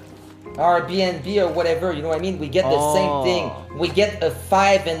know, Airbnb or whatever, you know what I mean? We get the same thing. We get a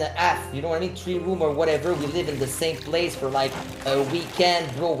 5.5, you know what I mean? 3 room or whatever. We live in the same place for like a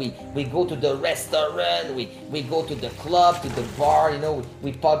weekend, bro. We go to the restaurant, we go to the club, to the bar, you know,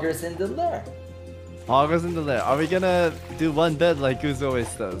 we poggers in the lair. August in the lair. Are we gonna do one bed like Goose always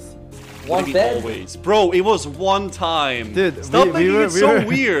does? What do One you mean bed? always? Bro, it was one time. Dude, Stop we making were- it we so were-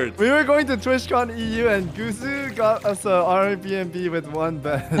 weird. We were going to TwitchCon EU and Guzu got us a Airbnb with one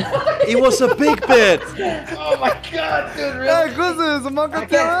bed. It was a big bed. Oh my god, dude, Yeah, really? Guzu is a I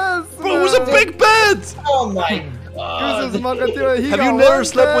Makatiras! Bro, it was a big bed. Oh my Guzu is a god. Makatiras. He Have got you never one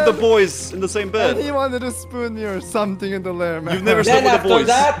slept with the bed, boys in the same And he bed? wanted to spoon me or something in the lair, man. You've never slept Then with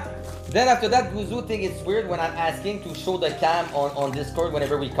the after boys. Then after that, Guzu think it's weird when I'm asking to show the cam on Discord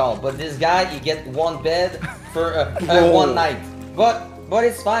whenever we call. But this guy, he get one bed for Bro. one night. But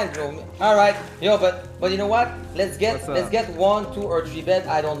it's fine, bro. All right, yo. But you know what? Let's What's up? get 1, 2, or 3 bed.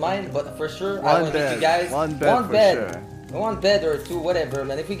 I don't mind. But for sure, I One want to meet bed. you guys. One bed for sure. One bed or 2, whatever,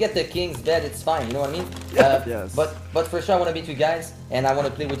 man. If we get the king's bed, it's fine. You know what I mean? Yes. But for sure, I want to meet you guys, and I want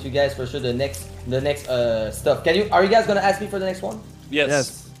to play with you guys for sure. The next stuff. Are you guys gonna ask me for the next one? Yes.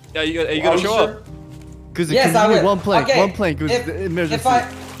 Yes. Yeah, you Are gonna you show sure? up? Guzu, Yes, can I you will. do one plank? Okay, One plank, Guzu. Emergency.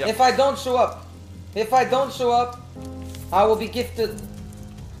 If I don't show up, I will be gifted.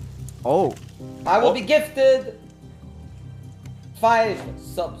 Oh. I will What? be gifted 5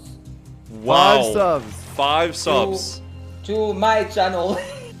 subs. Wow. 5 subs. 5 subs. To my channel. How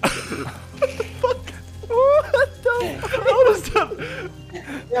does that?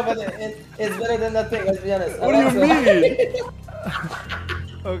 Yeah, but it's better than nothing, let's be honest. What do you mean?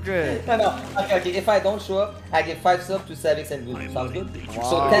 Okay. No. Okay. If I don't show up, I give 5 subs to Savix and Blue. Sounds good? Wow.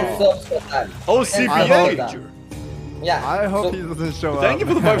 So 10 subs for that. Oh, 10 CPA. subs for that. Yeah. I hope so, he doesn't show up. Thank you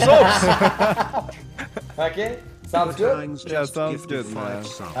for the 5 subs. Okay? Sounds good? Times Yeah, just sounds gifted good, 5 man.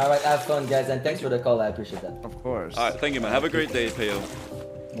 subs. Alright, have fun, guys, and thanks for the call. I appreciate that. Of course. Alright, thank you, man. Have a great day, Peo.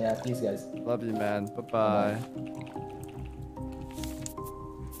 Yeah, peace, guys. Love you, man. Bye-bye.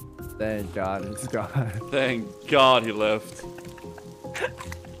 Thank God he's gone. Thank God he left.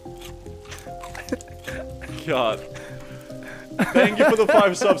 God. Thank you for the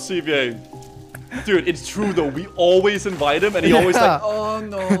 5 subs, CBA. Dude, it's true though. We always invite him, and he always like, oh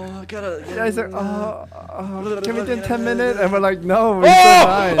no, I gotta. Yeah, he's like, can we do 10 minutes? And we're like, no, we're Oh!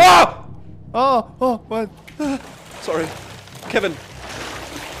 so nice. Ah! Oh, what? Sorry, Kevin.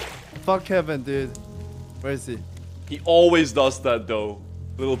 Fuck Kevin, dude. Where is he? He always does that though.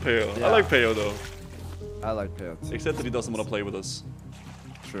 Little Peo. Yeah. I like Peo though. I like Pale too. Except that he doesn't want to play with us.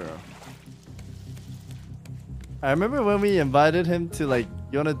 True. I remember when we invited him to like,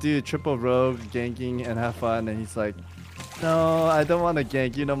 you wanna do triple rogue ganking and have fun, and he's like, no, I don't want to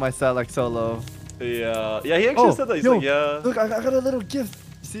gank. You know my style like solo. Yeah, he actually said that. He's yo, like, yeah. Look, I got a little gift.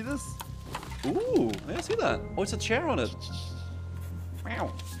 You see this? Ooh, I see that. Oh, it's a chair on it.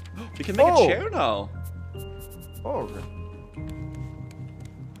 Wow. We can make a Oh. chair now. Oh, okay.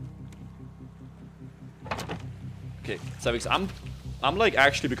 Okay, Savix, I'm like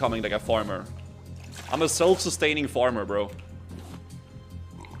actually becoming like a farmer. I'm a self-sustaining farmer, bro.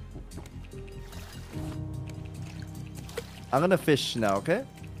 I'm gonna fish now, okay?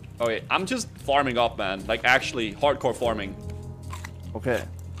 Okay, I'm just farming up, man. Like actually hardcore farming. Okay.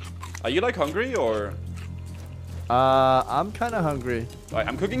 Are you like hungry or? I'm kind of hungry. Alright,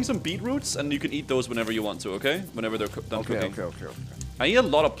 I'm cooking some beetroots, and you can eat those whenever you want to, okay? Whenever they're done Okay, cooking. okay. I need a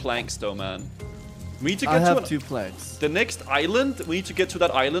lot of planks, though, man. We need to I get have to 2 planks. the next island. We need to get to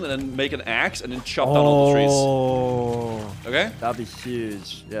that island and then make an axe and then chop down all the trees. Oh, Okay? that'd be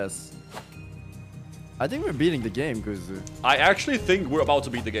huge. Yes. I think we're beating the game, Guzu. I actually think we're about to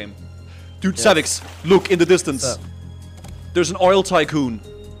beat the game. Dude, Yes. Savix, look in the distance. What's up? There's an oil tycoon.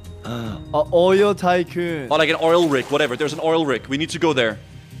 A oil tycoon. Or like an oil rig, whatever. There's an oil rig. We need to go there.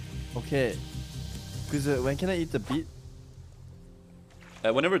 Okay. Guzu, when can I eat the beet?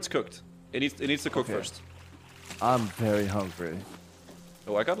 Whenever it's cooked. It needs to cook Okay. first. I'm very hungry.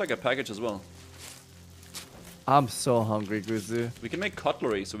 Oh, I got like a package as well. I'm so hungry, Guzu. We can make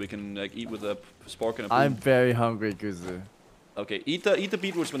cutlery so we can like eat with a spork and a I'm spoon. very hungry, Guzu. Okay, eat the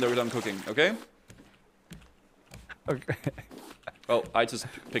beetroots when they're done cooking, okay? Okay. Oh, I just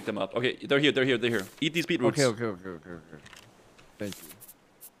picked them up. Okay, they're here. Eat these beetroots. Okay. Thank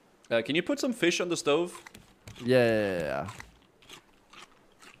you. Can you put some fish on the stove? Yeah.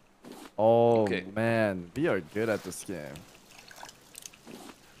 Oh, Okay. man. We are good at this game.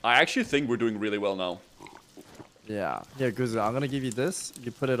 I actually think we're doing really well now. Yeah. Here, Guzu, I'm gonna give you this.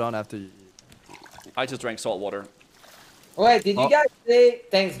 You put it on after you eat. I just drank salt water. Wait, did you Oh. guys say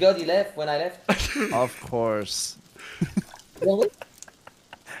thanks God he left when I left? Of course. Really?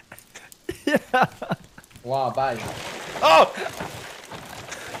 Yeah. Wow, bye. Oh!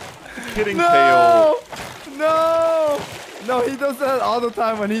 Kidding, Peo. No, he does that all the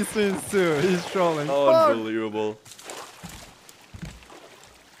time when he streams too. He's trolling. Oh, Fuck. unbelievable.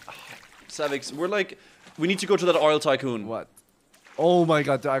 Savix, we need to go to that oil tycoon. What? Oh my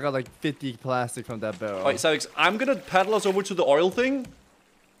god, dude, I got like 50 plastic from that barrel. Alright, Savix, I'm gonna paddle us over to the oil thing,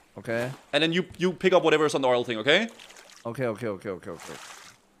 Okay. and then you pick up whatever's on the oil thing, okay? Okay.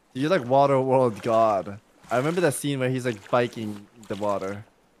 You're like water world god. I remember that scene where he's like biking the water.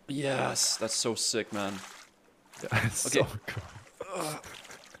 Yes, that's so sick, man. Yeah, it's Okay. so cool.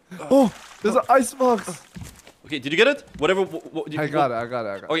 Oh, there's an icebox. Okay, did you get it? Whatever. I got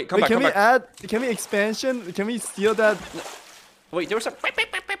it. Okay, come Wait, back, come back. Can we expansion? Can we steal that? Wait, there was a.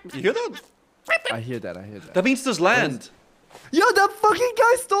 You hear that? I hear that. That means there's land. Yo, that fucking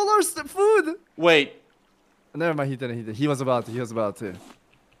guy stole our food. Wait, Never mind, he didn't. He was about to.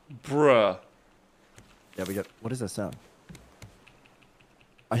 bruh. Yeah, we got. What is that sound?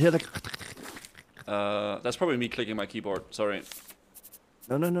 I hear like. That's probably me clicking my keyboard. Sorry.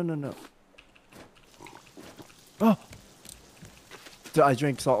 No. Oh! Dude, I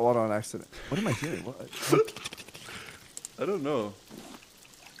drank salt water on accident. What am I hearing? What? I don't know.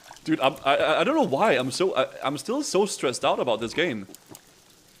 Dude, I don't know why. I'm still so stressed out about this game.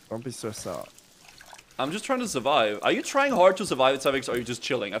 Don't be stressed out. I'm just trying to survive. Are you trying hard to survive at Savix, or are you just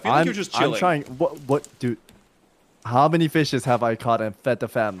chilling? I feel like you're just chilling. I'm trying. What, dude? How many fishes have I caught and fed the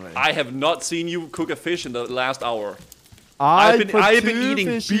family? I have not seen you cook a fish in the last hour. I have been eating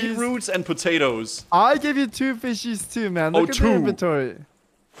beetroots and potatoes. I give you 2 fishies too, man. Look at the inventory.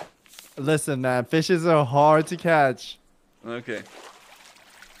 Listen, man, fishes are hard to catch. Okay.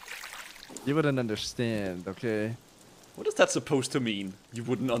 You wouldn't understand, okay? What is that supposed to mean? You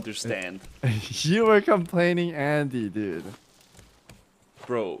wouldn't understand. You were complaining, Andy, dude.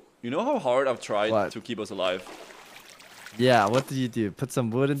 Bro, you know how hard I've tried to keep us alive? Yeah, what do you do? Put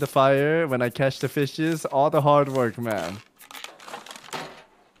some wood in the fire when I catch the fishes? All the hard work, man.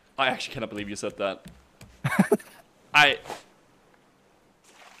 I actually cannot believe you said that.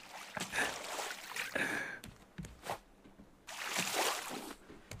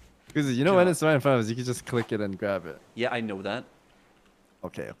 Because you know when it's right in front of us, you can just click it and grab it. Yeah, I know that.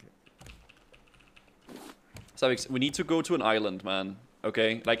 Okay. Savix, we need to go to an island, man.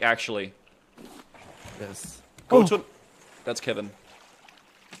 Okay? Like, actually. Yes. Go to an... That's Kevin.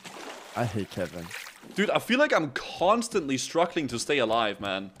 I hate Kevin. Dude, I feel like I'm constantly struggling to stay alive,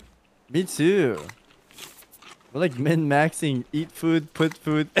 man. Me too. We're like min-maxing, eat food, put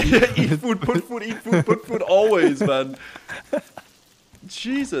food. Eat food, put food, eat food, put food, always, man.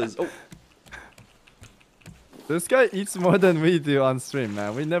 Jesus. Oh. This guy eats more than we do on stream,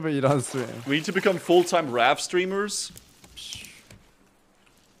 man. We never eat on stream. We need to become full-time RAFT streamers.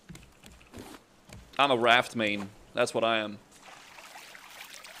 I'm a RAFT main. That's what I am.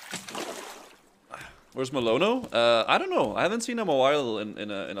 Where's Malono? I don't know. I haven't seen him a while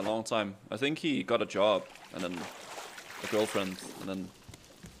in a long time. I think he got a job and then a girlfriend and then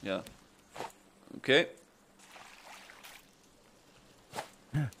yeah. Okay.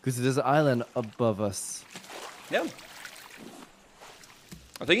 Because there's an island above us. Yeah.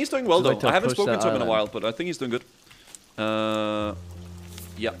 I think he's doing well though. I haven't spoken to him in a while, but I think he's doing good.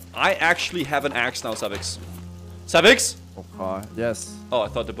 Yeah. I actually have an axe now, Savix. Savix? Okay. Yes. Oh, I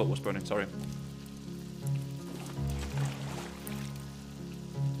thought the boat was burning. Sorry.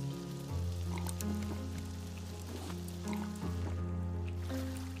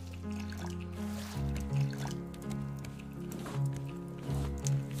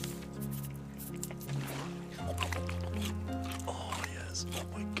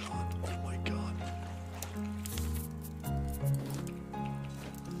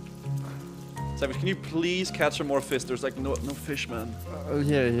 Savage, can you please catch some more fish? There's like no fish, man.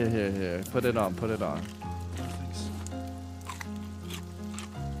 Here. Put it on. Thanks.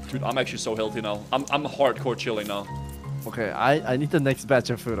 Dude, I'm actually so healthy now. I'm hardcore chilling now. Okay, I need the next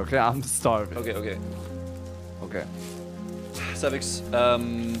batch of food, okay? I'm starving. Okay. Savix,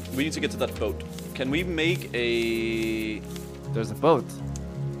 we need to get to that boat. Can we make a... There's a boat.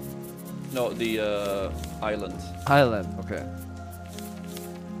 No, the island. Island, okay.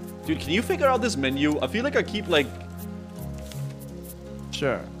 Dude, can you figure out this menu? I feel like I keep like...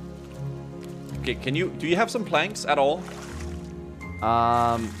 Sure. Okay, do you have some planks at all?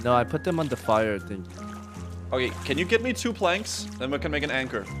 No, I put them on the fire thing. Okay, can you get me 2 planks? Then we can make an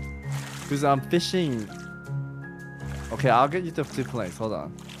anchor. Because I'm fishing. Okay, I'll get you the 2 planks. Hold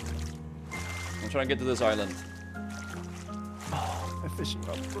on. I'm trying to get to this island. Oh, my fishing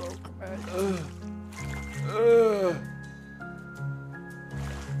rod broke, man.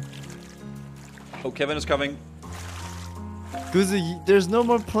 Oh, Kevin is coming. Guzu, there's no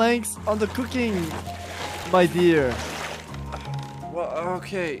more planks on the cooking, my dear. Well,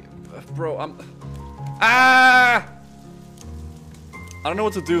 okay. Bro, I don't know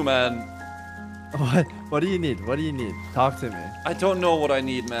what to do, man. What do you need? Talk to me. I don't know what I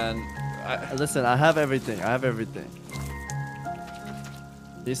need, man. Listen, I have everything.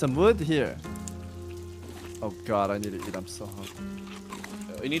 Need some wood? Here. Oh god, I need to eat. I'm so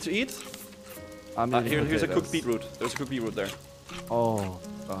hungry. You need to eat? Here's a cooked beetroot. There's a cooked beetroot there. Oh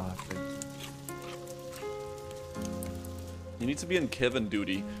god, thank you. You need to be in Kevin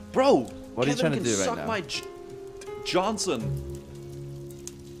duty. Bro! What are you trying to do right now? My Johnson.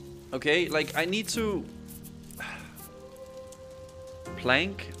 Okay, like I need to...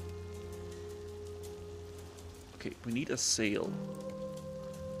 Plank. Okay, we need a sail.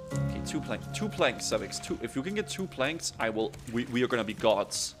 Okay, 2 planks. 2 planks, Savix. 2. If you can get 2 planks, we are gonna be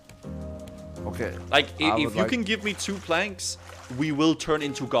gods. Okay. Like, if you can give me 2 planks, we will turn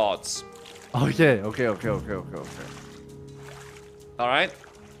into gods. Okay. Alright?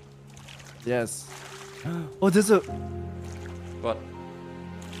 Yes. Oh, there's a... What?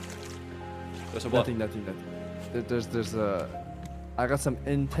 There's a what? Nothing. There's a... I got some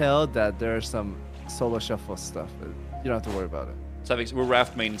intel that there's some solo shuffle stuff. You don't have to worry about it. Savix, we're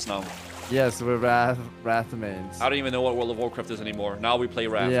RAFT mains now. Yes, we're Wrath mains. I don't even know what World of Warcraft is anymore. Now we play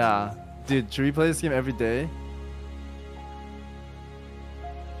Raft. Yeah. Dude, should we play this game every day?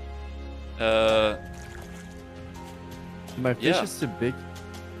 My fish Yeah. is too big.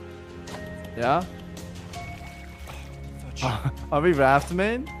 Yeah? Are we Raft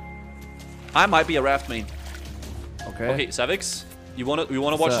main? I might be a Raft main. Okay. Okay, Savix, you wanna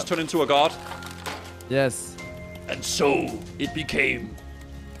watch What's us up? turn into a god? Yes. And so it became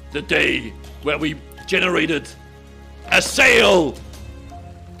the day where we generated a sail.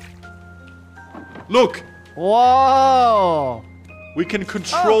 Look, Whoa! we can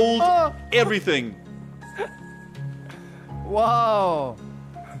control Oh. everything. Wow!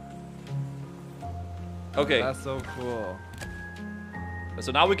 Okay, That's so cool.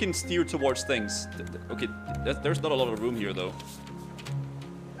 so now we can steer towards things. Okay, there's not a lot of room here though.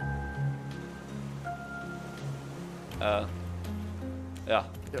 Yeah.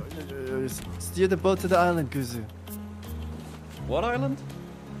 Steer the boat to the island, Guzu. What island?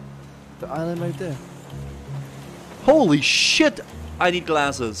 The island right there. Holy shit! I need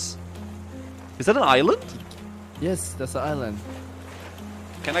glasses. Is that an island? Yes, that's the island.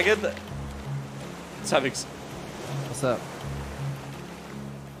 Can I get the... Savix, What's up?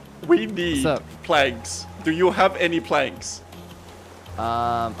 we need What's up? planks. Do you have any planks?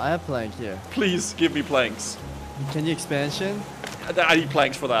 I have plank here. Please give me planks. Can you expansion? I need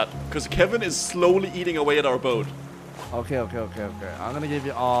planks for that. Because Kevin is slowly eating away at our boat. Okay. I'm gonna give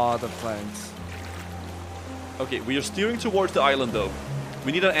you all the planks. Okay, we are steering towards the island though.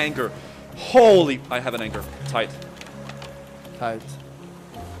 We need an anchor. Holy... I have an anchor. Tight. Tight.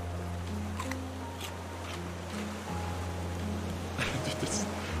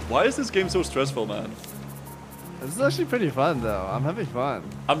 Why is this game so stressful, man? This is actually pretty fun though. I'm having fun.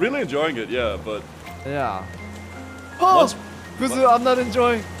 I'm really enjoying it, yeah, but... Yeah. Once- Guzu, I'm not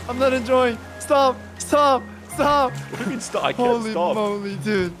enjoying. I'm not enjoying. Stop. Stop. Stop. What do you mean stop? I can't Holy stop. moly,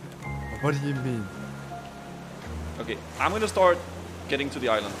 dude. What do you mean? Okay, I'm gonna start getting to the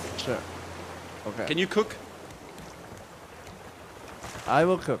island. Sure. Okay. Can you cook? I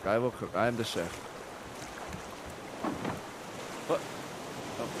will cook. I will cook. I am the chef. What?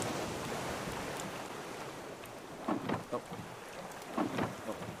 Oh.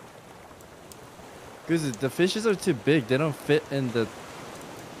 Guzu, the fishes are too big. They don't fit in the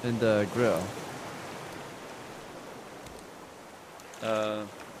grill.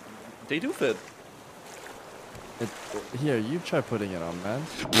 They do fit. Here, you try putting it on, man.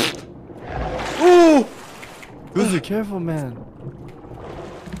 Ooh! Guzu, careful, man.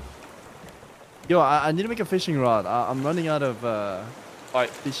 Yo, I need to make a fishing rod. I'm running out of Alright,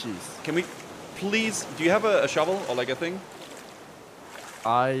 fishes. can we please... Do you have a shovel or like a thing?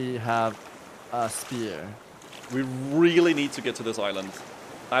 I have a spear. We really need to get to this island.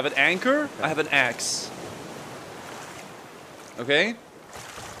 I have an anchor, I have an axe. Okay?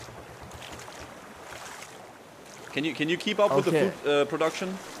 Can you keep up with the Okay. food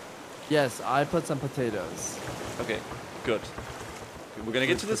production? Yes, I put some potatoes. Okay, good. We're gonna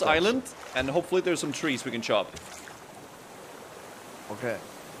get to this production. island, and hopefully there's some trees we can chop. Okay.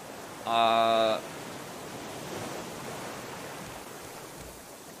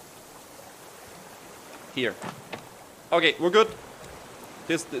 Here. Okay, we're good.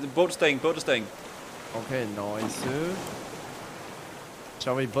 The boat's staying, boat is staying. Okay, Noisu.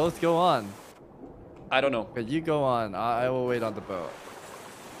 Shall we both go on? I don't know. Okay, you go on. I will wait on the boat.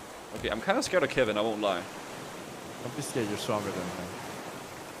 Okay, I'm kind of scared of Kevin, I won't lie. Don't be scared, you're stronger than him.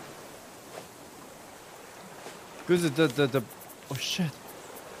 Guzu, the... Oh, shit.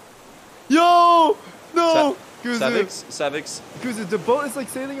 Yo! No! Guzu! Savix. Guzu, the boat is like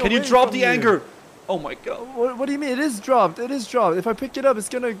sailing away Can you drop from the you. anchor? Oh my god. What do you mean? It is dropped. It is dropped. If I pick it up, it's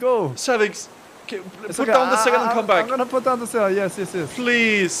gonna go. Savix, put It's down okay. the sail and come back. I'm gonna put down the sail. Yes.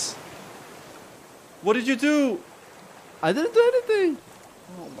 Please. What did you do? I didn't do anything.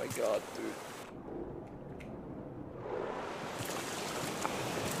 Oh my god, dude.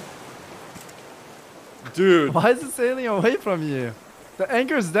 Dude. Why is it sailing away from you? The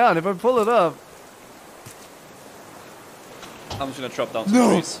anchor's down. If I pull it up. I'm just gonna chop down some No.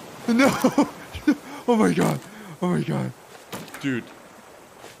 trees. No. Oh my god. Oh my god. Dude.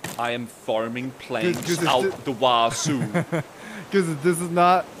 I am farming planks Dude, out the wazoo. Because this is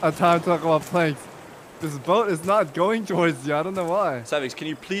not a time to talk about planks. This boat is not going towards you. I don't know why. Savix, can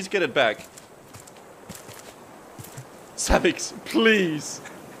you please get it back? Savix, please.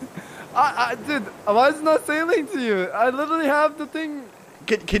 Dude, why is it not sailing to you? I literally have the thing.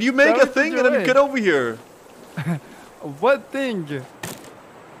 Can you make a Directed thing your and then way. get over here? What thing?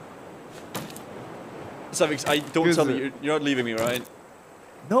 Savix, don't Is tell me it? you're not leaving me, right?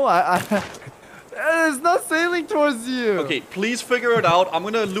 No, it's not sailing towards you. Okay, please figure it out. I'm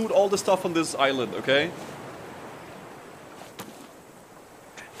gonna loot all the stuff on this island, okay?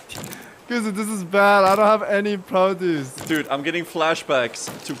 Because this is bad. I don't have any produce. Dude, I'm getting flashbacks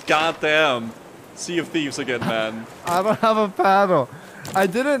to goddamn Sea of Thieves again, man. I don't have a paddle. I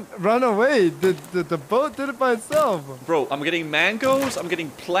didn't run away. The boat did it by itself. Bro, I'm getting mangoes. I'm getting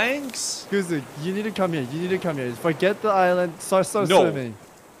planks. Kuzu, you need to come here. You need to come here. Forget the island. Start No. swimming.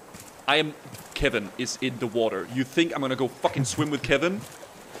 Kevin is in the water. You think I'm gonna go fucking swim with Kevin?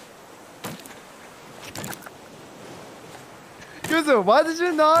 Kuzu, why did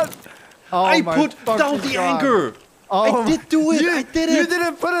you not? Oh I my put fucking down the God. anchor. Oh I did do it. I did it. You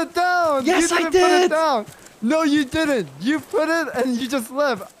didn't put it down. Yes, you I didn't Put did. it down. No, you didn't. You put it and you just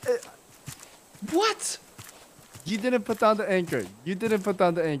left. What? You didn't put down the anchor. You didn't put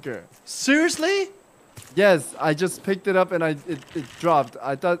down the anchor. Seriously? Yes, I just picked it up and it dropped.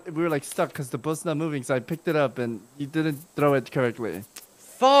 I thought we were like stuck because the boat's not moving, so I picked it up and you didn't throw it correctly.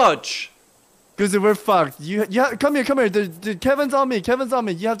 Fudge. Because we're fucked. Come here, come here. Kevin's on me. Kevin's on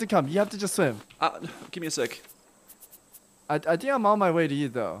me. You have to come. You have to just swim. Give me a sec. I think I'm on my way to you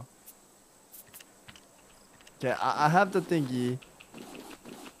though. Okay, I have the thingy.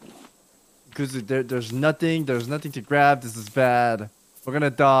 Because there's nothing to grab. This is bad. We're gonna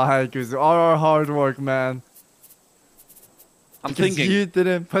die, Kuzu. All our hard work, man. I'm Because thinking. you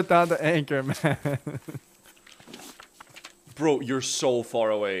didn't put down the anchor, man. Bro, you're so far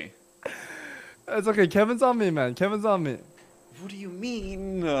away. It's okay. Kevin's on me, man. Kevin's on me. What do you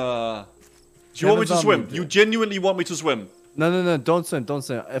mean? Do you want me Kevin's to on swim? me, You dude. genuinely want me to swim? No. Don't swim. Don't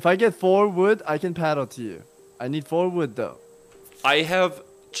swim. If I get 4 wood, I can paddle to you. I need 4 wood, though. I have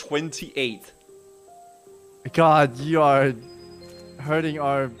 28. God, you are hurting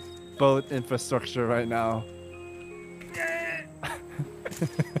our boat infrastructure right now.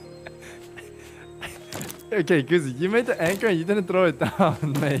 Okay, Guzi, you made the anchor and you didn't throw it down,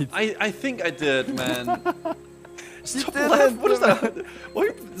 mate. I think I did, man. Stop didn't, laughing. What is that?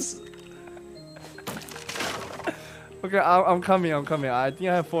 Why? Okay, I'm coming. I think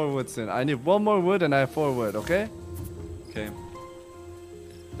I have 4 wood soon. I need 1 more wood and I have 4 wood, okay? Okay.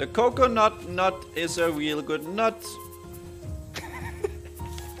 The coconut nut is a real good nut.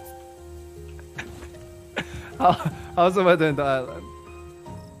 How's the weather in the island?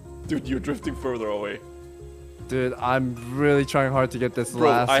 Dude, you're drifting further away. Dude, I'm really trying hard to get this Bro,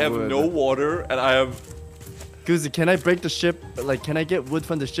 last I have wood. no water and I have... Guzi, can I break the ship? Like, can I get wood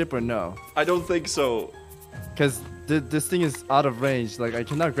from the ship or no? I don't think so. Because this thing is out of range. Like, I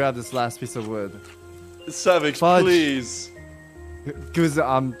cannot grab this last piece of wood. Savix, Fudge. please. Guzi,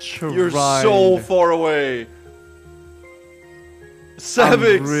 I'm trying. You're so far away.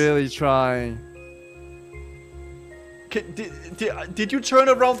 Savix! I'm really trying. Did you turn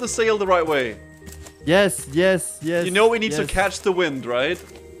around the sail the right way? Yes. You know it needs to yes. catch the wind, right?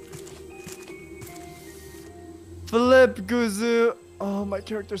 Flip, Guzu. Oh, my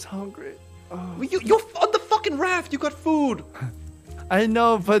character's hungry. Oh. Well, you're on the fucking raft. You got food. I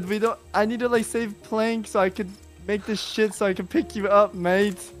know, but we don't. I need to like save plank so I could make this shit so I can pick you up,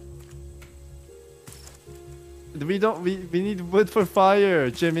 mate. We need wood for fire,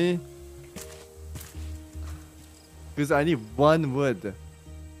 Jimmy. Because I need 1 wood.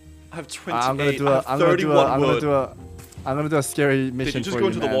 I have 28. I'm gonna do I a. have I'm gonna do 31 a. wood. I'm gonna do a scary mission Did you just for go you,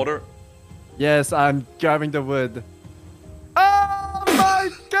 into the man. water? Yes, I'm grabbing the wood. Oh my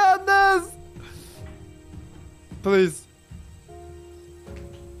goodness! Please.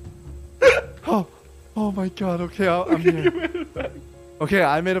 Oh my god. Okay, I'm here. Okay,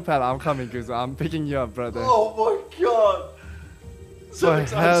 I made a paddle. I'm coming, Guzu. I'm picking you up, brother. Oh my god.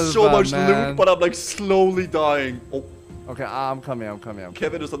 Savix, I have so hell, much man. loot, but I'm like slowly dying. Oh, Okay, I'm coming.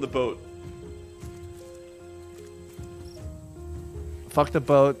 Kevin is on the boat. Fuck the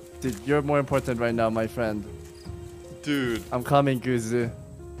boat. Dude, you're more important right now, my friend. Dude. I'm coming, Guzu.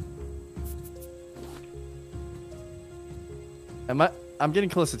 I'm getting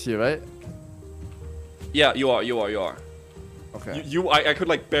closer to you, right? Yeah, you are. Okay. I could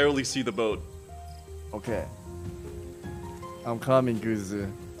like barely see the boat. Okay. I'm coming,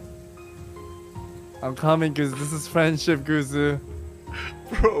 Guzu. I'm coming, Guzu. This is friendship, Guzu.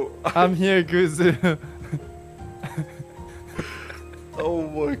 Bro. I'm here, Guzu. Oh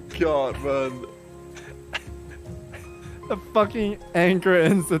my god, man. A fucking anchor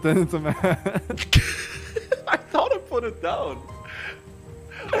incident, man. I thought I put it down.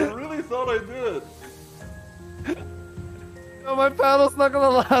 I really thought I did. No, my paddle's not gonna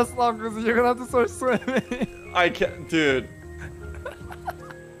last long, Guzu. You're gonna have to start swimming. I can't, dude.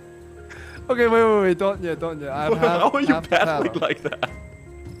 Okay, wait. Don't yet. I have How are you half the paddling paddle. like that?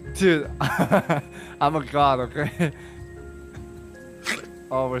 Dude, I'm a god, okay?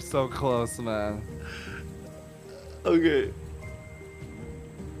 Oh, we're so close, man. Okay.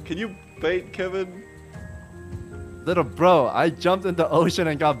 Can you bait Kevin? Little bro, I jumped in the ocean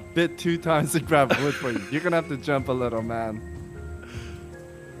and got bit 2 times to grab wood for you. You're gonna have to jump a little, man.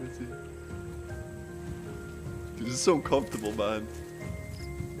 Dude, this is so comfortable, man.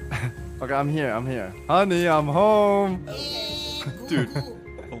 Okay, I'm here. Honey, I'm home. Dude.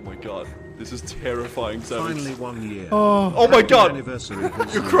 Oh my god. This is terrifying, Savix. Finally 1 year. Oh my Happy god! anniversary, You're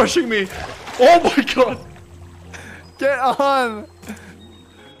Guzman. crushing me! Oh my god! Get on!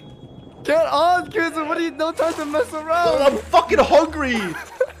 Get on, Kuzu! What are you? No time to mess around! I'm fucking hungry!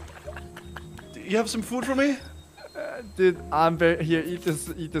 Do you have some food for me? Dude, I'm very here.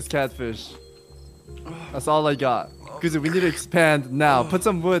 Eat this catfish. That's all I got. Kuzu, we need to expand now. Put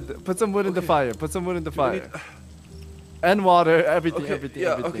some wood. Put some wood in the fire. Put some wood in the fire. And water. Everything. Okay, Everything.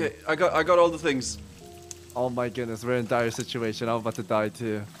 yeah, Everything. okay. I got all the things. Oh my goodness, we're in dire situation. I'm about to die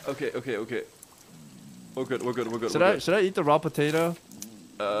too. Okay. We're good. Should I eat the raw potato?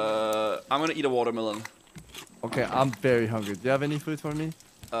 I'm gonna eat a watermelon. Okay, I'm very hungry. Do you have any food for me?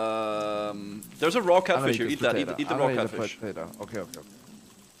 There's a raw I'm gonna catfish here. this Eat that. potato. Eat the I'm raw gonna eat catfish. potato. Okay.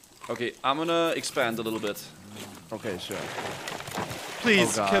 Okay, I'm gonna expand a little bit. Okay, sure.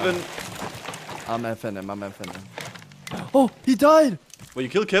 Please, God. Kevin. I'm effing him. Oh, he died! Will you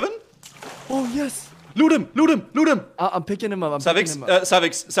kill Kevin? Oh, yes! Loot him! I'm picking him up. I'm picking him up.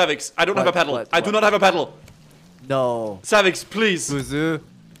 Savix, I don't have a What, paddle. what, I do what? not have a paddle. No. Savix, please.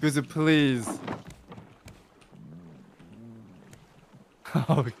 Guzu, please.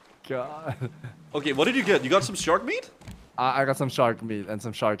 Oh, God. Okay, what did you get? You got some shark meat? I got some shark meat and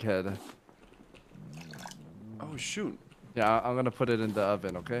some shark head. Oh, shoot. Yeah, I'm gonna put it in the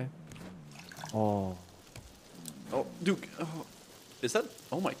oven, okay? Oh. Oh, Duke. Oh, is that?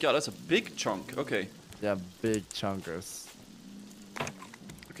 Oh my god, that's a big chunk. Okay. Yeah, big chunkers.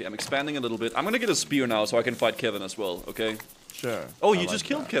 Okay, I'm expanding a little bit. I'm gonna get a spear now so I can fight Kevin as well, okay? Sure. Oh, I you like just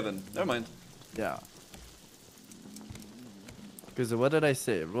killed that. Kevin. Never mind. Yeah. Guzu, what did I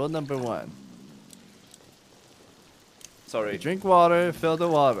say? Rule number 1. Sorry. You drink water, fill the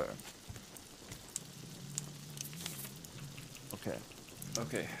water. Okay.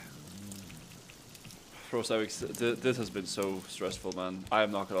 Okay. Bro, Savix, this has been so stressful, man. I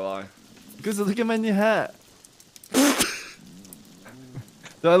am not gonna lie. Guzu, look at my new hat.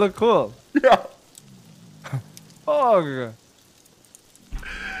 Do I look cool? Yeah. Oh.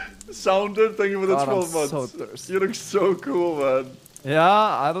 Sounded, thank you for the God, 12 I'm months. so thirsty. You look so cool, man. Yeah,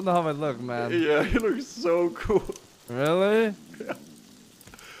 I don't know how I look, man. Yeah, you look so cool. Really? Yeah.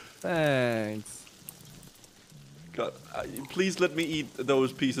 Thanks. God, please let me eat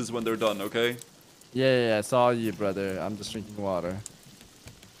those pieces when they're done, okay? Yeah, I saw you, brother. I'm just drinking water.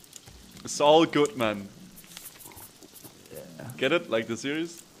 It's all good, man. Yeah. Get it? Like the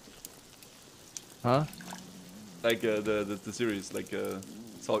series? Huh? Like the series, like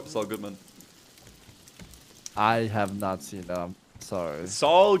Saul Goodman. I have not seen them. Sorry.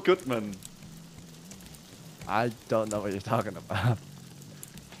 Saul Goodman. I don't know what you're talking about.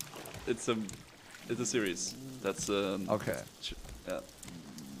 It's a series. That's Okay. Yeah.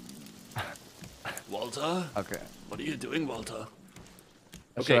 Walter, Okay. what are you doing, Walter?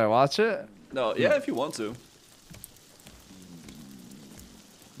 Should I watch it? No, yeah, if you want to.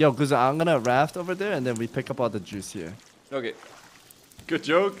 Yo, Guzu, I'm gonna raft over there and then we pick up all the juice here. Okay. Good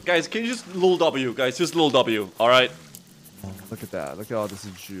joke, guys. Can you just little W, guys? Just little W. All right. Look at that. Look at all this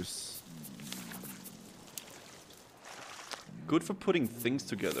juice. Good for putting things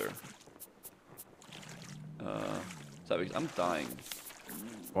together. Savix, I'm dying.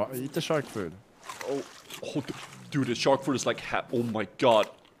 Well, eat the shark food. Oh, dude, the shark food is like oh my god.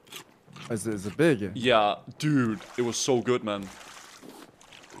 Is it big? Yeah, dude, it was so good, man.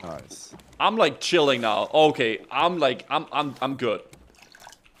 Nice. I'm like chilling now. Okay, I'm good.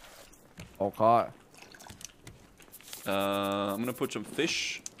 Okay. I'm gonna put some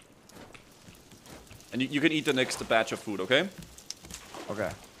fish. And you can eat the next batch of food, okay? Okay.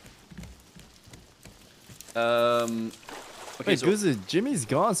 Okay, Wait, so Guzu, Jimmy's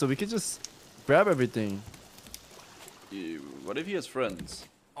gone, so we could just grab everything. what if he has friends?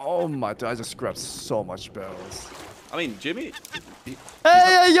 Oh my, dude, I just grabbed so much barrels. I mean, Jimmy.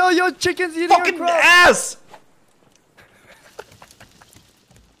 Hey, yo, chickens eating Fucking your crop. ass!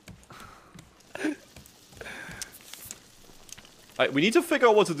 Alright, we need to figure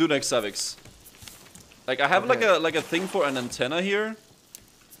out what to do next, Savix. Like, I have Okay. like a thing for an antenna here.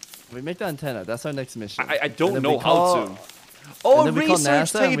 We make the antenna. That's our next mission. I And don't then know we how call- to. Oh, and then we call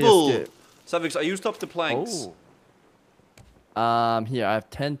research NASA and we table! escape. Savix, I used up the planks. Oh. Here, I have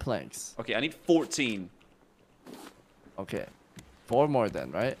 10 planks. Okay, I need 14. Okay. 4 more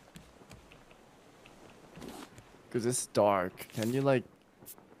then, right? Because it's dark. Can you, like...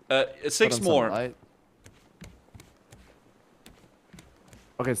 It's put 6 on some more. light?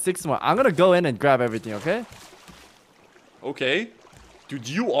 Okay, 6 more. I'm gonna go in and grab everything, okay? Okay. Dude,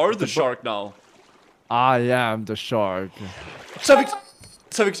 you are the shark now. I am the shark. Savix!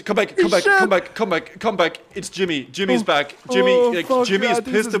 Savix, come back, come back, Shit. come back, come back, come back. It's Jimmy. Jimmy's back. Jimmy, fuck, Jimmy yeah, is I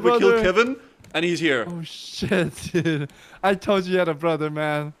think pissed it's that we his killed brother. Kevin, and he's here. Oh shit, dude. I told you had a brother,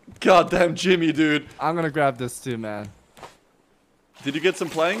 man. Goddamn Jimmy, dude. I'm gonna grab this too, man. Did you get some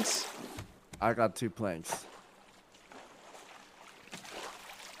planks? I got 2 planks.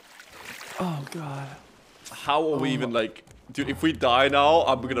 Oh god. How are we even like... Dude, if we die now,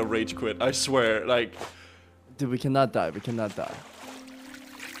 I'm gonna rage quit. I swear, like... Dude, we cannot die. We cannot die.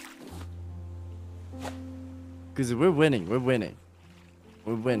 Because we're winning. We're winning.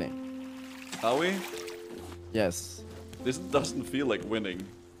 We're winning. Are we? Yes. This doesn't feel like winning.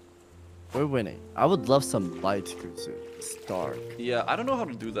 We're winning. I would love some light, Kuzu. It's dark. Yeah, I don't know how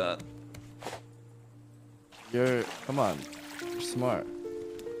to do that. Come on. You're smart.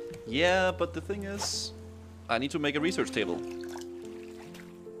 Yeah, but the thing is... I need to make a research table.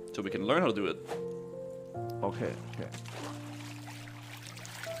 So we can learn how to do it. Okay, okay.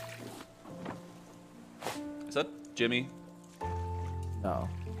 Is that Jimmy? No.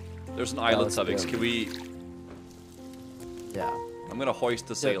 There's an island, it's Savix. Jimmy. Can we... Yeah. I'm gonna hoist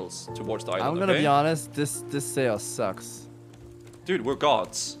the sails towards the island, I'm gonna okay? be honest. This sail sucks. Dude, we're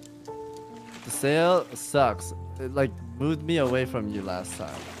gods. The sail sucks. It like moved me away from you last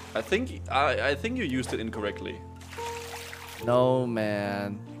time. I think you used it incorrectly. No,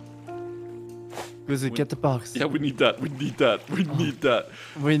 man. Kuzu, get the box. Yeah, we need that. We need that. We need that.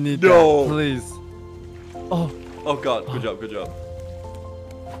 We need No. that, please. Oh. Oh god, good job, good job.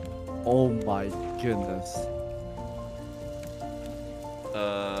 Oh my goodness.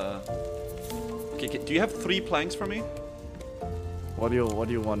 Okay, do you have 3 planks for me? What do you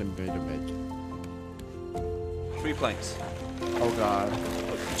want me to make? 3 planks. Oh god.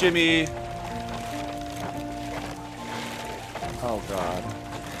 Jimmy! Oh god.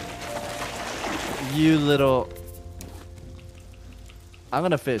 You little... I'm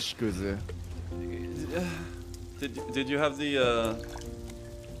gonna fish, Kuzu. Did you have the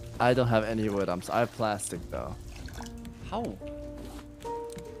I don't have any wood. I have plastic though. How?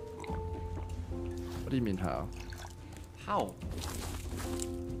 What do you mean how? How?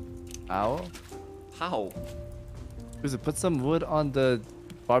 Ow? How? Kuzu, put some wood on the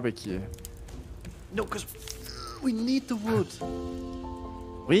barbecue. No, cause we need the wood.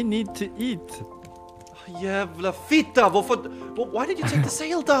 We need to eat. Jävla fitta! Why did you take the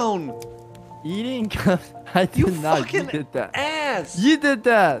sail down? Eating? I did You not. You fucking did that. ass! You did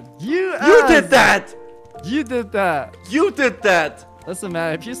that. You did that! You did that. You did that! Listen,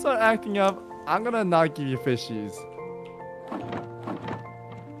 man. If you start acting up, I'm gonna not give you fishies.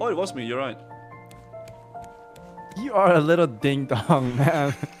 Oh, it was me. You're right. You are a little ding dong,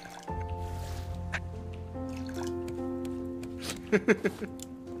 man.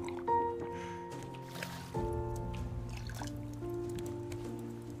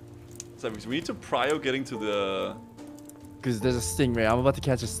 So we need to prio getting to the... Because there's a stingray. I'm about to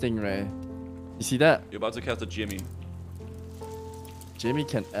catch a stingray. You see that? You're about to catch a Jimmy. Jimmy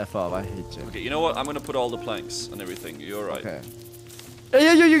can F up. I hate Jimmy. Okay, you know what? I'm gonna put all the planks and everything. You're right. Okay.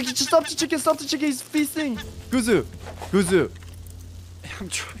 Hey, you just stop the chicken. Stop the chicken. He's feasting. Kuzu. Kuzu. I'm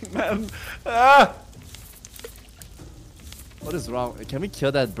trying, man. Ah! What is wrong? Can we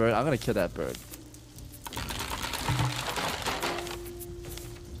kill that bird? I'm gonna kill that bird.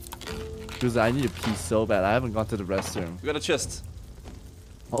 Kuzu, I need to pee so bad. I haven't gone to the restroom. We got a chest.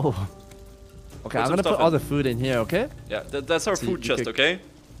 Oh. Okay, I'm some gonna put stuff all in. the food in here, okay? Yeah, that's our See, food you chest, could- okay?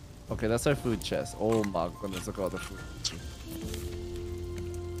 Okay, that's our food chest. Oh my goodness, look at all the food.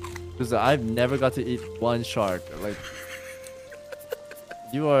 Kuzu, I've never got to eat one shark. Like,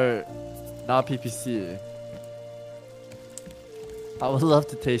 you are not PPC. I would love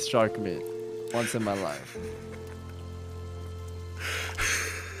to taste shark meat once in my life.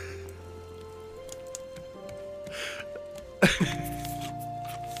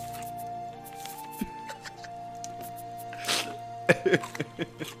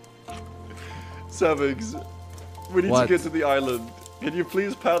 Savix, we need What? to get to the island. Can you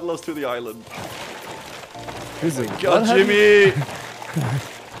please paddle us to the island? Kuzu, God, what have you- Jimmy!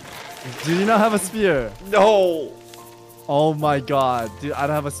 Do you not have a spear? No! Oh my god, dude, I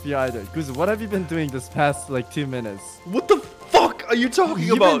don't have a spear either. Kuzu, what have you been doing this past like 2 minutes? What the fuck are you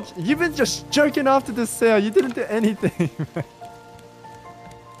talking about? You've been just jerking off to this sail. You didn't do anything.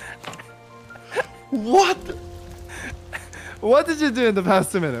 What? What did you do in the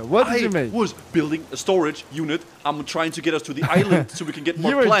past 2 minutes? What did you make? I was building a storage unit. I'm trying to get us to the island so we can get more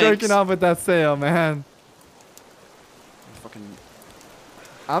You were planks. jerking off with that sail, man. Fucking.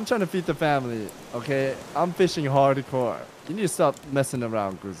 I'm trying to feed the family, okay? I'm fishing hardcore. You need to stop messing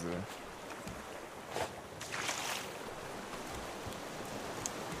around, Guzu.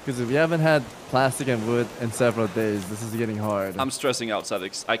 Guzu, we haven't had plastic and wood in several days. This is getting hard. I'm stressing out,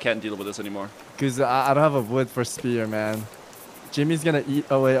 Savix. I can't deal with this anymore. Guzu, I don't have a wood for spear, man. Jimmy's gonna eat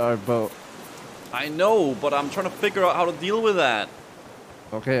away our boat. I know, but I'm trying to figure out how to deal with that.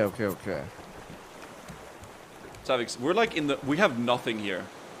 Okay. Savix, we're like in the... We have nothing here.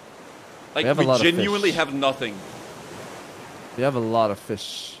 Like, We have a lot of genuinely fish. have nothing. We have a lot of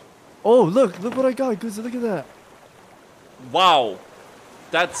fish. Oh, look what I got, Guzu, look at that. Wow.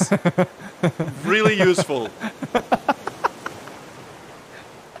 That's really useful.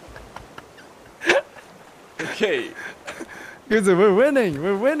 Okay. Guzu,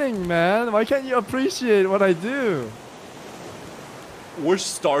 we're winning, man. Why can't you appreciate what I do? We're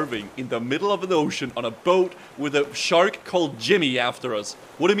starving in the middle of an ocean on a boat with a shark called Jimmy after us.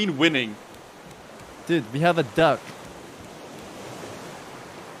 What do you mean winning? Dude, we have a duck.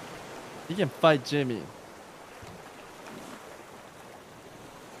 He can fight Jimmy.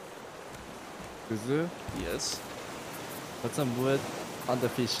 Guzu, Yes. put some wood on the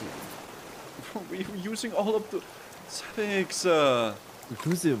fishy. We're using all of the... Savix,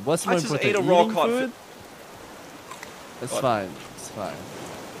 Guzu, what's I more just important? ate a raw Eating codfish. food? It's What? fine. It's fine.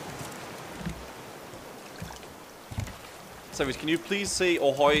 Savix, can you please say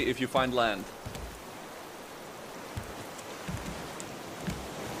ahoy if you find land?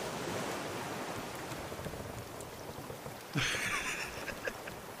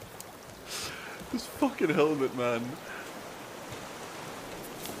 This fucking helmet, man.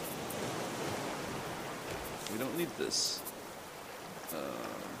 We don't need this.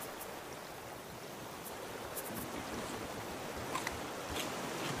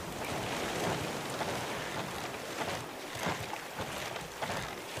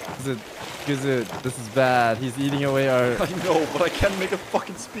 Guzu, this is bad. He's eating away our... I know, but I can't make a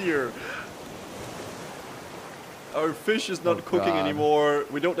fucking spear. Our fish is not Oh, cooking God. anymore.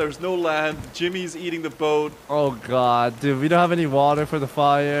 There's no land. Jimmy's eating the boat. Oh god, dude, we don't have any water for the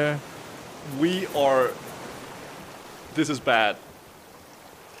fire. This is bad.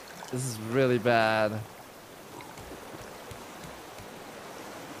 This is really bad.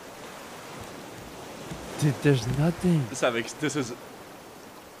 Dude, there's nothing. Savix, this is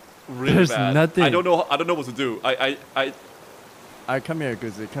really There's bad. nothing. I don't know what to do. Alright, come here,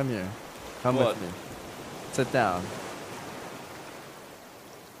 Guzu, come here. Come What? with me. Sit down.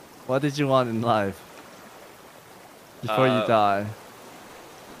 What did you want in life? Before you die.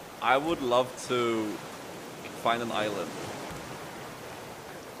 I would love to find an island.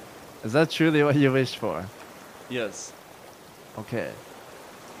 Is that truly what you wish for? Yes. Okay.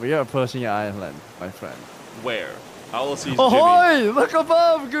 We are approaching an island, my friend. Where? I will see Jimmy. Ahoy! Look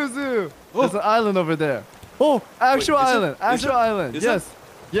above, Guzu! There's an island over there. Oh, actual Wait, is it- island. is Actual it- island. is Yes.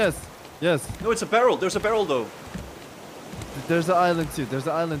 Yes. Yes. No, it's a barrel. There's a barrel though. There's an island too. There's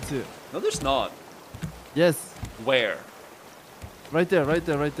an island too. No, there's not. Yes. Where? Right there, right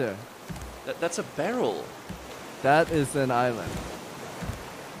there, right there. That's a barrel. That is an island.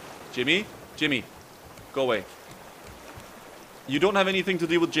 Jimmy? Jimmy, go away. You don't have anything to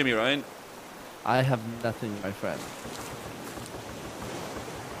do with Jimmy, right? I have nothing, my friend.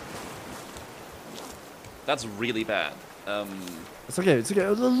 That's really bad. It's okay, it's okay.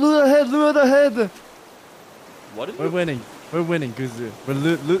 Loot ahead, loot ahead! What did We're you... winning. We're winning, Guzu. We're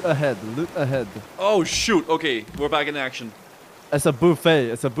loot ahead, loot ahead. Oh, shoot. Okay, we're back in action. It's a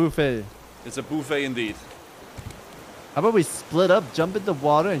buffet, it's a buffet. It's a buffet indeed. How about we split up, jump in the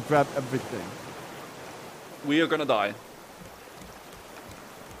water, and grab everything? We are gonna die.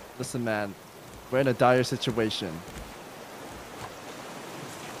 Listen, man. We're in a dire situation.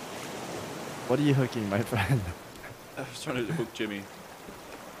 What are you hooking, my friend? I was trying to hook Jimmy.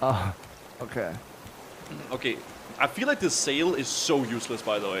 Oh, okay. Okay, I feel like this sail is so useless,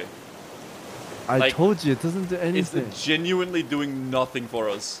 by the way. I Like, told you, it doesn't do anything. It's genuinely doing nothing for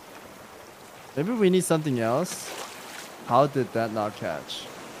us. Maybe we need something else. How did that not catch?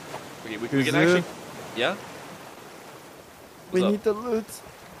 Okay, we can Kuzu? actually... Yeah? We What's up? need the loot.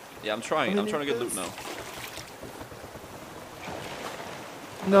 Yeah, I'm trying. we I'm trying to need get loot this.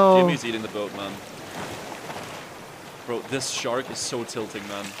 now. No. Jimmy's eating the boat, man. Bro, this shark is so tilting,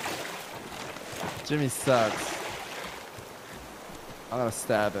 man. Jimmy sucks. I'm gonna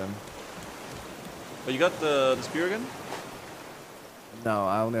stab him. But you got the spear again? No,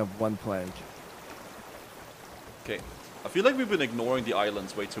 I only have one plank. Okay. I feel like we've been ignoring the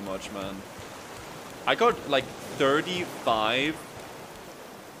islands way too much, man. I got like 35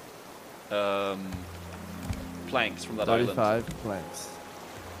 planks from that 35 island. planks.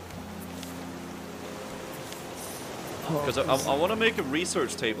 Because I want to make a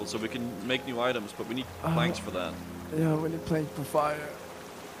research table so we can make new items, but we need planks for that. Yeah, we need plank for fire.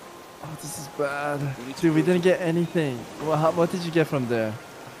 Oh, this is bad. We Dude, we didn't get anything. Well, what did you get from there?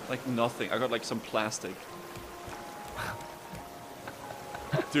 Like nothing. I got like some plastic.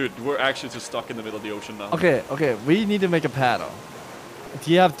 Dude, we're actually just stuck in the middle of the ocean now. Okay, we need to make a paddle.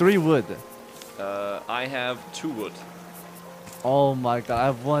 Do you have 3 wood? I have 2 wood. Oh my god, I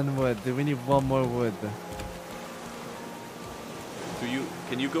have 1 wood. Do we need 1 more wood?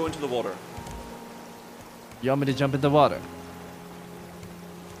 Can you go into the water? You want me to jump in the water?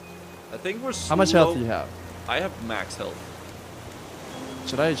 I think we're How much health do you have? I have max health.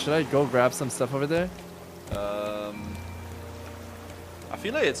 Should I go grab some stuff over there? I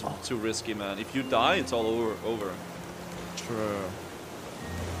feel like it's too risky, man. If you die, it's all over. True.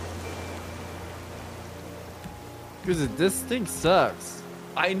 Because this thing sucks.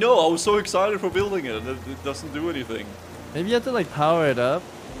 I know, I was so excited for building it, and it doesn't do anything. Maybe you have to like power it up.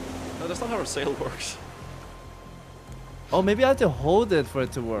 No, that's not how a sail works. Oh, maybe I have to hold it for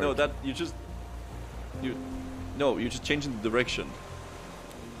it to work. No, you just changing the direction.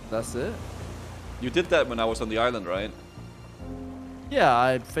 That's it? You did that when I was on the island, right? Yeah,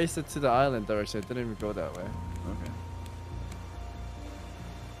 I faced it to the island direction. It didn't even go that way. Okay.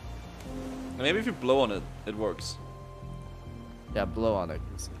 And maybe if you blow on it, it works. Yeah, blow on it,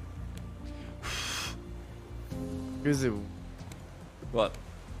 Goosey. Goosey, What?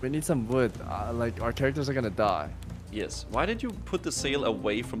 we need some wood. Like, our characters are gonna die. Yes. Why did you put the sail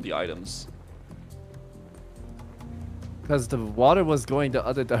away from the items? Because the water was going the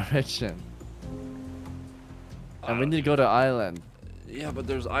other direction. And we need to go to island. Yeah, but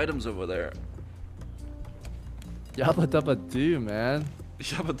there's items over there. Yabba dabba do, man.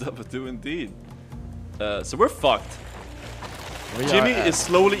 Yabba dabba do indeed. So we're fucked. We Jimmy are is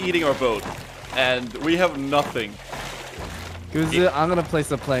slowly eating our boat, and we have nothing. Goosey, I'm gonna place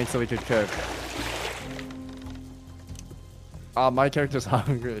a plank so we can cook. My character's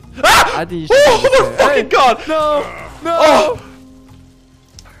hungry. Ah! I think you should. Oh my fucking god! No! No! Oh!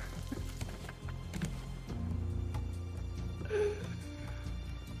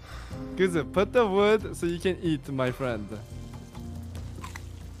 Goosey, put the wood so you can eat, my friend.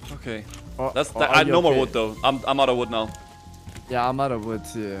 Okay. Or I are you no more okay? wood though. I'm out of wood now. Yeah, I'm out of wood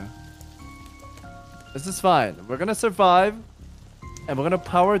too. This is fine. We're gonna survive, and we're gonna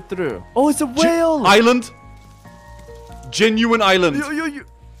power through. Oh, it's a whale! Island. Genuine island.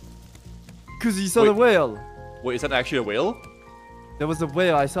 Cause you saw the whale. Wait, is that actually a whale? There was a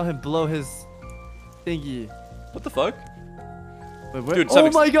whale. I saw him blow his thingy. What the fuck? Wait, where? Dude, Oh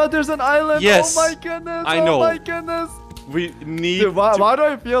Savix. my god, there's an island! Yes. Oh my goodness! I know. Oh my goodness! We need. Dude, why do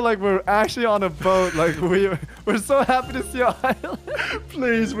I feel like we're actually on a boat? Like we're so happy to see an island.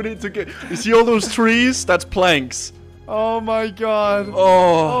 Please, we need to get. You see all those trees? That's planks. Oh my god.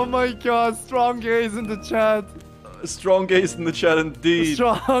 Oh. Oh my god. Strong gaze in the chat. Strong gaze in the chat indeed.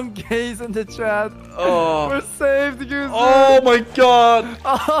 Strong gaze in the chat. Oh. We're saved, Goose. Oh my god.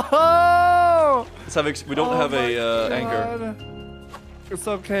 Oh. Savix, we don't have a anchor. It's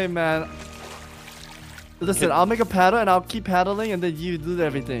okay, man. Listen, I'll make a paddle and I'll keep paddling and then you do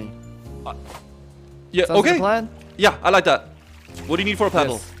everything. Yeah, Sounds like okay. a plan? Yeah, I like that. What do you need for a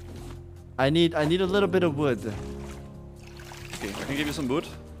paddle? Yes. I need a little bit of wood. Okay, I can give you some wood.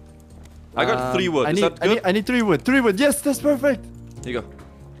 I got 3 wood. Is that good? I need 3 wood. 3 wood. Yes, that's perfect. Here you go.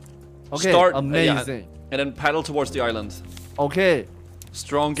 Okay, Start, amazing. and then paddle towards the island. Okay.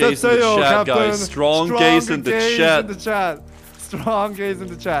 Strong gaze in the chat, guys. Strong gaze in the chat. Strong gaze in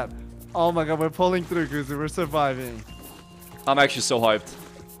the chat. Oh my god, we're pulling through, Goosey. We're surviving. I'm actually so hyped.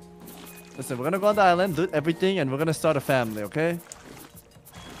 Listen, we're gonna go on the island, do everything, and we're gonna start a family, okay?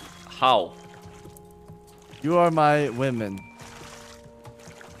 How? You are my women.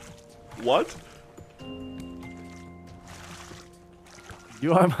 What?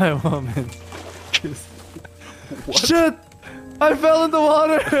 You are my woman. Shit! I fell in the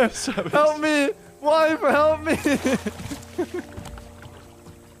water! Help me! Wife, help me!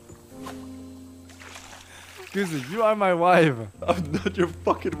 Goosey, you are my wife. I'm not your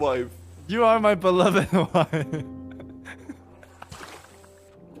fucking wife. You are my beloved wife.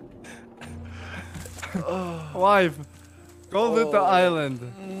 Wife, go loot the island.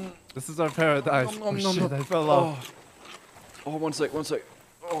 This is our paradise. Oh shit, I fell off. Oh, one sec.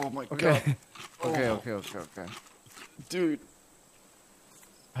 Oh my Okay. god. Okay. Dude.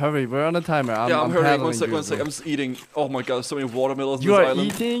 Hurry, we're on a timer. I'm hurrying. One paddling, sec. I'm just eating. Oh my god, so many watermelons You on this are island.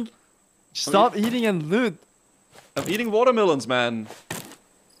 eating? Stop eating and loot. I'm eating watermelons, man.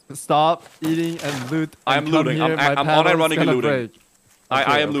 Stop eating and loot. I'm looting. I'm unironically looting. Break.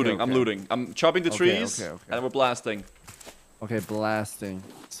 I am okay, looting. okay. I'm looting. I'm chopping the trees, okay. and we're blasting. Okay, blasting.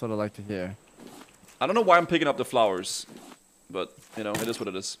 That's what I like to hear. I don't know why I'm picking up the flowers, but you know, it is what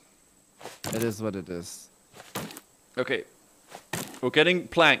it is. It is what it is. Okay, we're getting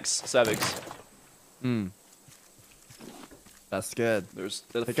planks, Savix. That's good. There's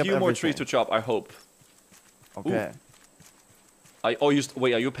Pick a up few more everything. trees to chop. I hope. Okay.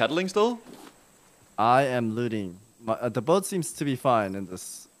 Wait, are you pedaling still? I am looting. The boat seems to be fine in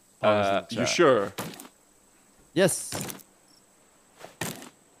this. You sure? Yes.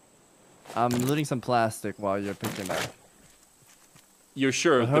 I'm looting some plastic while you're picking up. You're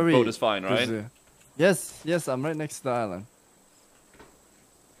sure the Hurry, boat is fine, right? Kuzu. Yes, I'm right next to the island.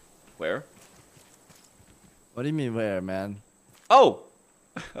 Where? What do you mean where, man? Oh!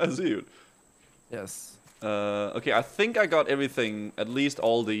 I see you. Yes. Okay, I think I got everything, at least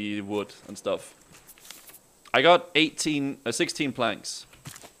all the wood and stuff. I got 16 planks.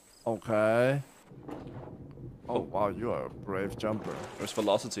 Okay. Oh wow, you are a brave jumper. There's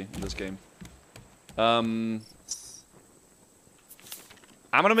velocity in this game. I'm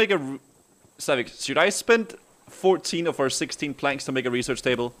gonna make a... Savix, should I spend 14 of our 16 planks to make a research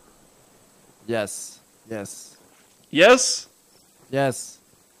table? Yes. Yes. Yes? Yes.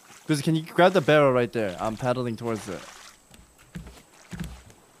 Because can you grab the barrel right there? I'm paddling towards it.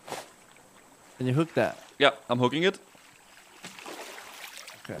 Can you hook that? Yeah, I'm hooking it.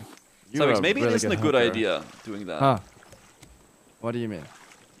 Okay. Savix, maybe it isn't a good idea doing that. Huh. What do you mean?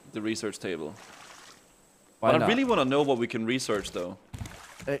 The research table. Why But not? I really want to know what we can research, though.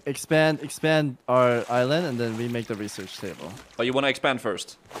 Expand our island and then we make the research table. Oh, you want to expand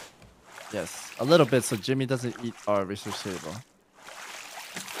first? Yes. A little bit so Jimmy doesn't eat our research table.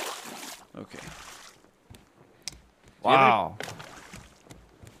 Okay. Wow.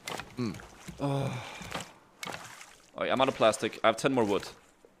 Oh, yeah, I'm out of plastic. I have 10 more wood.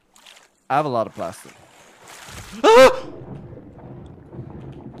 I have a lot of plastic.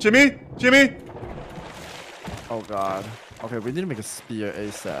 Jimmy! Jimmy! Oh god. Okay, we need to make a spear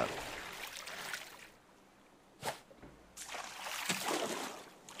ASAP.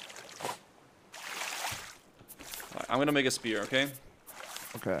 I'm gonna make a spear, okay?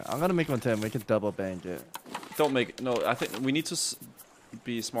 Okay, I'm gonna make one 10. We can double bank it. Don't make it. No, I think we need to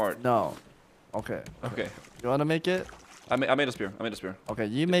be smart. No. Okay. Okay. You wanna make it? I made a spear. I made a spear. Okay,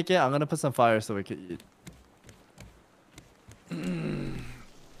 you make it. I'm gonna put some fire so we can eat.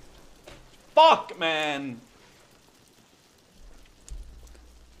 Fuck, man!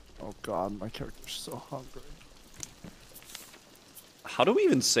 Oh god, my character's so hungry. How do we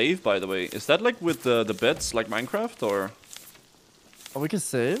even save, by the way? Is that like with the beds, like Minecraft, or...? Oh, we can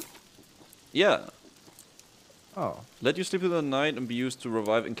save? Yeah. Oh. Let you sleep through the night and be used to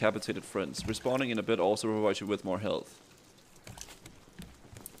revive incapacitated friends. Respawning in a bed also provides you with more health.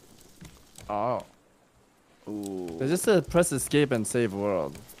 Oh. Ooh. So just press escape and save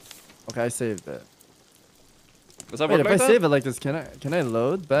world. Okay, I saved it. Does that Wait, work if like I that? save it like this, can I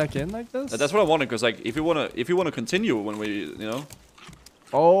load back in like this? That's what I wanted, because like if you wanna continue when we, you know,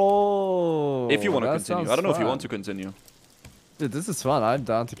 Oh. if you wanna that continue. sounds I don't know if you fun. want to continue. Dude, this is fun. I'm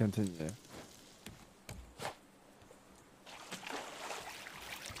down to continue.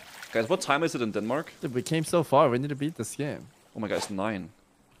 Guys, what time is it in Denmark? Dude, we came so far. We need to beat this game. Oh my god, it's 9.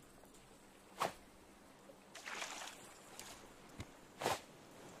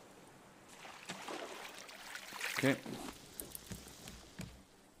 Okay.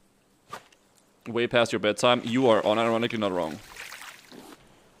 Way past your bedtime. You are unironically not wrong.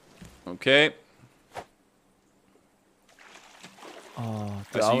 Okay. Oh,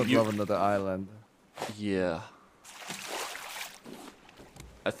 I dude, see I would you- love another island. Yeah.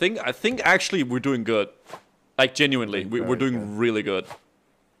 I think actually we're doing good. Like genuinely, we're Very doing good. really good.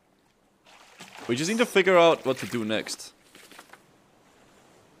 We just need to figure out what to do next.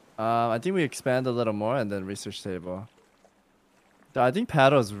 I think we expand a little more and then research table. Dude, I think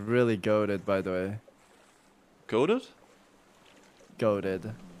paddle is really goated, by the way. Goated?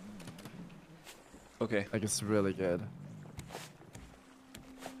 Goated. Okay. Like, it's really good.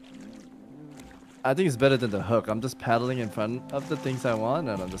 I think it's better than the hook. I'm just paddling in front of the things I want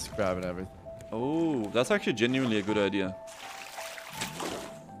and I'm just grabbing everything. Oh, that's actually genuinely a good idea.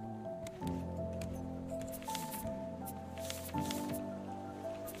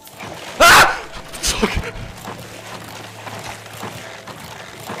 Ah! Fuck.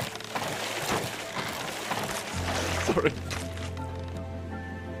 Sorry.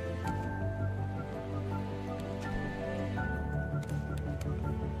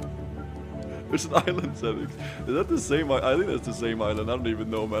 There's an island, Savix. Is that the same? I think that's the same island. I don't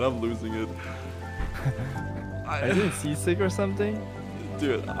even know, man. I'm losing it. Are you seasick or something?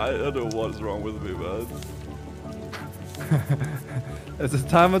 Dude, I don't know what is wrong with me, man. It's the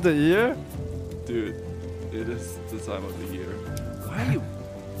time of the year? Dude, it is the time of the year. Why are you?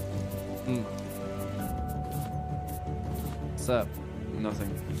 What's up? Nothing.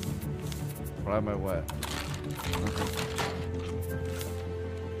 Why am I wet?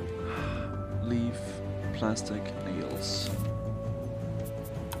 Leaf, plastic, nails.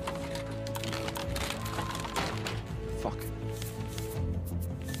 Fuck.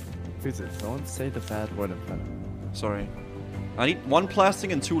 Don't say the bad word in front of me. Sorry. I need 1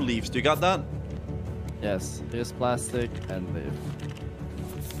 plastic and 2 leaves. Do you got that? Yes, here's plastic and leaf.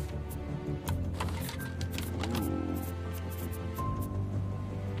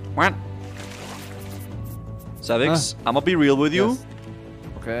 What? Savix, I'm gonna be real with you. Yes.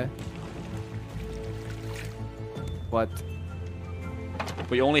 Okay. What?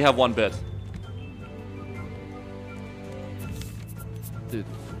 We only have 1 bed. Dude.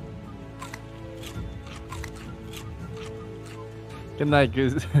 Good night,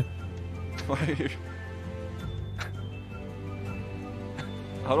 Goose. Why?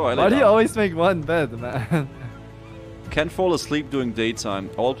 How do I Why lay do you down? always make 1 bed, man? Can't fall asleep during daytime.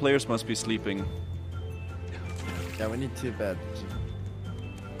 All players must be sleeping. Yeah, we need 2 beds.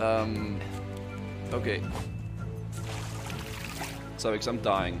 Okay. Savix, I'm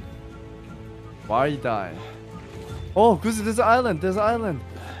dying. Why are you dying? Oh, Goose, there's an island. There's an island.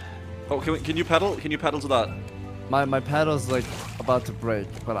 Oh, can you paddle? Can you paddle to that? My paddle's like about to break,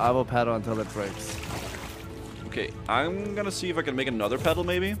 but I will paddle until it breaks. Okay, I'm gonna see if I can make another paddle,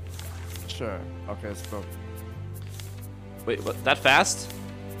 maybe. Sure. Okay, it's broke. Wait, what? That fast?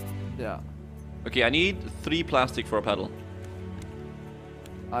 Yeah. Okay, I need 3 plastic for a paddle.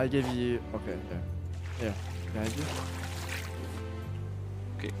 I give you. Okay, here. Here. Behind you.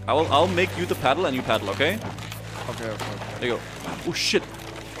 Okay, I'll make you the paddle and you paddle, okay? Okay, okay. There you go. Oh shit,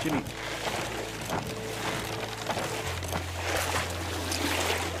 Jimmy.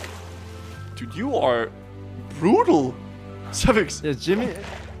 Dude, you are brutal. Savix. Yeah, Jimmy.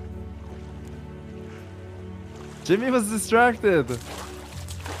 Jimmy was distracted.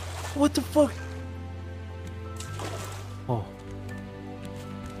 What the fuck? Oh.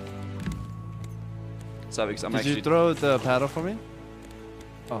 Savix, I'm Did actually. you throw the paddle for me?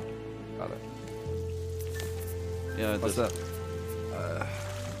 Oh, got it. Yeah, What's that? up?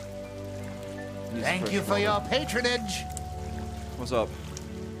 Thank you for your patronage. What's up?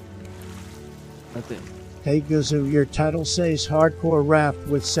 Nothing. Hey Guzu, your title says Hardcore Raft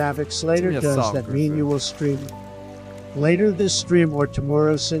with Savix later. Give me a Does song, that mean Guzu. you will stream later this stream or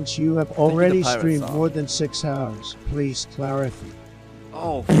tomorrow since you have already pirate streamed song. more than 6 hours? Please clarify.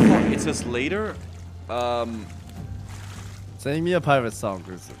 Oh fuck! It says later. Sing me a pirate song,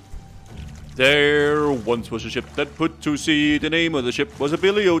 Grizzly. There once was a ship that put to sea. The name of the ship was a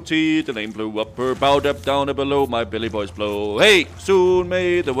Billy O.T. The name blew up her bow, up down and below. My Billy boys blow. Hey, soon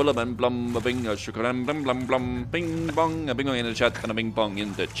may the Willerman blum a bing a sugar and blum blum blum bing bong a bing bong in the chat and a bing bong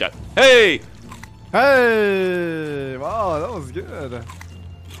in the chat. Hey, Hey! Wow, that was good. there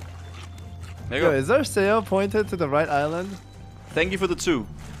you Yo, go. is our sail pointed to the right island? Thank you for the 2.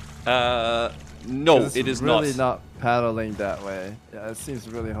 No, 'Cause it it's is really not. not paddling that way. Yeah, it seems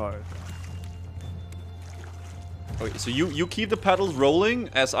really hard. Okay, so you keep the paddles rolling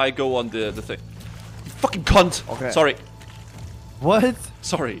as I go on the thing. You fucking cunt. Okay. Sorry. What?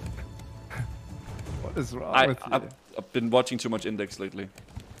 Sorry. What is wrong with you? I've been watching too much Index lately.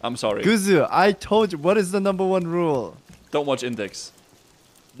 I'm sorry. Guzu, I told you, what is the #1 rule? Don't watch Index.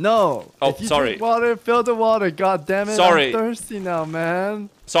 No. Oh, if you sorry. drink water, fill the water. God damn it. Sorry. I'm thirsty now, man.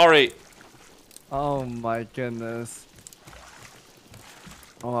 Sorry. Oh my goodness.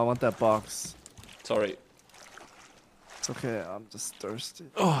 Oh, I want that box. Sorry. It's okay. I'm just thirsty.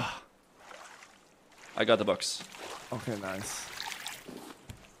 I got the box. Okay, nice.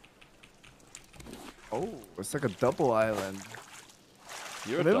 Oh, it's like a double island.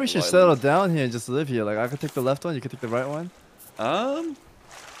 You're a Maybe we double should island. settle down here and just live here. Like, I could take the left one, you could take the right one.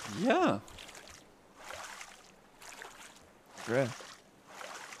 Yeah. Great.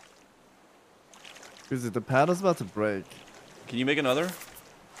 Because the paddle's about to break. Can you make another?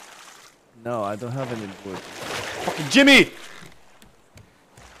 No, I don't have any wood. Fucking Jimmy!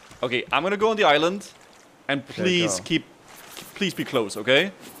 Okay, I'm gonna go on the island, and Okay, please go. please be close,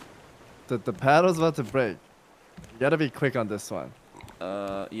 okay? The paddle's about to break. You gotta be quick on this one.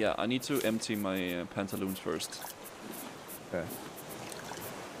 Yeah, I need to empty my pantaloons first. Okay.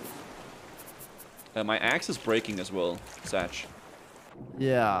 My axe is breaking as well, Satch.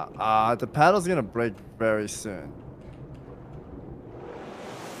 Yeah, the paddle's gonna break very soon.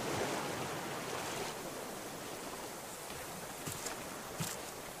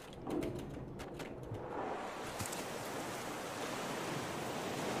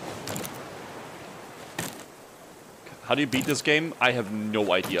 How do you beat this game? I have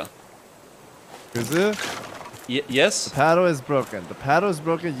no idea. Is it? Yes? The paddle is broken. The paddle is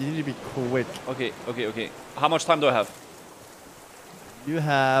broken. You need to be quick. Okay. How much time do I have? You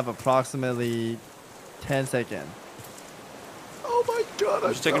have approximately 10 seconds. Oh my god,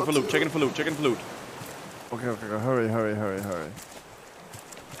 I'm just checking for loot, checking for loot. Okay, hurry.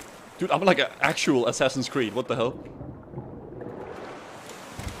 Dude, I'm like an actual Assassin's Creed. What the hell?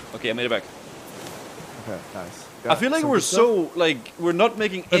 Okay, I made it back. Okay, nice. I feel like we're not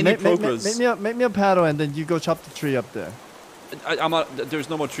making any progress. Make me a paddle and then you go chop the tree up there. There's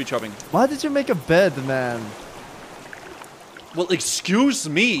no more tree chopping. Why did you make a bed, man? Well, excuse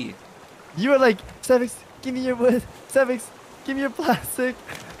me. You were like, Savix, give me your wood. Savix, give me your plastic.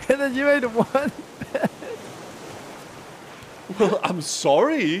 And then you made one bed. Well, I'm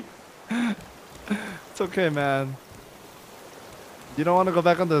sorry. It's okay, man. You don't want to go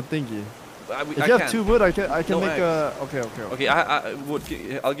back on the thingy. If you have 2 wood, I can make a... Okay.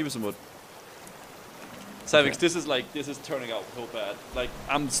 I'll give you some wood. Savix, this is turning out so bad. Like,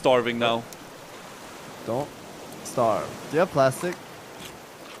 I'm starving now. Don't starve. Do you have plastic?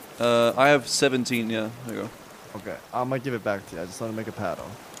 I have 17, yeah. There you go. Okay, I might give it back to you. I just want to make a paddle.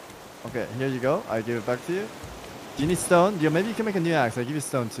 Okay, here you go. I give it back to you. Do you need stone? Maybe you can make a new axe. I give you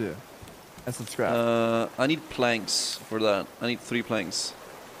stone too. And some scrap. I need planks for that. I need 3 planks.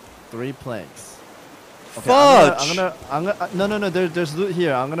 3 planks. Okay, Fudge! No. There's loot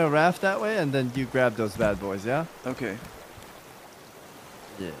here. I'm gonna raft that way, and then you grab those bad boys. Yeah. Okay.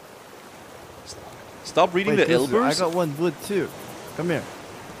 Yeah. Stop reading the Elbers. I got 1 wood too. Come here.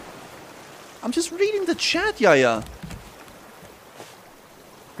 I'm just reading the chat, Yaya.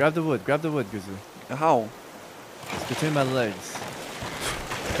 Grab the wood, Guzu. How? It's between my legs.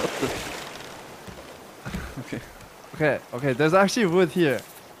 Okay. There's actually wood here.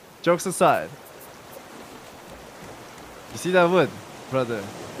 Jokes aside. You see that wood, brother?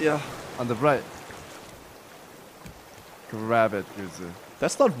 Yeah. On the right. Grab it, Guzu.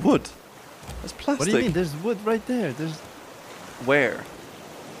 That's not wood. That's plastic. What do you mean? There's wood right there. There's... Where?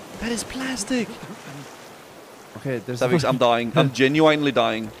 That is plastic. Okay, there's... Savix, I'm dying. I'm genuinely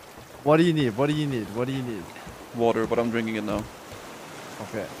dying. What do you need? Water, but I'm drinking it now.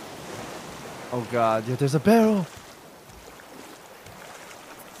 Okay. Oh god, yeah, there's a barrel.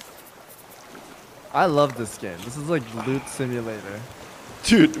 I love this game. This is like loot simulator.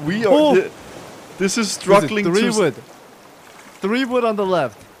 Dude, we are... This is struggling to... 3 wood. 3 wood on the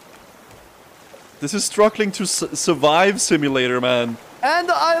left. This is struggling to survive simulator, man. And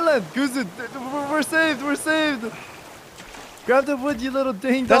the island! Guzu, we're saved! Grab the wood, you little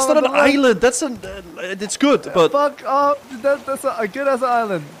ding. That's not an island. That's an... it's good, but... Fuck off. That's a good as an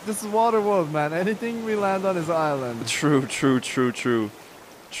island. This is water world, man. Anything we land on is an island. True.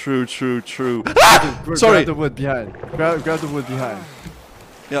 Ah! Sorry. Grab the wood behind. Grab the wood behind.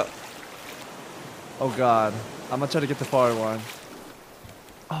 Yeah. Oh god. I'm gonna try to get the far one.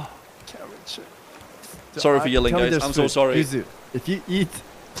 Oh, can't reach it. Sorry for yelling, Tell me guys. there's I'm so food. sorry. Yuzu, if you eat,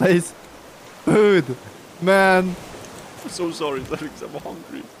 place food, man. I'm so sorry, Savix. I'm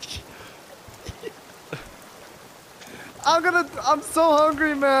hungry. I'm so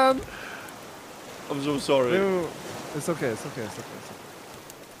hungry, man. I'm so sorry. Ew. It's okay.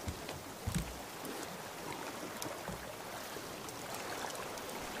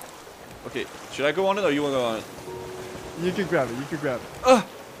 Okay, should I go on it or you want to go on it? You can grab it.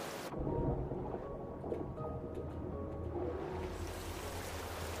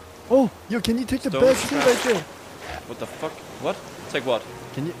 Oh, yo, can you take the Stone bed too scrap. right there? What the fuck? What? Take what?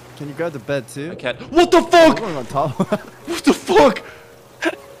 Can you grab the bed too? I can't. What the I'm fuck? going on top. What the fuck?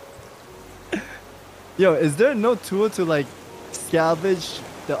 Yo, is there no tool to like salvage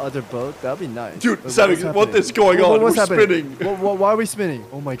the other boat? That'd be nice. Dude, What's Savix, happening? what is going on? What's We're happening? spinning. Why are we spinning?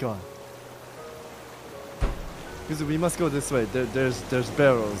 Oh my god. Because we must go this way. There's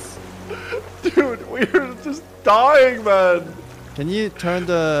barrels. Dude, we're just dying, man. Can you turn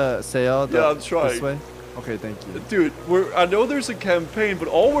the sail I'm trying. this way? Okay, thank you. Dude, I know there's a campaign, but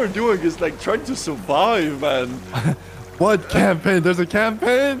all we're doing is like trying to survive, man. What campaign? There's a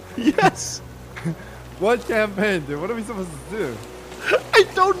campaign? Yes. What campaign, dude? What are we supposed to do? I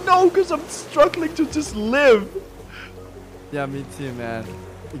don't know, because I'm struggling to just live. Yeah, me too, man.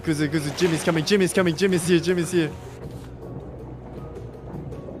 Because Jimmy's coming. Jimmy's here.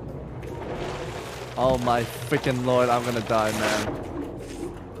 Oh my freaking lord, I'm gonna die, man.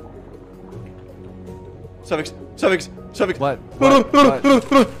 Savix, Savix, Savix. What?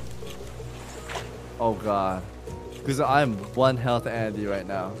 What? Oh god. Because I'm 1 health Andy right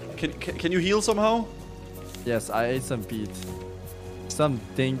now. Can you heal somehow? Yes, I ate some beet. Some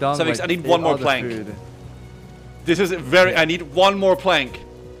ding dong. Savix, like, I need ate one more all the plank. food. This is very. I need one more plank.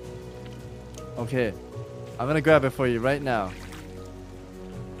 Okay. I'm gonna grab it for you right now.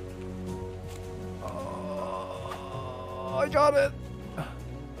 Oh, I got it.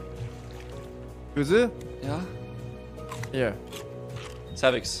 Kuzu? Yeah. Here.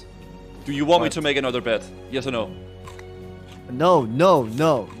 Savix, do you want me What? to make another bet? Yes or no? No, no,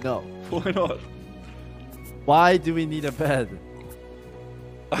 no, no. Why not? Why do we need a bed?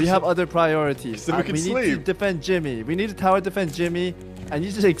 We have other priorities. So we can need to sleep. defend Jimmy. We need to tower defend Jimmy. And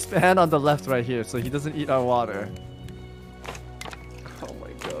you just expand on the left right here so he doesn't eat our water. Oh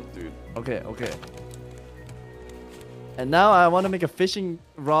my god, dude. Okay, okay. And now I want to make a fishing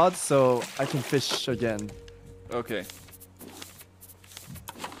rod so I can fish again. Okay.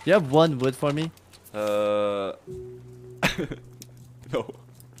 Do you have 1 wood for me? No.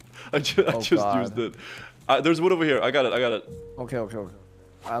 I just God. used it. There's wood over here. I got it. I got it. Okay, okay, okay.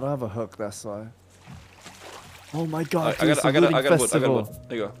 I don't have a hook, that's why. Oh my god, I got wood. I got wood.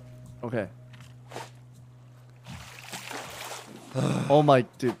 There you go. Okay. Oh my,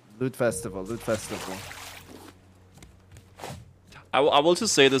 dude. Loot festival, loot festival. I will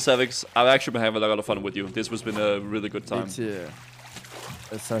just say this, Savix. I've actually been having a lot of fun with you. This has been a really good time. Me too.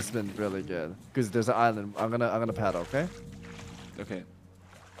 This has been really good. Because there's an island. I'm gonna paddle, okay? Okay.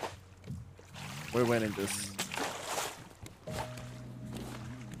 We're winning this.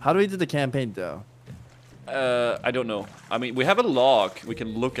 How do we do the campaign though? I don't know. I mean, we have a log we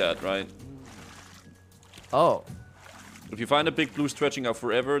can look at, right? Oh. If you find a big blue stretching out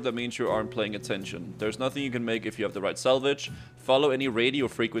forever, that means you aren't paying attention. There's nothing you can make if you have the right salvage. Follow any radio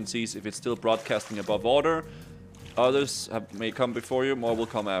frequencies if it's still broadcasting above water. Others may come before you, more will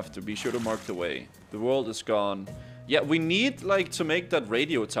come after. Be sure to mark the way. The world is gone. Yeah, we need, like, to make that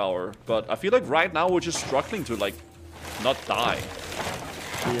radio tower. But I feel like right now we're just struggling to, like, not die.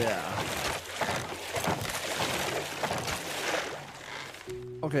 Yeah.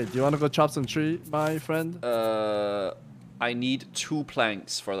 Okay, do you want to go chop some tree, my friend? I need 2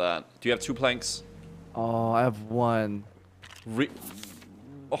 planks for that. Do you have 2 planks? Oh, I have 1.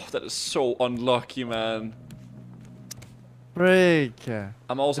 Oh, that is so unlucky, man. Break.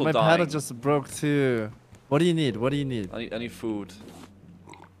 I'm also My dying. paddle just broke too. What do you need? What do you need? I need food.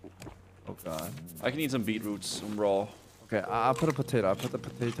 Oh god. I can eat some beetroots, some raw. Okay, I'll put a potato. I'll put the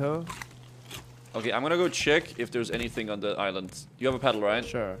potato. Okay, I'm gonna go check if there's anything on the island. You have a paddle, right?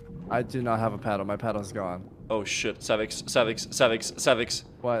 Sure. I do not have a paddle. My paddle's gone. Oh shit, Savix, Savix, Savix, Savix.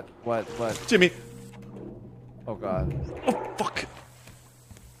 What? Jimmy! Oh god. Oh, fuck!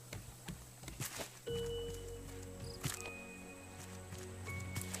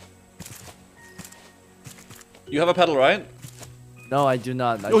 You have a paddle, right? No, I do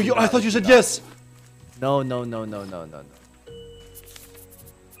not. Oh, I thought you said yes! No, no, no, no, no, no, no.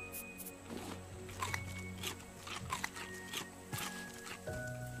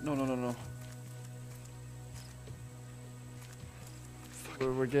 No, no, no, no.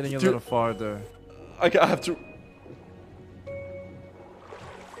 We're getting a Dude. little farther. I have to...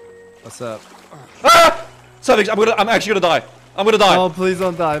 What's up? Ah! Savix, I'm actually gonna die. I'm gonna die. Oh, please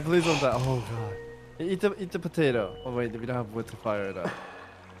don't die. Please don't die. Oh god. Eat the potato. Oh wait, we don't have wood to fire it up.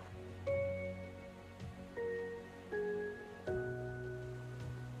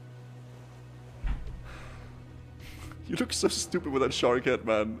 You look so stupid with that shark head,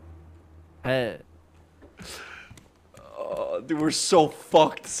 man. Hey. Dude, we're so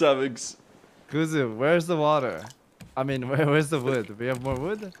fucked, Savix. Kuzu, where's the water? I mean, where's the wood? We have more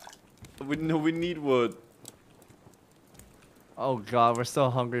wood? We need wood. Oh god, we're so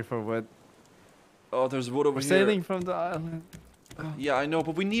hungry for wood. Oh, there's wood over We're here. sailing from the island. Yeah, I know,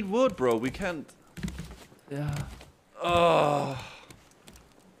 but we need wood, bro. We can't. Yeah. Oh.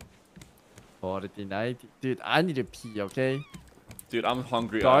 40, 90. Dude, I need to pee, okay? Dude, I'm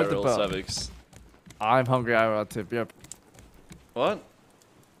hungry, Guard the IRL, boat. Savix. I'm hungry, I will tip. Yep. What?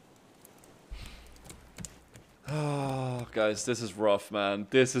 Oh, guys, this is rough, man.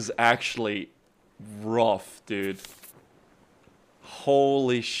 This is actually rough, dude.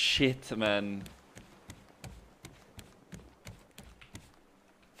 Holy shit, man.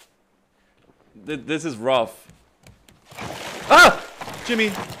 This is rough. Ah!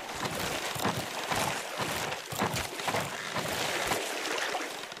 Jimmy!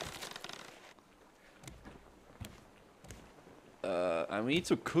 And we need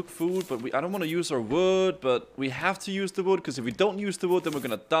to cook food, but I don't want to use our wood, but we have to use the wood, because if we don't use the wood, then we're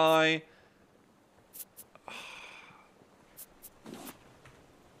gonna die.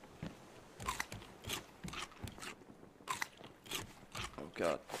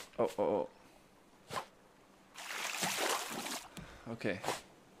 god. Oh. Okay.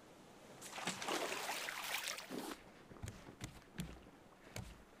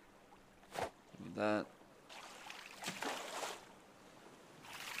 That.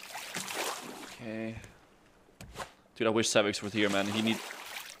 Okay. Dude, I wish Savix was here, man. He need...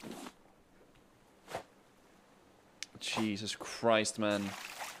 Jesus Christ, man.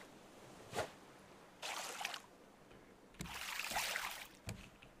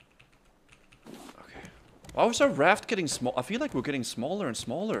 Okay. Why was our raft getting small? I feel like we're getting smaller and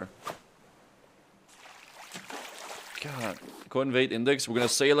smaller. God. Go invade Index. We're gonna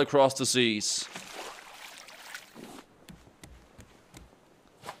sail across the seas.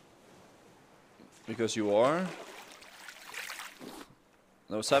 Because you are?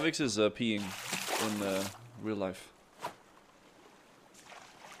 No, Savix is peeing in real life.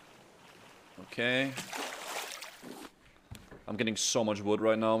 Okay. I'm getting so much wood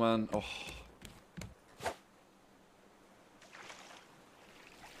right now, man. Oh.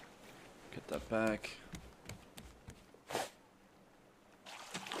 Get that back.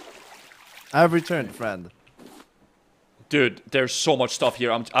 I've returned, friend. Dude, there's so much stuff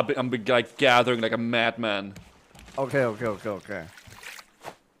here. I'm like gathering like a madman. Okay.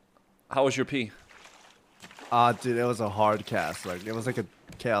 How was your pee? Dude, it was a hard cast. Like, it was like a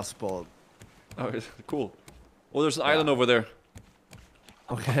chaos bolt. Oh, cool. Well, there's an island over there.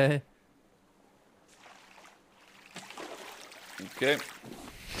 Okay. Okay.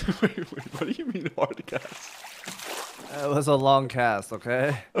 wait, what do you mean hard cast? It was a long cast,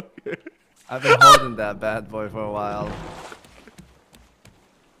 okay? Okay. I've been holding that bad boy for a while.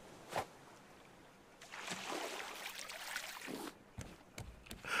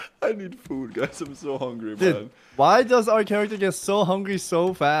 I need food, guys. I'm so hungry, Dude, man. why does our character get so hungry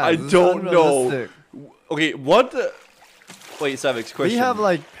so fast? I This is don't know. unrealistic. Okay, what? Wait, Savix, question. We have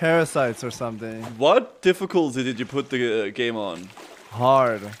like parasites or something. What difficulty did you put the game on?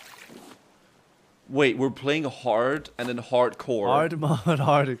 Hard. Wait, we're playing hard and then hardcore. Hard mode,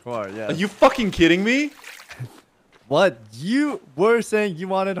 hardcore, yeah. Are you fucking kidding me? What? You were saying you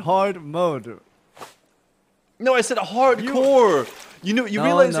wanted hard mode. No, I said hardcore. You know, you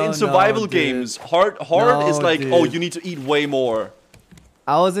realize in survival games, hard is like, oh, you need to eat way more.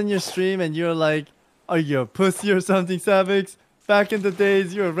 I was in your stream and you're like, are you a pussy or something, Savix? Back in the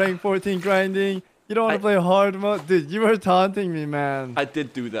days, you were rank 14 grinding. You don't want to play hard mode? Dude, you were taunting me, man. I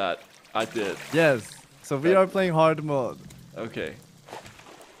did do that. I did. Yes. So we are playing hard mode. Okay.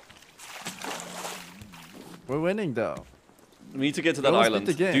 We're winning, though. We need to get to that Let's island.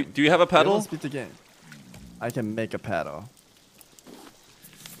 beat the game. Do you have a paddle? Let's beat the game. I can make a paddle.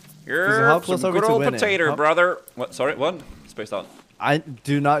 You're how some close are we good to old winning? potato, brother. What? Sorry, what? Spaced out. I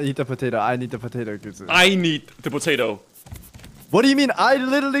do not eat the potato. I need the potato, Guzu. I need the potato. What do you mean? I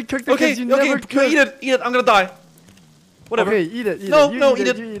literally cooked it because you never cooked. Eat it. I'm gonna die. Whatever. Okay, eat it. No, you no, eat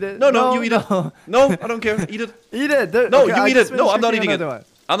eat You it. eat it. No, you eat it. No, I don't care. Eat it. Eat it. No, Okay, you I eat just it. No, finished I'm not cooking eating it. another one.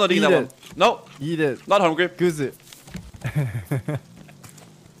 I'm not eating Eat that it. one. No. Eat it. Not hungry. Guzu.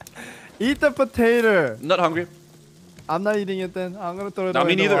 Eat the potato. Not hungry. I'm not eating it then. I'm gonna throw it No, away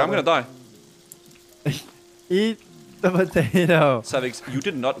me in the neither. I'm water. gonna die. Eat the potato. Savix, you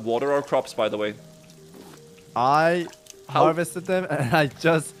did not water our crops, by the way. I harvested them and I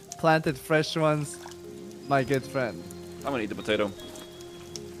just planted fresh ones. My good friend. I'm gonna eat the potato.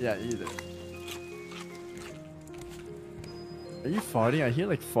 Yeah, eat it. Are you farting? I hear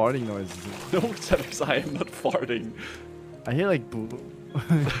like farting noises. No, Savix, I am not farting. I hear like boo.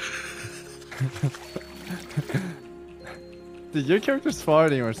 Dude, your character's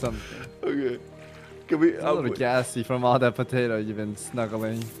farting or something. Okay. Can we? It's a little gassy from all that potato you've been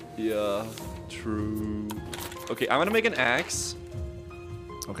snuggling. Yeah, true. Okay, I'm gonna make an axe.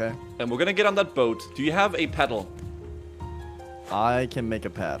 Okay. And we're gonna get on that boat. Do you have a paddle? I can make a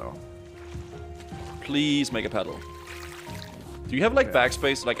paddle. Please make a paddle. Do you have like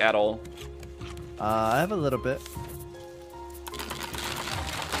backspace, like at all? I have a little bit.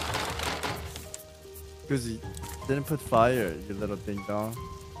 Because you didn't put fire, you little ding dong.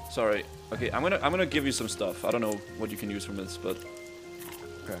 Sorry. Okay, I'm gonna give you some stuff. I don't know what you can use from this, but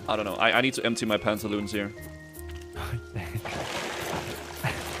Okay. I don't know. I need to empty my pantaloons here.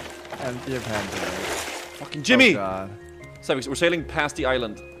 Empty your pantaloons. Fucking Jimmy! Oh god. Savix, we're sailing past the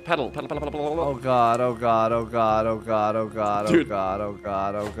island. Paddle, paddle, paddle, paddle, paddle. Oh god, oh god, oh god, oh god, oh god, oh Dude. god, oh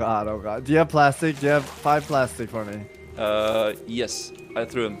god, oh god, oh god. Do you have plastic? Do you have 5 plastic for me? Yes. I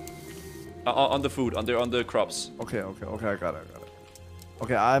threw him. On the food, on the crops. Okay, I got it.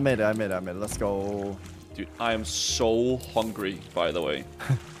 Okay, I made it. Let's go. Dude, I am so hungry, by the way.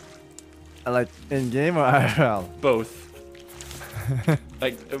 Like in game or IRL? Both.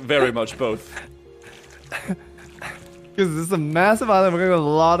 Like, very much both. Because this is a massive island. We're gonna get a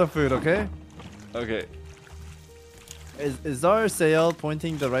lot of food. Okay. Okay. Is our sail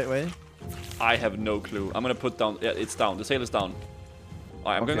pointing the right way? I have no clue. I'm gonna put down. Yeah, it's down. The sail is down.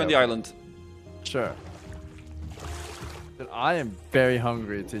 Alright, I'm going Okay, on the island. Sure. But I am very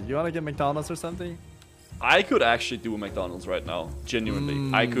hungry too. You wanna get McDonald's or something? I could actually do a McDonald's right now.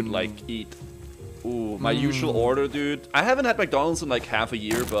 Genuinely. I could, like, eat. Ooh, my usual order, dude. I haven't had McDonald's in, like, half a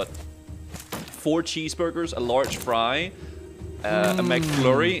year, but 4 cheeseburgers, a large fry, a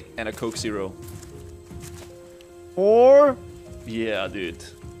McFlurry, and a Coke Zero. 4? Yeah, dude.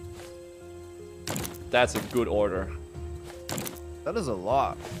 That's a good order. That is a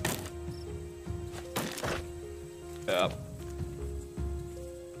lot. Yeah.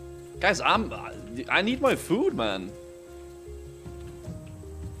 Guys, I need my food, man.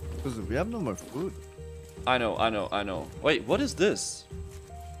 Because we have no more food. I know. Wait, what is this?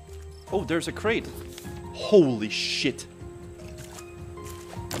 Oh, there's a crate. Holy shit.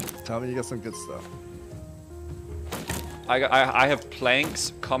 Tell me you got some good stuff. I have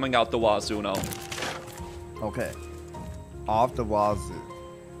planks coming out the wazoo now. Okay. Off the wazoo.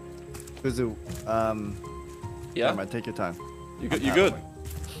 Kuzu, Yeah? never mind, take your time. You good?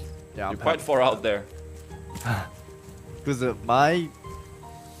 Yeah, I'm You're quite far out there. Kuzu, my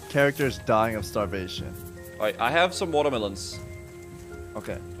character is dying of starvation. Alright, I have some watermelons,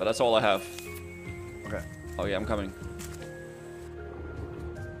 Okay. but that's all I have. Okay. Oh yeah, I'm coming.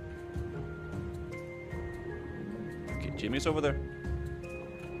 Okay, Jimmy's over there.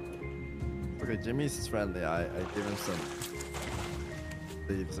 Okay, Jimmy's friendly. I gave him some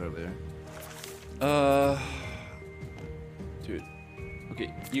leaves earlier. Dude.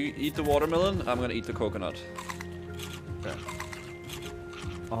 Okay, you eat the watermelon, I'm gonna eat the coconut. Okay.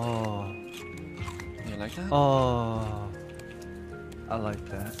 Oh. You like that? Oh. I like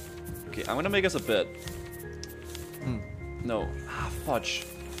that. Okay, I'm gonna make us a bet. Hmm. No. Ah, fudge.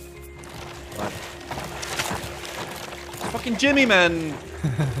 What? Fucking Jimmy, man!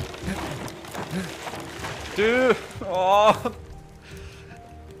 Dude! Oh.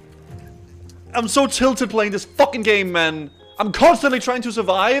 I'm so tilted playing this fucking game, man! I'm constantly trying to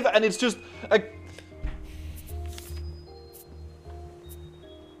survive, and it's just...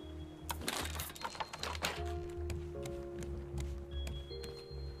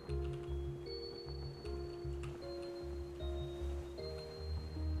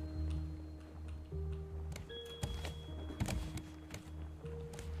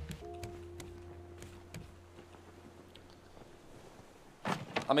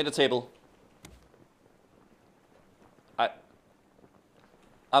 I made a table.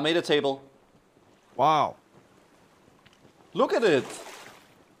 I made a table. Wow. Look at it!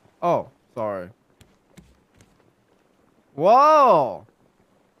 Oh, sorry. Whoa!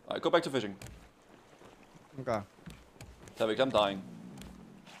 Alright, go back to fishing. Okay. Savix, I'm dying.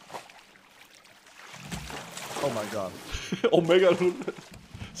 Oh my god. Omega.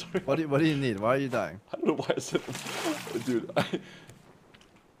 Sorry. What do you need? Why are you dying? I don't know why I said it. Dude,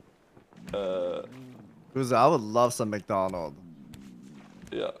 Kuzu, I would love some McDonald's.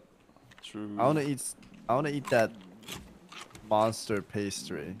 yeah. True. I wanna eat that monster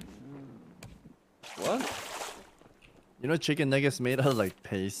pastry. What? You know chicken nuggets made out of like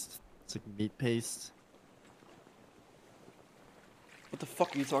paste? It's like meat paste. What the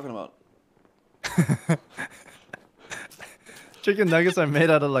fuck are you talking about? Chicken nuggets are made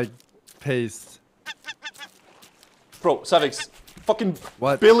out of like paste. Bro, Savix, fucking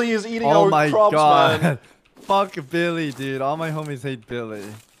What? Billy is eating Oh our my crops, god. man. Fuck Billy, dude. All my homies hate Billy.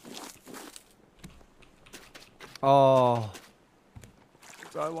 Oh.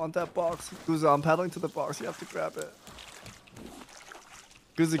 I want that box. Guza, I'm paddling to the box. You have to grab it.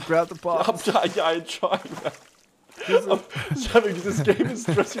 Guza, grab the box. I'm trying, man. Savix, this game is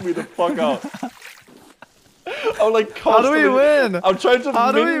stressing me the fuck out. I'm like How do we win? I'm trying to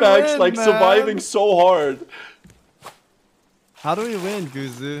How do we min-max, win, like man? surviving so hard. How do we win,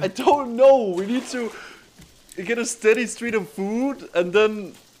 Guzu? I don't know. We need to get a steady stream of food, and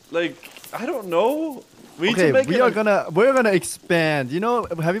then, like, I don't know. We need to make we're gonna expand. You know,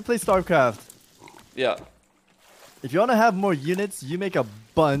 have you played StarCraft? Yeah. If you wanna have more units, you make a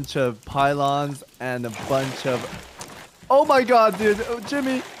bunch of pylons and a bunch of. Oh my god, dude! Oh,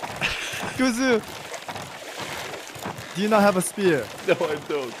 Jimmy, Guzu, do you not have a spear? No, I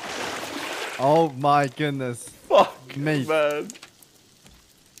don't. Oh my goodness. Fuck, Mate. man.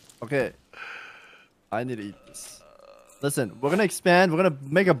 Okay. I need to eat this. Listen, we're gonna expand. We're gonna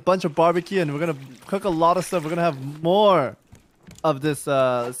make a bunch of barbecue, and we're gonna cook a lot of stuff. We're gonna have more of this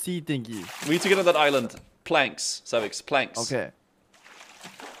sea thingy. We need to get on that island. Planks, Savix, planks. Okay.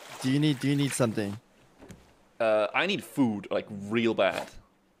 do you need something? I need food, like real bad.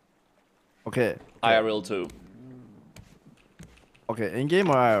 Okay. IRL too. Okay, in game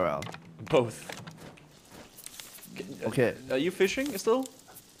or IRL? Both. Okay. Are you fishing still?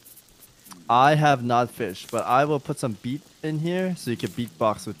 I have not fished, but I will put some beat in here so you can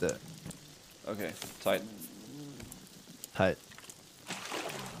beatbox with it. Okay, tight. Tight.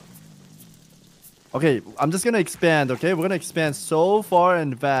 Okay, I'm just gonna expand, okay? We're gonna expand so far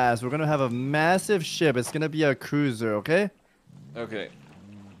and vast. We're gonna have a massive ship. It's gonna be a cruiser, okay? Okay.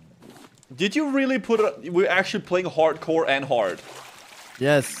 Did you really put it? We're actually playing hardcore and hard.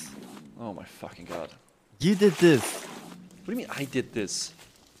 Yes. Oh my fucking god. You did this. What do you mean I did this?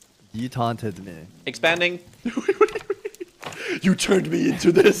 You taunted me. Expanding. You turned me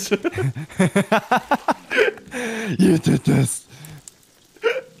into this. You did this.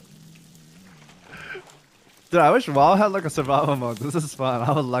 Dude, I wish WoW had like a survival mode. This is fun.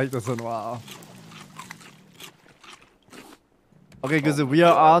 I would like this in WoW. Okay, because we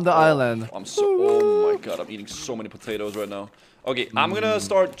are on the island. I'm so. Oh my god, I'm eating so many potatoes right now. Okay, I'm gonna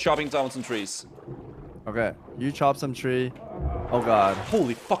start chopping down some trees. Okay, you chop some tree. Oh god.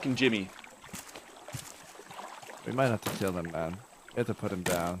 Holy fucking Jimmy. We might have to kill him, man. We have to put him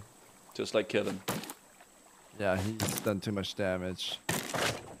down. Just like kill him. Yeah, he's done too much damage.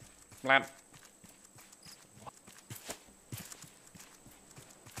 Blam.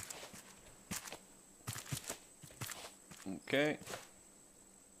 Okay.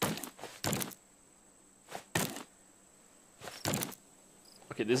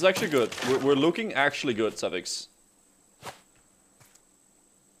 Okay, this is actually good. We're looking actually good, Savix.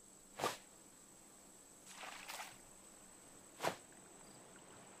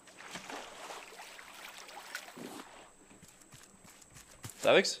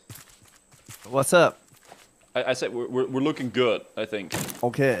 Savix? What's up? I said we're looking good, I think.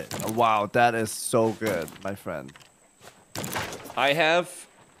 Okay. Wow, that is so good, my friend. I have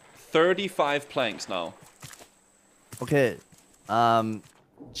 35 planks now. Okay.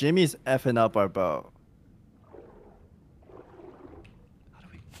 Jimmy's effing up our bow. How do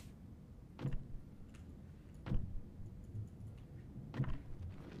we...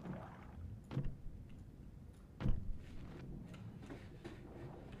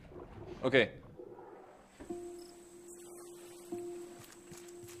 Okay.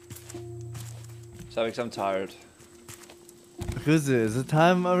 Savix, I'm tired. Who's it? Is it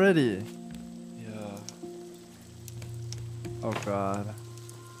time already? Yeah. Oh god.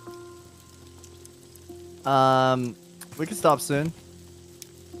 We can stop soon.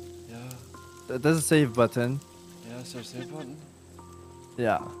 Yeah. There's a save button. Yeah, is there a save button?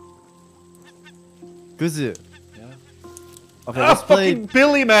 Yeah. Guzu. Yeah. Okay, let's play. Fucking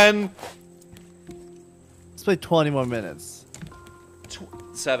Billy, man! Let's play 20 more minutes.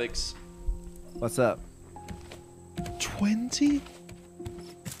 Savix. What's up? 20?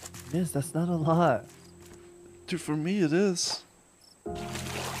 Yes, that's not a lot. Dude, for me it is.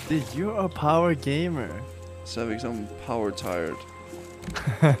 Dude, you're a power gamer. Savix, I'm power tired.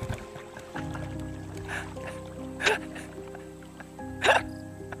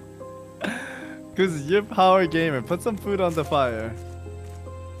 Cause you're power gamer. Put some food on the fire.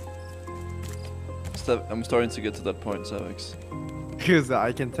 I'm starting to get to that point, Savix. Cause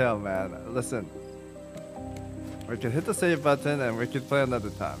I can tell, man. Listen. We can hit the save button and we can play another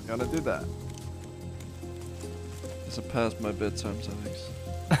time. You wanna do that? It's past my bedtime, Savix.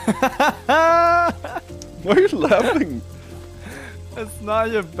 Why are you laughing? It's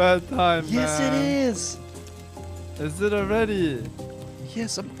not your bedtime, Yes, man. it is. Is it already?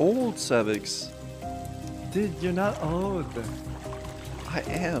 Yes, I'm old, Savix. Dude, you're not old. I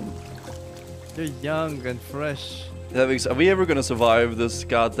am. You're young and fresh. Savix, are we ever gonna survive this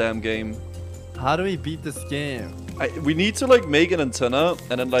goddamn game? How do we beat this game? We need to like make an antenna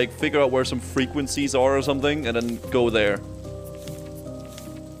and then like figure out where some frequencies are or something and then go there.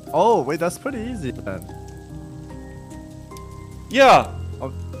 Oh, wait, that's pretty easy then. Yeah.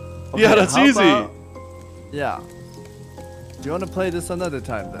 Okay, Yeah, that's how easy. Yeah. Do you want to play this another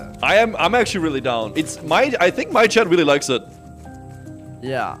time then? I'm actually really down. I think my chat really likes it.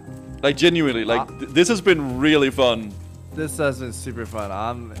 Yeah. Like genuinely, like this has been really fun. This has been super fun.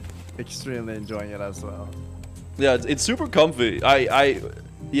 I'm extremely enjoying it as well. Yeah, it's super comfy.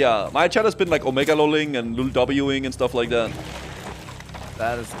 Yeah, my chat has been like omega lolling and lul wing and stuff like that.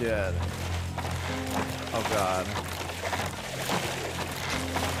 That is good. Oh god.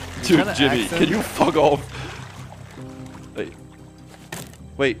 Dude, Jimmy, can you fuck off? Wait.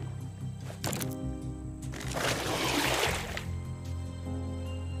 Wait.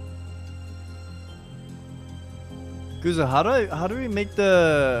 Guza, how do we make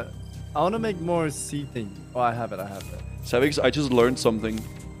the? I want to make more seating. Oh, I have it. Savix, I just learned something.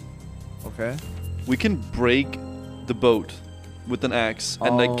 Okay. We can break the boat with an axe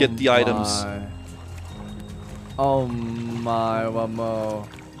and like get the items. Oh my, one more.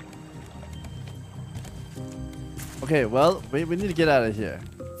 Okay, well, we need to get out of here.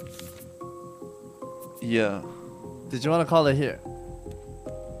 Yeah. Did you want to call it here?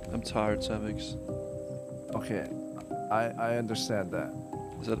 I'm tired, Savix. Okay, I understand that.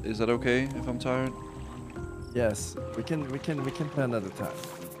 Is that okay if I'm tired? Yes, we can play another time.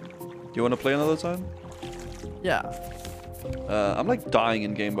 You want to play another time? Yeah. I'm like dying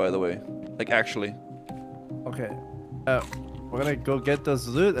in game, by the way. Like actually. Okay. We're gonna go get those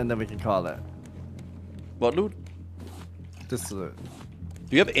loot and then we can call it. What loot? This loot.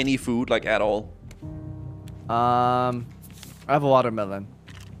 Do you have any food like at all? I have a watermelon.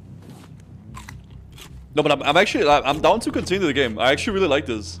 No, but I'm actually I'm down to continue the game. I actually really like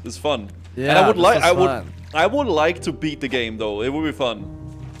this. It's fun. Yeah, and I would like fun. I would like to beat the game though. It would be fun.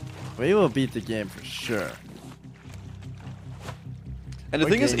 We will beat the game for sure. And the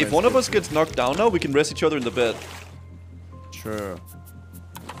What thing is, game if one of this? us gets knocked down now, we can rest each other in the bed. True.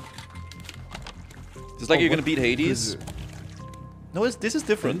 It's like Oh, you're gonna what beat is Hades. it? No, this is I think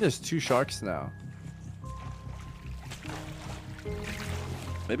different. there's 2 sharks now.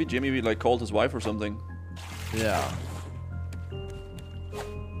 Maybe Jimmy like called his wife or something. Yeah.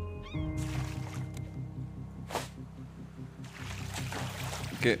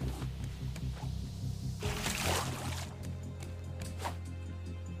 Okay.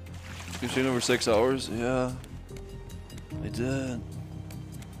 You've seen over 6 hours? Yeah. I did.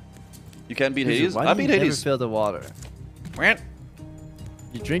 You can't beat Hades? Why I do beat you never Hades. fill the water? Mwah.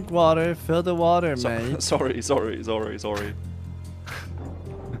 You drink water, fill the water, So- mate. sorry.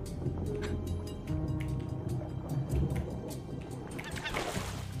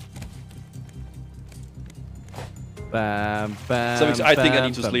 Bam, bam. Savix, I think I bam,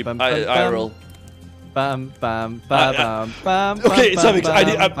 need to bam, sleep. bam, bam, IRL. Bam, bam, bam, bam, bam. Okay, bam, Savix, I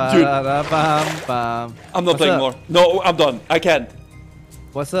need- dude. bam, bam, bam. I'm not What's playing up? more. No, I'm done. I can't.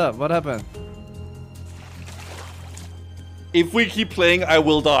 What's up? What happened? If we keep playing, I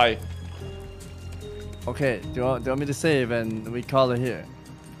will die. Okay, do you want me to save and we call it here?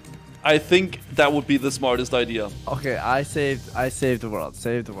 I think that would be the smartest idea. Okay, I saved the world.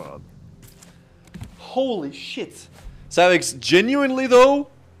 Save the world. Holy shit. Savix, genuinely though,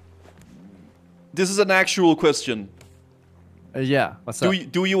 this is an actual question. Yeah, what's up?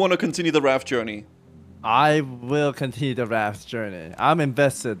 Do you want to continue the raft journey? I will continue the raft journey. I'm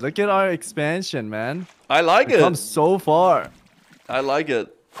invested. Look at our expansion, man. I like We've come it. so far. I like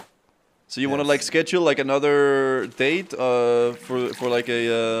it. So you want to Yes. like schedule like another date for like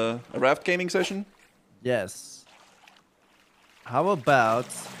a raft gaming session? Yes. How about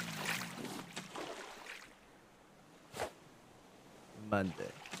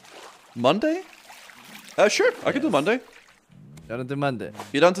Monday? Monday? Sure. I can do Monday. Gonna do Monday.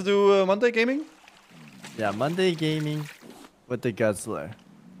 You down to do Monday gaming? Yeah, Monday gaming with the Guzzler.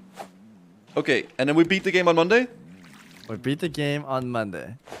 Okay, and then we beat the game on Monday? We beat the game on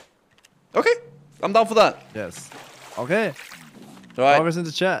Monday. Okay, I'm down for that. Yes. Okay. Alright, Progress in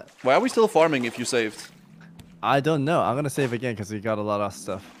the chat. why are we still farming if you saved? I don't know. I'm gonna save again because we got a lot of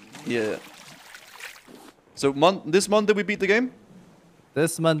stuff. Yeah. So this Monday we beat the game?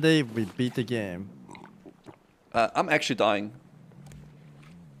 This Monday we beat the game. I'm actually dying.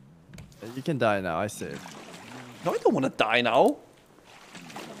 You can die now. I saved. No, I don't want to die now.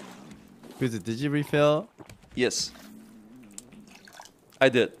 Kuzu, did you refill? Yes. I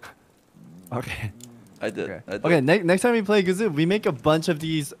did. Okay. I did. Okay. I did. Okay. Next time we play Kuzu, we make a bunch of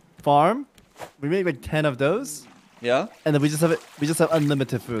these farm. We make like 10 of those, Yeah. and then we just have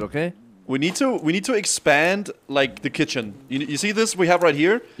unlimited food. Okay. We need to expand like the kitchen. You see this we have right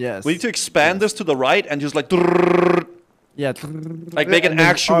here? Yes. We need to expand this to the right and just like Yeah. like make an And then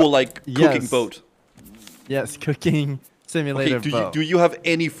actual like cooking yes. boat. Yes, cooking simulator Okay, boat. do you have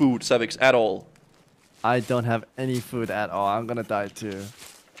any food, Savix, at all? I don't have any food at all. I'm gonna die too.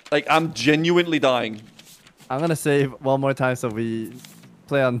 Like I'm genuinely dying. I'm gonna save one more time so we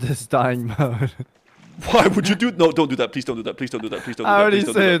play on this dying mode. Why would you do? No, don't do that. Please don't do that. Please don't do that. Please don't do that. I already Please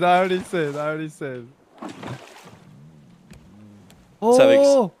don't do saved. that. I already saved. Savix,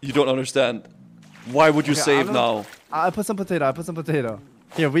 Oh! you don't understand. Why would you Okay, save I'm now? I put some potato.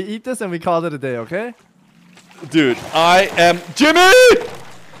 Here, we eat this and we call it a day, okay? Dude, I am Jimmy!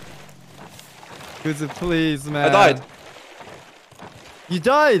 Kuzu, please, man. I died. You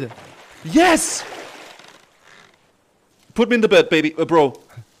died! Yes! Put me in the bed, baby. Bro.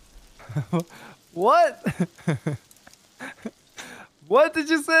 What? What did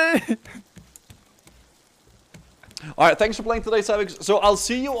you say? Alright, thanks for playing today, Savix. So I'll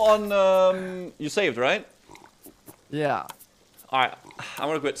see you on... you saved, right? Yeah. Alright, I'm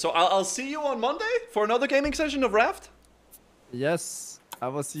gonna quit. So I'll see you on Monday for another gaming session of Raft? Yes. I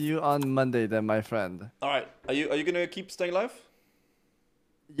will see you on Monday then, my friend. Alright, are you gonna keep staying alive?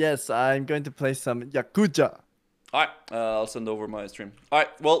 Yes, I'm going to play some Yakuza. Alright, I'll send over my stream. Alright,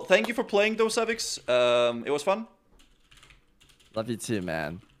 well, thank you for playing those, Savix. It was fun. Love you too,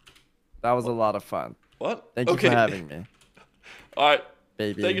 man. That was a lot of fun. What? Thank you for having me. Alright,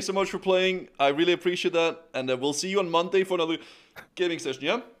 Baby. thank you so much for playing. I really appreciate that. And we'll see you on Monday for another gaming session,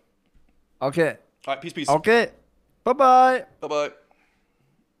 yeah? Okay. Alright, peace, peace. Okay. Bye-bye. Bye-bye.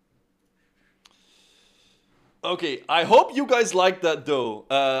 Okay, I hope you guys liked that though.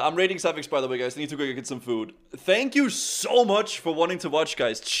 I'm rating Savix, by the way, guys. I need to go get some food. Thank you so much for wanting to watch,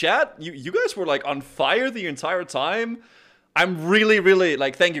 guys. Chat, you guys were like on fire the entire time. I'm really,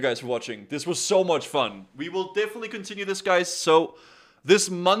 like, thank you guys for watching. This was so much fun. We will definitely continue this, guys. So, this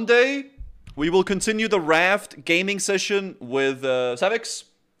Monday, we will continue the Raft gaming session with Savix.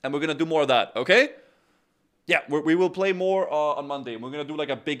 And we're gonna do more of that, okay? Yeah, we will play more on Monday. We're gonna do like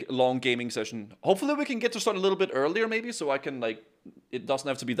a big, long gaming session. Hopefully we can get to start a little bit earlier maybe, so I can like, it doesn't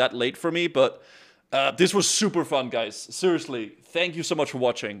have to be that late for me, but this was super fun, guys. Seriously, thank you so much for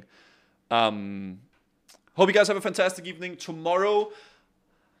watching. Hope you guys have a fantastic evening. Tomorrow,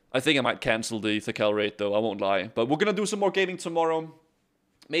 I think I might cancel the Thakal raid though, I won't lie. But we're gonna do some more gaming tomorrow.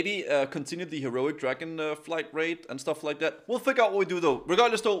 Maybe continue the heroic dragon flight raid and stuff like that. We'll figure out what we do though.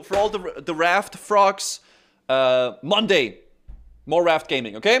 Regardless though, for all the Raft frogs, Monday, more Raft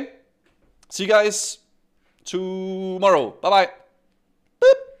gaming, okay? See you guys tomorrow. Bye-bye.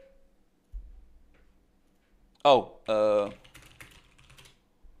 Boop. Oh,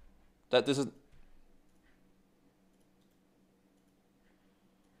 this is...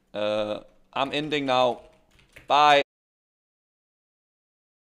 I'm ending now. Bye.